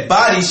their dead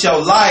bodies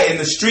shall lie in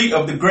the street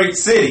of the great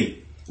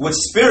city, which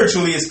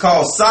spiritually is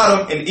called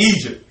Sodom and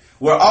Egypt,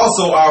 where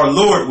also our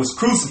Lord was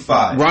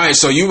crucified. Right,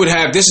 so you would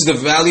have, this is the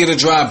valley of the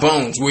dry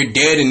bones. We're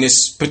dead in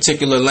this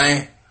particular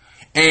land.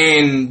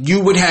 And you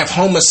would have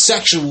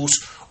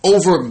homosexuals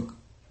over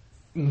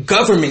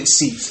government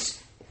seats.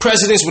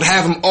 Presidents would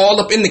have them all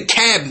up in the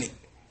cabinet.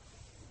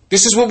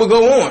 This is what would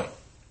go on.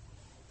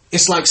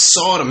 It's like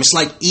Sodom. It's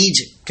like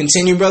Egypt.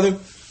 Continue, brother.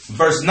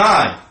 Verse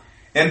 9.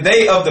 And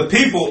they of the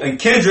people and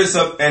kindreds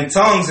and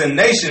tongues and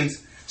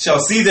nations shall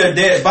see their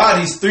dead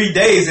bodies 3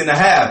 days and a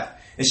half,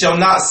 and shall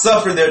not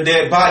suffer their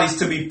dead bodies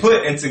to be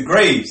put into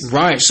graves.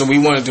 Right, so we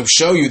wanted to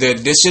show you that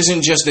this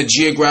isn't just a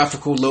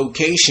geographical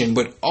location,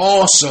 but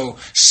also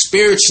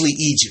spiritually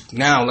Egypt.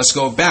 Now, let's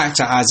go back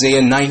to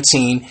Isaiah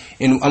 19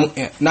 and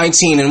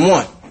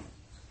 1.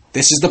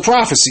 This is the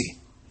prophecy.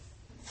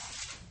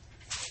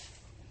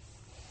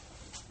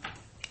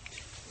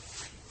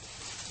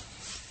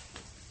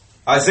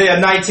 Isaiah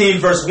 19,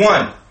 verse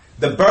 1.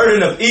 The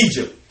burden of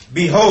Egypt.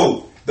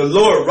 Behold, the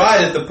Lord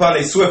rideth upon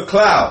a swift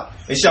cloud,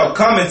 and shall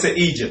come into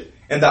Egypt,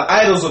 and the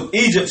idols of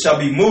Egypt shall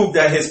be moved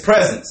at his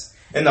presence,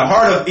 and the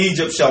heart of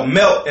Egypt shall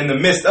melt in the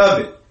midst of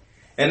it.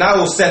 And I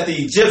will set the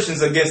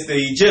Egyptians against the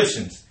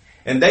Egyptians,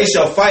 and they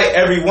shall fight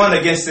every one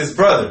against his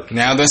brother.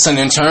 Now there's an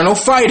internal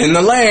fight in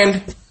the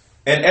land.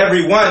 And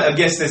every one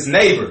against his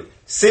neighbor,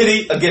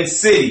 city against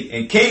city,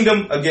 and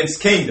kingdom against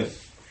kingdom.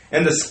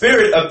 And the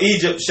spirit of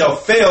Egypt shall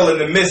fail in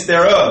the midst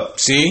thereof.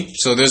 See?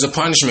 So there's a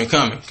punishment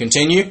coming.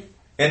 Continue.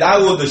 And I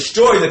will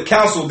destroy the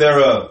counsel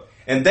thereof,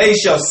 and they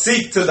shall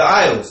seek to the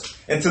idols,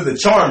 and to the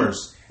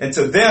charmers, and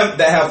to them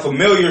that have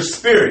familiar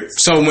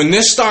spirits. So when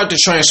this start to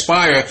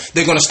transpire,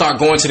 they're going to start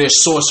going to their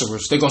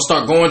sorcerers. They're going to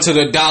start going to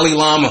the Dalai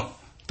Lama.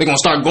 They're going to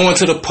start going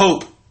to the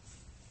Pope.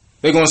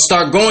 They're going to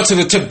start going to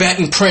the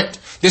Tibetan print.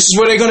 This is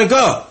where they're going to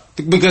go,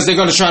 because they're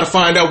going to try to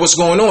find out what's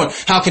going on.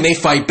 How can they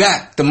fight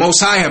back? The Most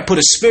High have put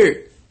a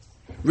spirit.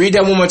 Read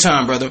that one more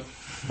time, brother.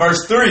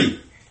 Verse 3.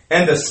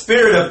 And the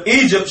spirit of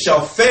Egypt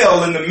shall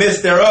fail in the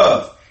midst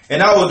thereof,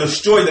 and I will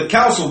destroy the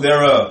counsel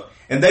thereof.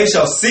 And they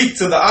shall seek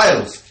to the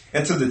idols,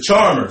 and to the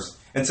charmers,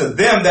 and to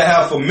them that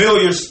have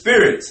familiar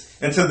spirits,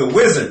 and to the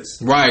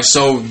wizards. Right,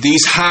 so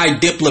these high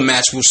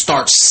diplomats will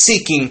start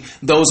seeking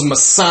those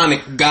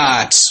Masonic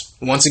gods.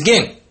 Once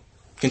again,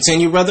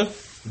 continue, brother.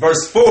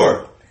 Verse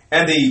 4.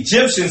 And the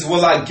Egyptians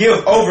will I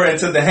give over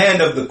into the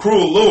hand of the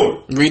cruel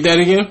Lord. Read that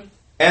again.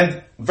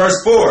 And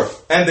verse 4.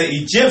 And the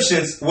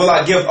Egyptians will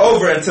I give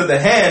over into the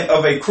hand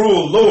of a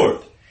cruel Lord,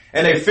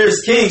 and a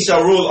fierce king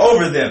shall rule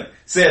over them,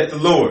 saith the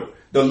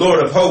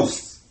Lord of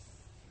hosts.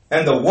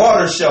 And the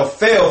water shall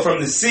fail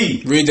from the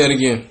sea. Read that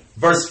again.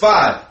 Verse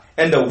 5.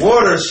 And the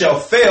water shall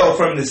fail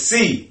from the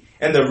sea,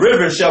 and the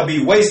river shall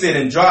be wasted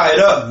and dried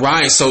up.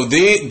 Right, so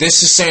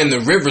this is saying the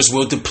rivers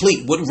will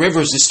deplete. What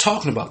rivers is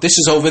talking about? This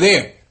is over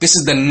there. This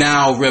is the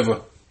Nile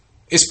River.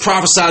 It's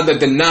prophesied that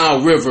the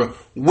Nile River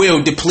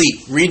will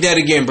deplete. Read that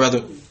again,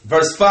 brother.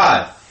 Verse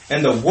 5.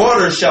 And the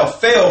water shall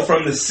fail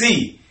from the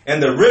sea,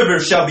 and the river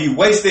shall be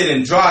wasted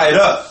and dried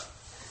up.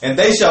 And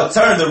they shall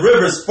turn the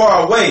rivers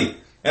far away,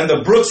 and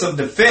the brooks of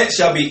defense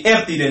shall be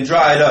emptied and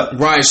dried up.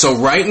 Right, so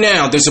right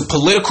now there's a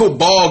political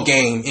ball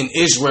game in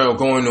Israel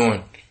going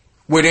on,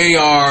 where they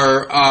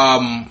are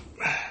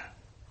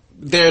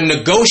they're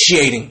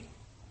negotiating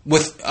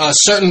with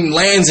certain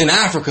lands in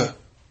Africa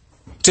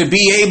to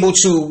be able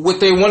to, what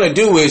they want to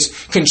do is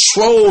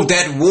control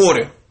that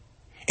water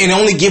and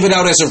only give it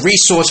out as a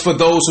resource for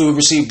those who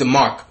receive the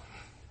mark.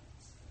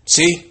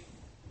 See?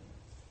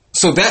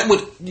 So that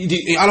would,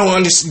 I don't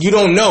understand, you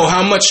don't know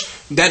how much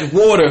that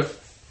water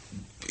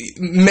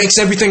makes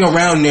everything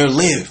around there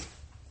live.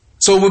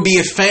 So it would be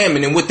a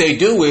famine, and what they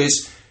do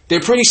is, they're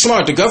pretty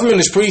smart. The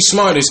government is pretty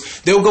smart.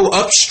 They'll go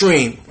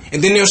upstream,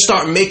 and then they'll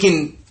start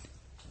making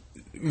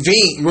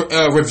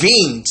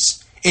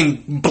ravines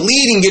and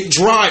bleeding it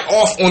dry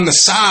off on the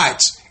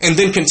sides and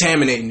then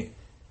contaminating it.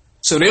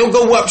 So they'll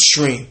go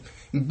upstream,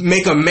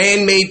 make a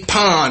man-made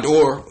pond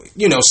or,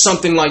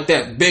 something like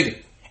that, bigger,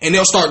 and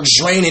they'll start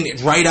draining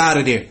it right out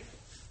of there.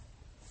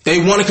 They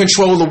want to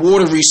control the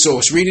water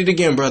resource. Read it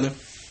again, brother.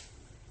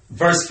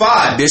 Verse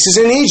 5. This is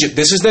in Egypt.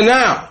 This is the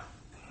Nile.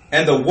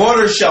 And the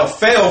waters shall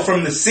fail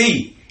from the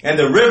sea, and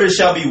the rivers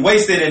shall be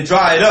wasted and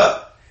dried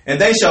up,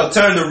 and they shall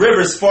turn the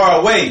rivers far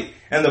away,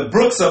 and the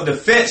brooks of the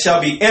fence shall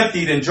be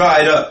emptied and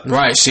dried up.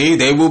 Right, see,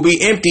 they will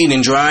be emptied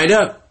and dried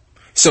up.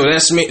 So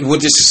that's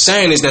what this is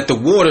saying, is that the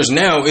waters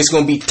now is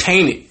going to be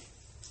tainted.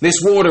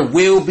 This water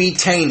will be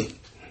tainted.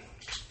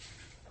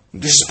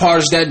 This is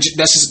part of that.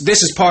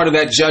 This is part of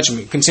that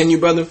judgment. Continue,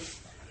 brother.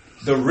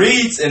 The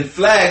reeds and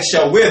flags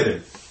shall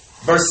wither.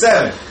 Verse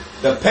 7.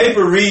 The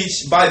paper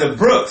reeds by the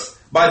brooks,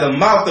 by the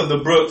mouth of the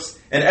brooks,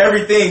 and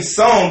everything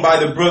sown by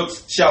the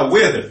brooks shall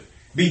wither,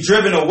 be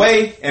driven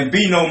away, and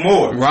be no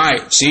more.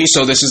 Right. See,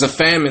 so this is a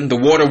famine. The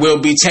water will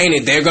be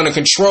tainted. They're going to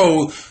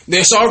control.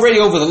 This already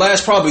over the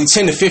last probably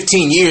 10 to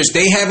 15 years.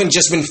 They haven't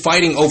just been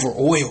fighting over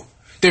oil.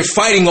 They're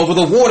fighting over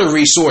the water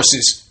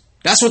resources.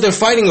 That's what they're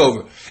fighting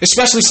over,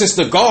 especially since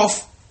the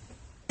Gulf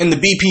and the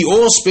BP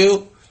oil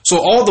spill. So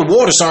all the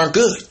waters aren't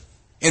good.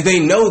 And they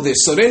know this.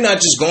 So they're not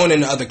just going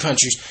into other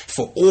countries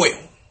for oil.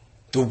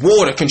 The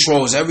water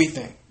controls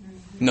everything.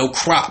 No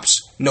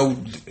crops, no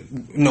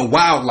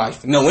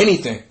wildlife, no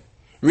anything.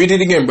 Read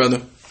it again,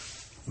 brother.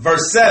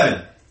 Verse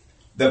 7.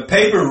 The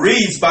paper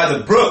reeds by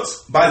the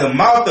brooks, by the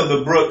mouth of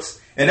the brooks,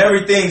 and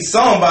everything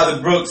sown by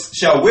the brooks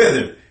shall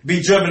wither,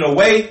 be driven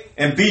away,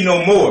 and be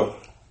no more.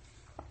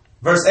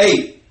 Verse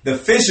 8. The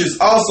fishers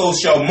also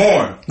shall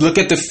mourn. Look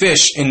at the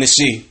fish in the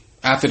sea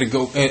after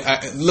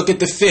the look at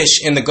the fish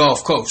in the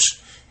Gulf Coast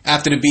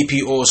after the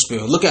BP oil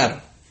spill. Look at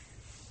them.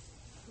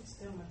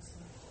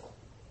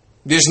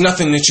 There's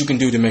nothing that you can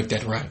do to make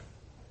that right.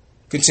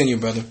 Continue,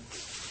 brother.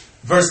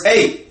 Verse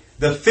 8.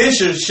 The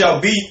fishers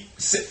shall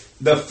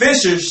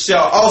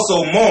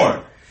also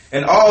mourn,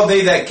 and all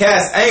they that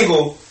cast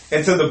angle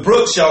into the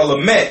brook shall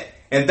lament,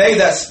 and they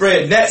that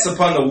spread nets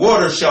upon the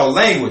water shall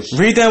languish.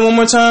 Read that one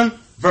more time.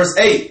 Verse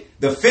 8.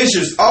 The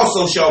fishers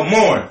also shall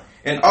mourn,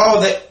 and all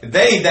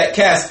they that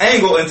cast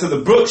angle into the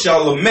brook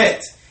shall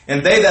lament,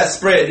 and they that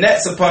spread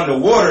nets upon the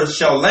water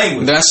shall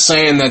languish. That's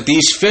saying that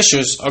these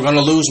fishers are going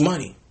to lose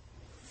money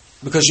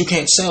because you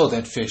can't sell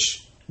that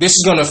fish. This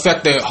is going to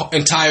affect the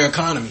entire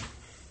economy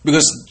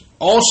because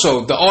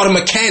also the auto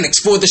mechanics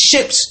for the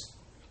ships,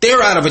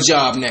 they're out of a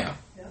job now.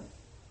 Yeah.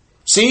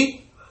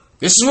 See?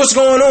 This is what's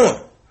going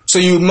on. So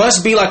you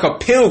must be like a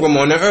pilgrim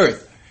on the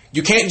earth.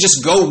 You can't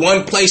just go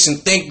one place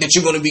and think that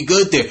you're going to be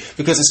good there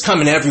because it's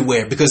coming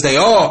everywhere, because they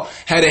all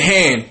had a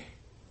hand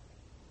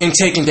in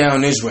taking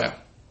down Israel.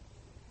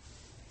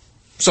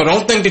 So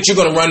don't think that you're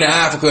going to run to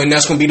Africa and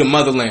that's going to be the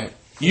motherland.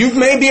 You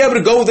may be able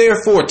to go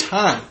there for a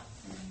time,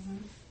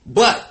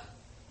 but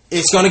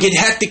it's going to get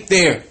hectic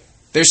there.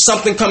 There's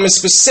something coming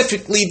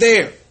specifically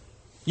there.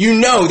 You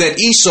know that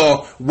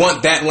Esau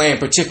want that land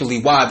particularly.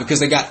 Why? Because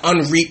they got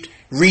unreaped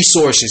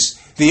resources.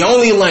 The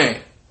only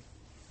land.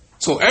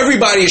 So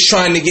everybody is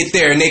trying to get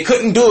there, and they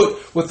couldn't do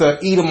it with an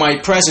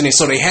Edomite president,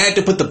 so they had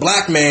to put the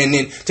black man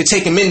in to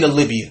take him into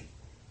Libya,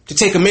 to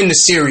take him into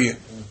Syria.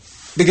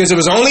 Because it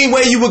was the only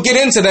way you would get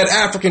into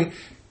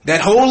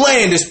that whole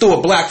land is through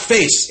a black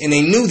face, and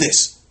they knew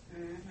this.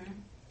 Mm-hmm.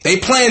 They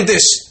planned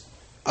this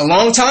a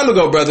long time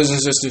ago, brothers and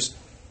sisters.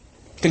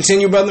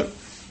 Continue, brother.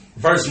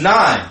 Verse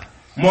 9.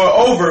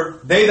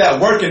 Moreover, they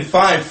that work in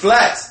fine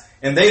flax,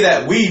 and they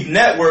that weave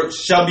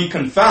networks shall be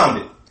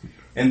confounded,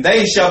 and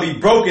they shall be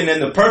broken in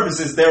the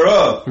purposes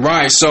thereof.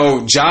 Right,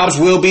 so jobs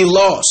will be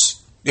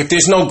lost. If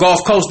there's no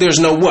Gulf Coast, there's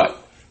no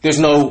what? There's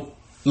no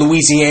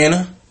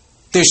Louisiana.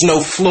 There's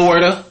no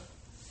Florida.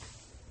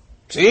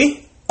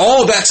 See?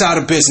 All that's out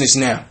of business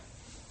now.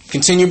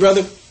 Continue,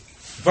 brother.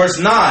 Verse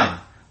 9.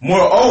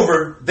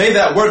 Moreover, they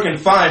that work in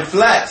fine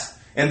flax,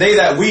 and they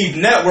that weave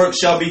networks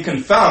shall be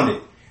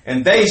confounded,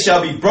 and they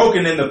shall be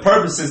broken in the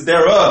purposes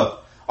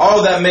thereof.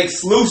 All that make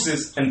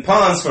sluices and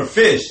ponds for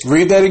fish.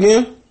 Read that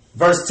again.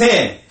 Verse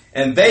 10.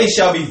 And they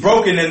shall be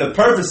broken in the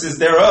purposes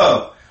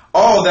thereof.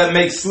 All that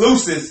make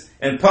sluices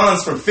and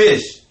ponds for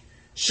fish.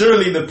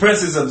 Surely the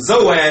princes of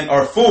Zoan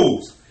are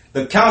fools.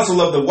 The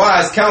counsel of the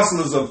wise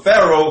counselors of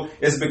Pharaoh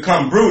is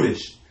become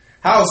brutish.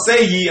 How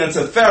say ye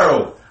unto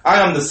Pharaoh,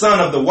 I am the son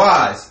of the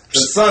wise, the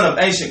son of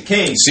ancient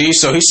kings. See,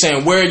 so he's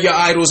saying, where are your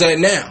idols at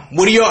now?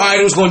 What are your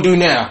idols going to do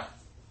now?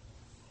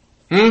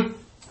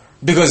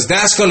 Because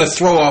that's going to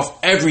throw off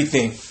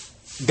everything.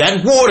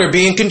 that water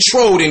being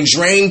controlled and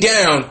drained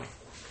down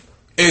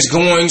is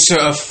going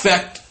to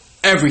affect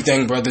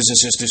everything, brothers and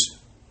sisters,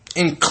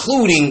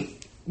 including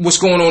what's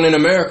going on in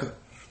America.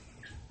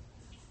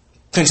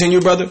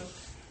 Continue, brother.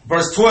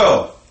 Verse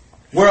 12.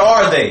 Where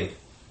are they?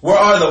 Where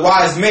are the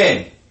wise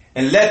men?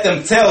 And let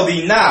them tell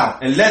thee now,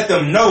 and let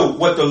them know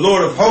what the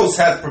Lord of hosts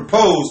hath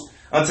proposed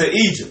unto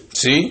Egypt.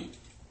 See?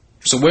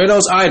 So where are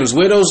those idols?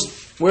 Where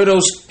are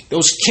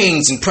those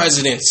kings and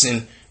presidents,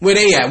 and where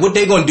they at? What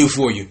they gonna do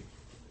for you?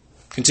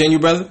 Continue,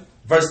 brother.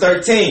 Verse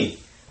 13.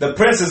 The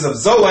princes of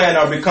Zoan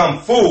are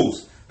become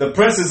fools. The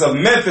princes of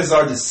Memphis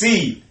are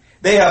deceived.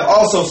 They have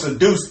also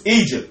seduced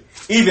Egypt,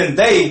 even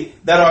they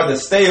that are the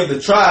stay of the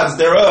tribes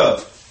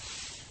thereof.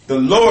 The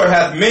Lord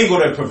hath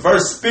mingled a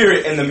perverse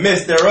spirit in the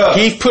midst thereof.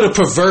 He put a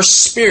perverse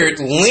spirit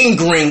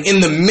lingering in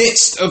the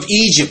midst of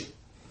Egypt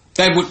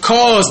that would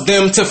cause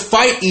them to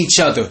fight each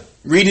other.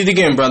 Read it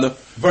again, brother.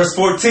 Verse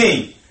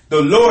 14.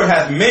 The Lord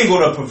hath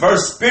mingled a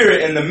perverse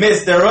spirit in the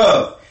midst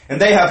thereof, and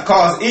they have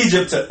caused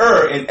Egypt to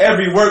err in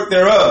every work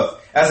thereof,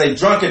 as a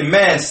drunken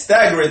man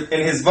staggereth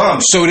in his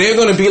vomit. So they're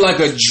going to be like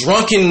a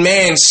drunken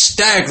man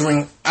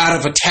staggering out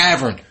of a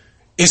tavern.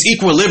 His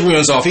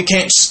equilibrium's off. He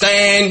can't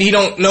stand. He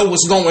don't know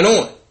what's going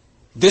on.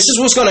 This is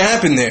what's going to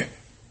happen there.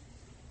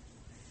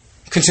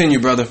 Continue,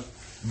 brother.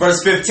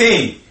 Verse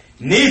 15.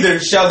 Neither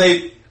shall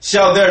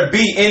there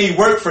be any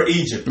work for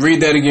Egypt.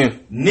 Read that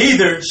again.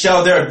 Neither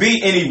shall there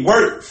be any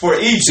work for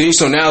Egypt. See,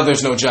 so now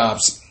there's no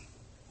jobs.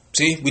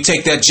 See, we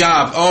take that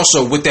job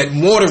also with that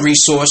water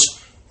resource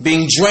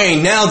being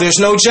drained. Now there's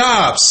no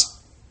jobs.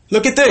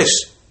 Look at this.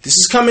 This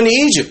is coming to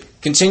Egypt.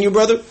 Continue,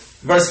 brother.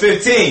 Verse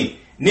 15.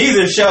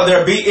 Neither shall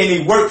there be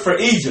any work for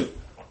Egypt,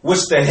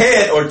 which the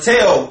head or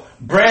tail,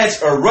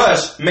 branch or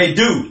rush may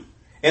do.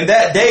 In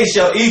that day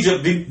shall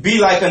Egypt be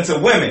like unto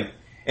women,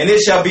 and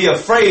it shall be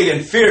afraid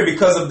and fear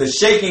because of the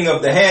shaking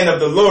of the hand of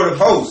the Lord of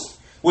hosts,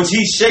 which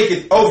he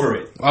shaketh over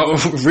it.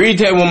 Read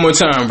that one more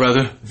time,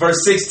 brother.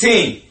 Verse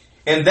 16.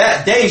 In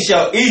that day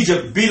shall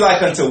Egypt be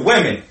like unto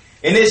women,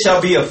 and it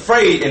shall be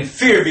afraid and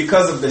fear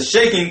because of the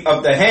shaking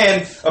of the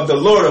hand of the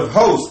Lord of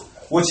hosts,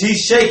 which he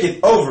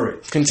shaketh over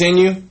it.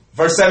 Continue.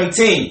 Verse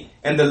 17.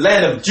 And the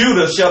land of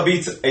Judah shall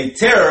be a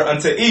terror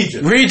unto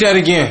Egypt. Read that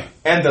again.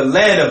 And the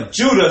land of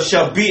Judah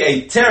shall be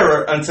a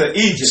terror unto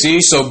Egypt.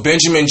 See, so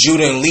Benjamin,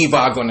 Judah, and Levi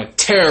are going to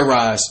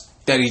terrorize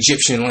that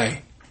Egyptian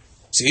land.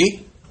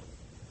 See?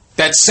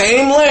 That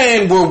same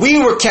land where we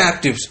were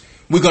captives,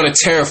 we're going to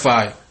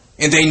terrify it.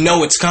 And they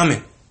know it's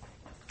coming.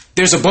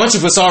 There's a bunch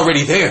of us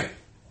already there.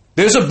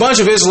 There's a bunch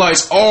of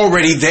Israelites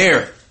already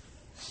there.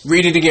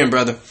 Read it again,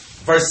 brother.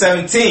 Verse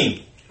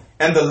 17.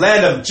 And the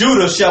land of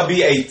Judah shall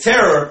be a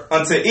terror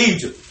unto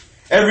Egypt.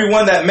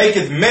 Everyone that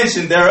maketh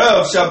mention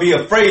thereof shall be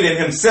afraid in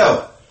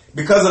himself,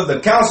 because of the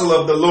counsel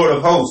of the Lord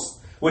of hosts,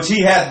 which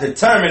he hath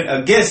determined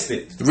against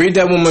it. Read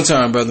that one more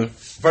time, brother.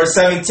 Verse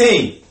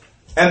 17.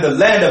 And the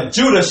land of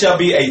Judah shall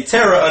be a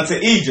terror unto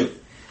Egypt.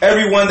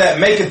 Everyone that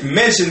maketh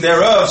mention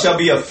thereof shall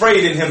be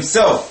afraid in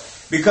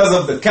himself, because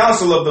of the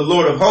counsel of the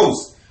Lord of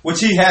hosts, which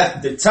he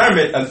hath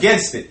determined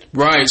against it.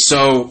 Right,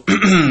 so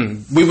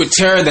we would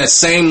terror that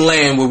same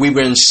land where we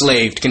were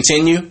enslaved.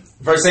 Continue.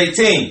 Verse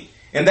 18.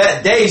 In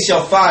that day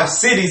shall 5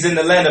 cities in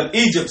the land of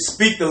Egypt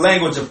speak the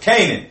language of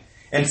Canaan,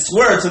 and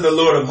swear to the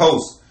Lord of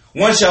hosts.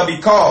 One shall be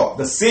called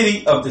the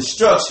city of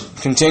destruction.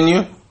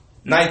 Continue.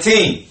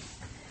 19.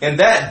 In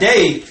that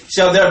day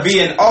shall there be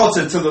an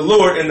altar to the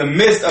Lord in the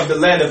midst of the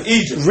land of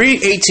Egypt.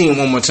 Read 18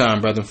 one more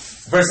time, brother.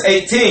 Verse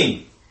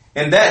 18.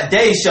 In that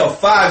day shall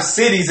 5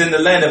 cities in the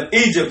land of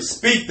Egypt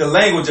speak the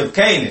language of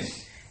Canaan,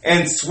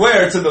 and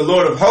swear to the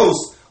Lord of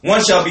hosts.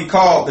 One shall be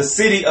called the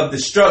city of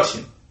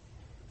destruction.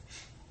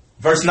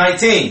 Verse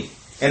 19.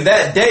 In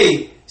that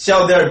day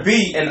shall there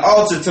be an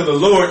altar to the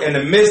Lord in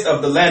the midst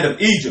of the land of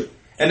Egypt,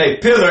 and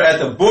a pillar at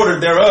the border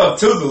thereof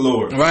to the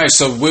Lord. Right,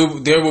 so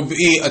there will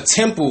be a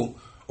temple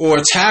or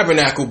a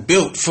tabernacle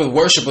built for the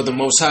worship of the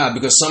Most High,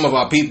 because some of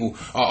our people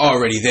are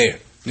already there.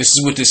 This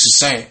is what this is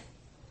saying.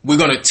 We're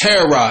going to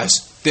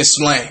terrorize this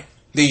land,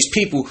 these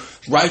people,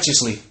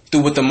 righteously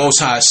through what the Most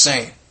High is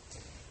saying.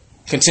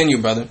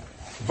 Continue, brother.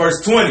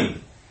 Verse 20.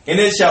 And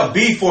it shall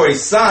be for a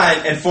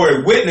sign and for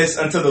a witness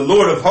unto the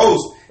Lord of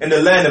hosts in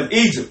the land of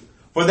Egypt.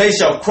 For they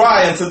shall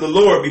cry unto the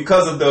Lord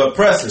because of the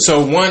oppressors.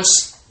 So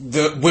once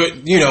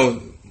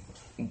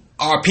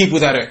our people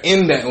that are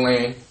in that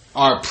land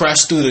are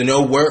oppressed through the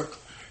no work,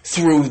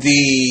 through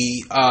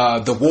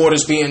the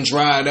waters being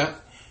dried up,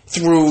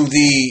 through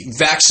the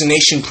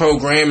vaccination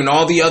program and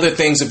all the other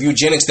things of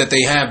eugenics that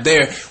they have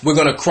there, we're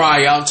going to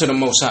cry out to the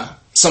Most High.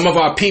 Some of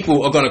our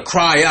people are going to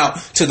cry out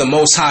to the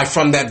Most High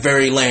from that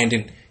very land.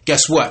 And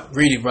guess what?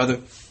 Read it, brother.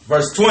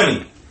 Verse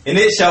 20. And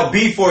it shall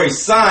be for a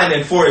sign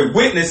and for a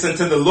witness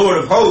unto the Lord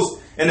of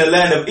hosts in the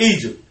land of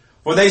Egypt.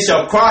 For they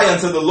shall cry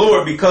unto the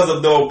Lord because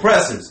of the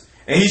oppressors.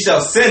 And he shall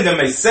send them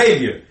a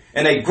Savior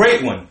and a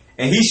great one.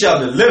 And he shall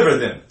deliver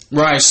them.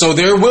 Right, so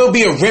there will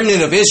be a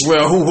remnant of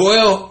Israel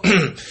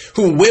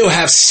who will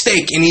have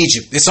stake in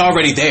Egypt. It's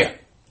already there.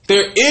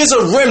 There is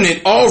a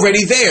remnant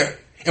already there.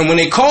 And when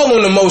they call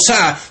on the Most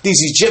High, these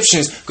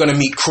Egyptians going to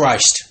meet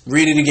Christ.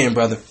 Read it again,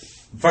 brother.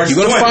 Verse You're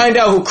going 20. to find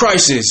out who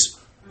Christ is.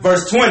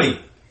 Verse 20.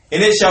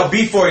 And it shall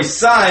be for a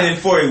sign and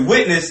for a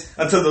witness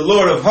unto the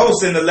Lord of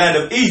hosts in the land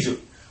of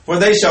Egypt. For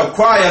they shall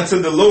cry unto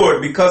the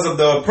Lord because of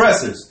the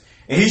oppressors.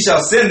 And he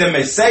shall send them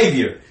a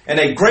Savior and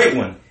a great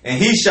one.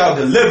 And he shall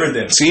deliver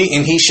them. See,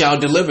 and he shall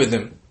deliver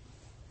them.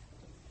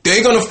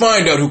 They're going to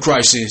find out who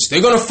Christ is.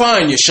 They're going to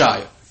find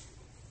Yeshua.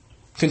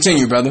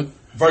 Continue, brother.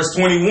 Verse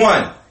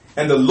 21.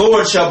 And the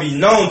Lord shall be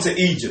known to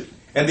Egypt.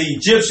 And the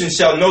Egyptians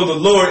shall know the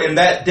Lord in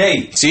that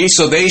day. See,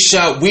 so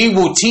we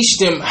will teach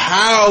them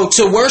how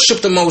to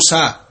worship the Most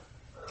High.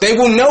 They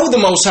will know the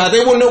Most High.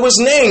 They will know his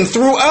name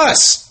through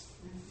us.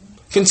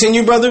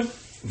 Continue, brother.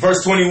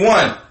 Verse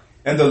 21.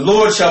 And the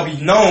Lord shall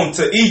be known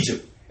to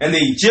Egypt. And the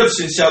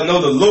Egyptians shall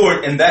know the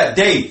Lord in that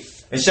day.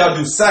 And shall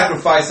do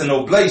sacrifice and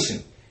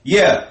oblation.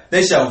 Yeah,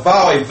 they shall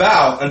vow a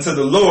vow unto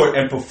the Lord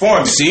and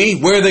perform it. See,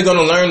 where are they going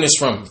to learn this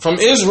from? From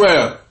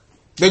Israel.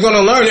 They're going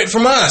to learn it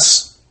from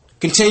us.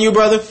 Continue,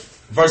 brother.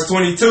 Verse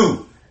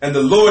 22. And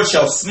the Lord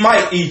shall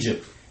smite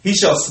Egypt. He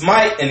shall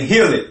smite and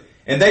heal it.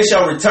 And they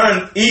shall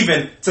return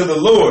even to the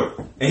Lord.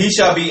 And he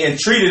shall be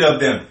entreated of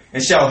them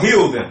and shall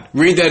heal them.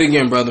 Read that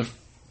again, brother.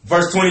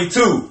 Verse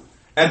 22.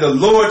 And the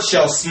Lord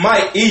shall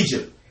smite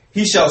Egypt.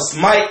 He shall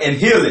smite and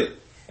heal it.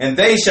 And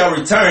they shall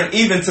return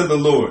even to the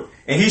Lord.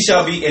 And he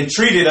shall be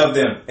entreated of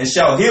them and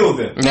shall heal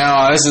them.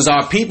 Now, this is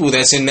our people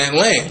that's in that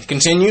land.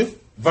 Continue.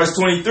 Verse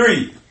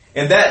 23.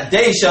 In that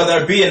day shall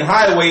there be an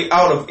highway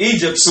out of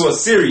Egypt to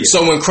Assyria.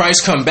 So when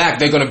Christ come back,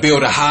 they're going to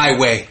build a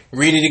highway.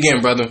 Read it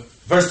again, brother.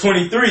 Verse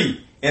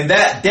 23. In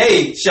that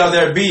day shall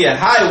there be a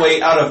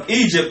highway out of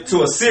Egypt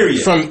to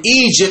Assyria. From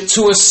Egypt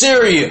to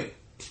Assyria.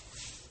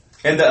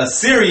 And the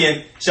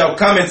Assyrian shall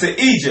come into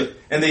Egypt,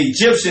 and the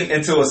Egyptian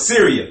into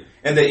Assyria.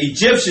 And the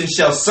Egyptian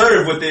shall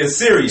serve with the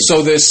Assyrians.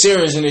 So the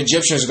Assyrians and the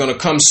Egyptians are going to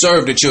come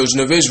serve the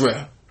children of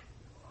Israel.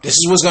 This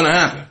is what's going to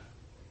happen.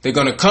 They're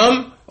going to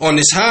come on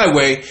this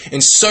highway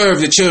and serve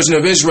the children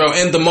of Israel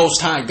and the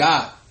Most High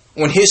God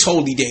on his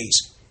holy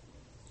days.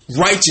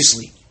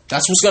 Righteously.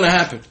 That's what's going to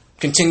happen.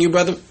 Continue,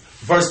 brother.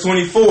 Verse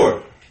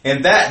 24.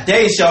 In that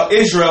day shall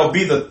Israel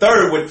be the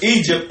third with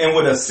Egypt and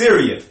with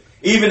Assyria,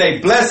 even a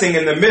blessing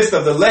in the midst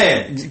of the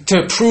land.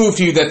 To prove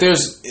to you that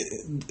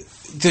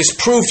this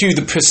prove to you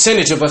the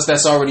percentage of us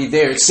that's already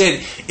there. It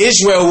said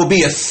Israel will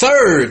be a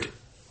third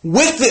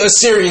with the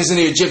Assyrians and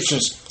the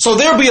Egyptians. So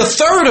there'll be a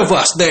third of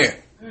us there.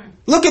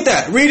 Look at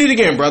that. Read it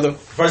again, brother.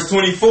 Verse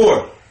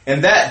 24.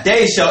 In that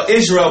day shall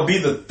Israel be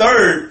the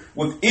third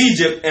with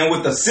Egypt and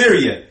with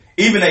Assyria,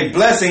 even a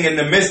blessing in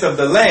the midst of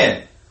the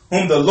land,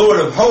 whom the Lord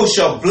of hosts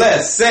shall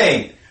bless,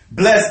 saying,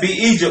 Blessed be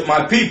Egypt,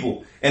 my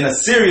people, and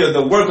Assyria,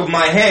 the work of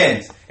my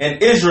hands,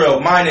 and Israel,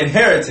 mine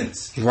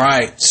inheritance.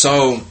 Right.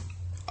 So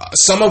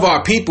some of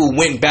our people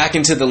went back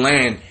into the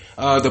land.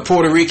 The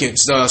Puerto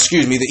Ricans,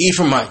 the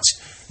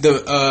Ephraimites,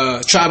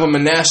 the tribe of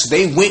Manasseh,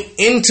 they went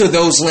into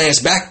those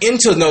lands, back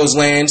into those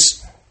lands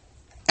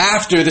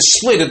after the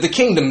split of the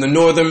kingdom, the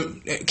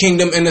northern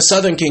kingdom and the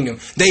southern kingdom.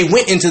 They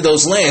went into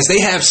those lands. They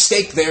have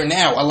stake there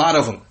now, a lot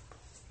of them.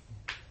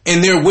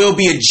 And there will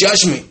be a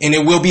judgment and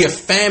there will be a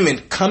famine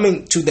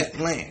coming to that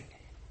land.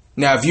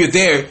 Now, if you're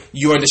there,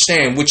 you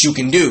understand what you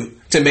can do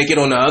to make it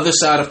on the other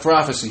side of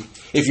prophecy.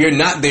 If you're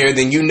not there,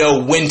 then you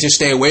know when to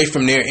stay away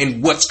from there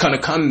and what's going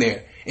to come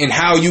there and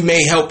how you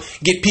may help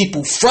get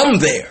people from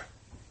there.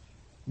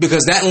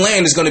 Because that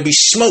land is going to be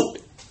smoked.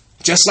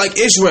 Just like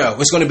Israel,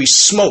 it's going to be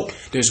smoked.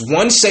 There's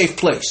one safe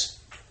place.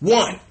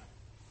 One.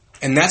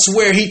 And that's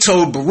where he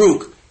told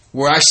Baruch,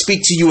 where I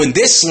speak to you in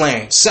this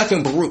land,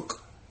 second Baruch,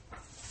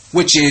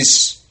 which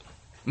is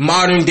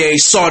modern day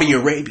Saudi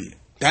Arabia.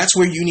 That's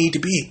where you need to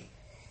be.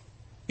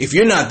 If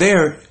you're not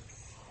there,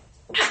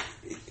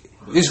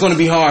 it's going to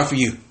be hard for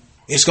you.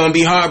 It's going to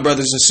be hard,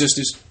 brothers and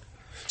sisters.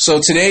 So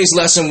today's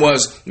lesson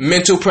was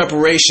mental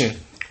preparation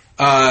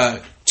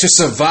to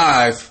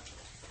survive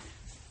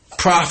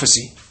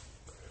prophecy.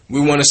 We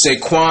want to say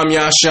Kwam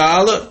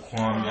Yashala.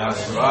 Kwam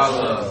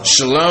Yashala.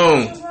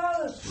 Shalom.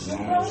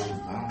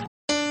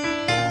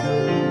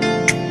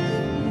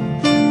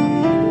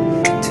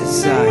 To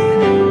Zion.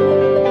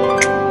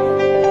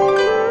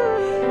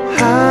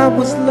 I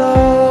was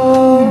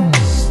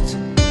lost,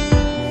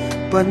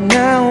 but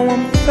now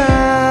I'm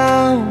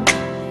found.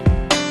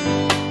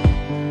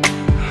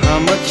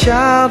 I'm a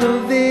child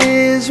of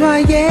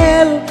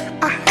Israel.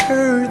 I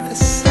heard the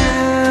sound.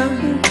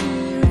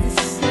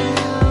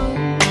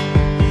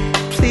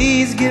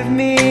 Please give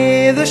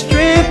me the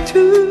strength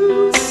to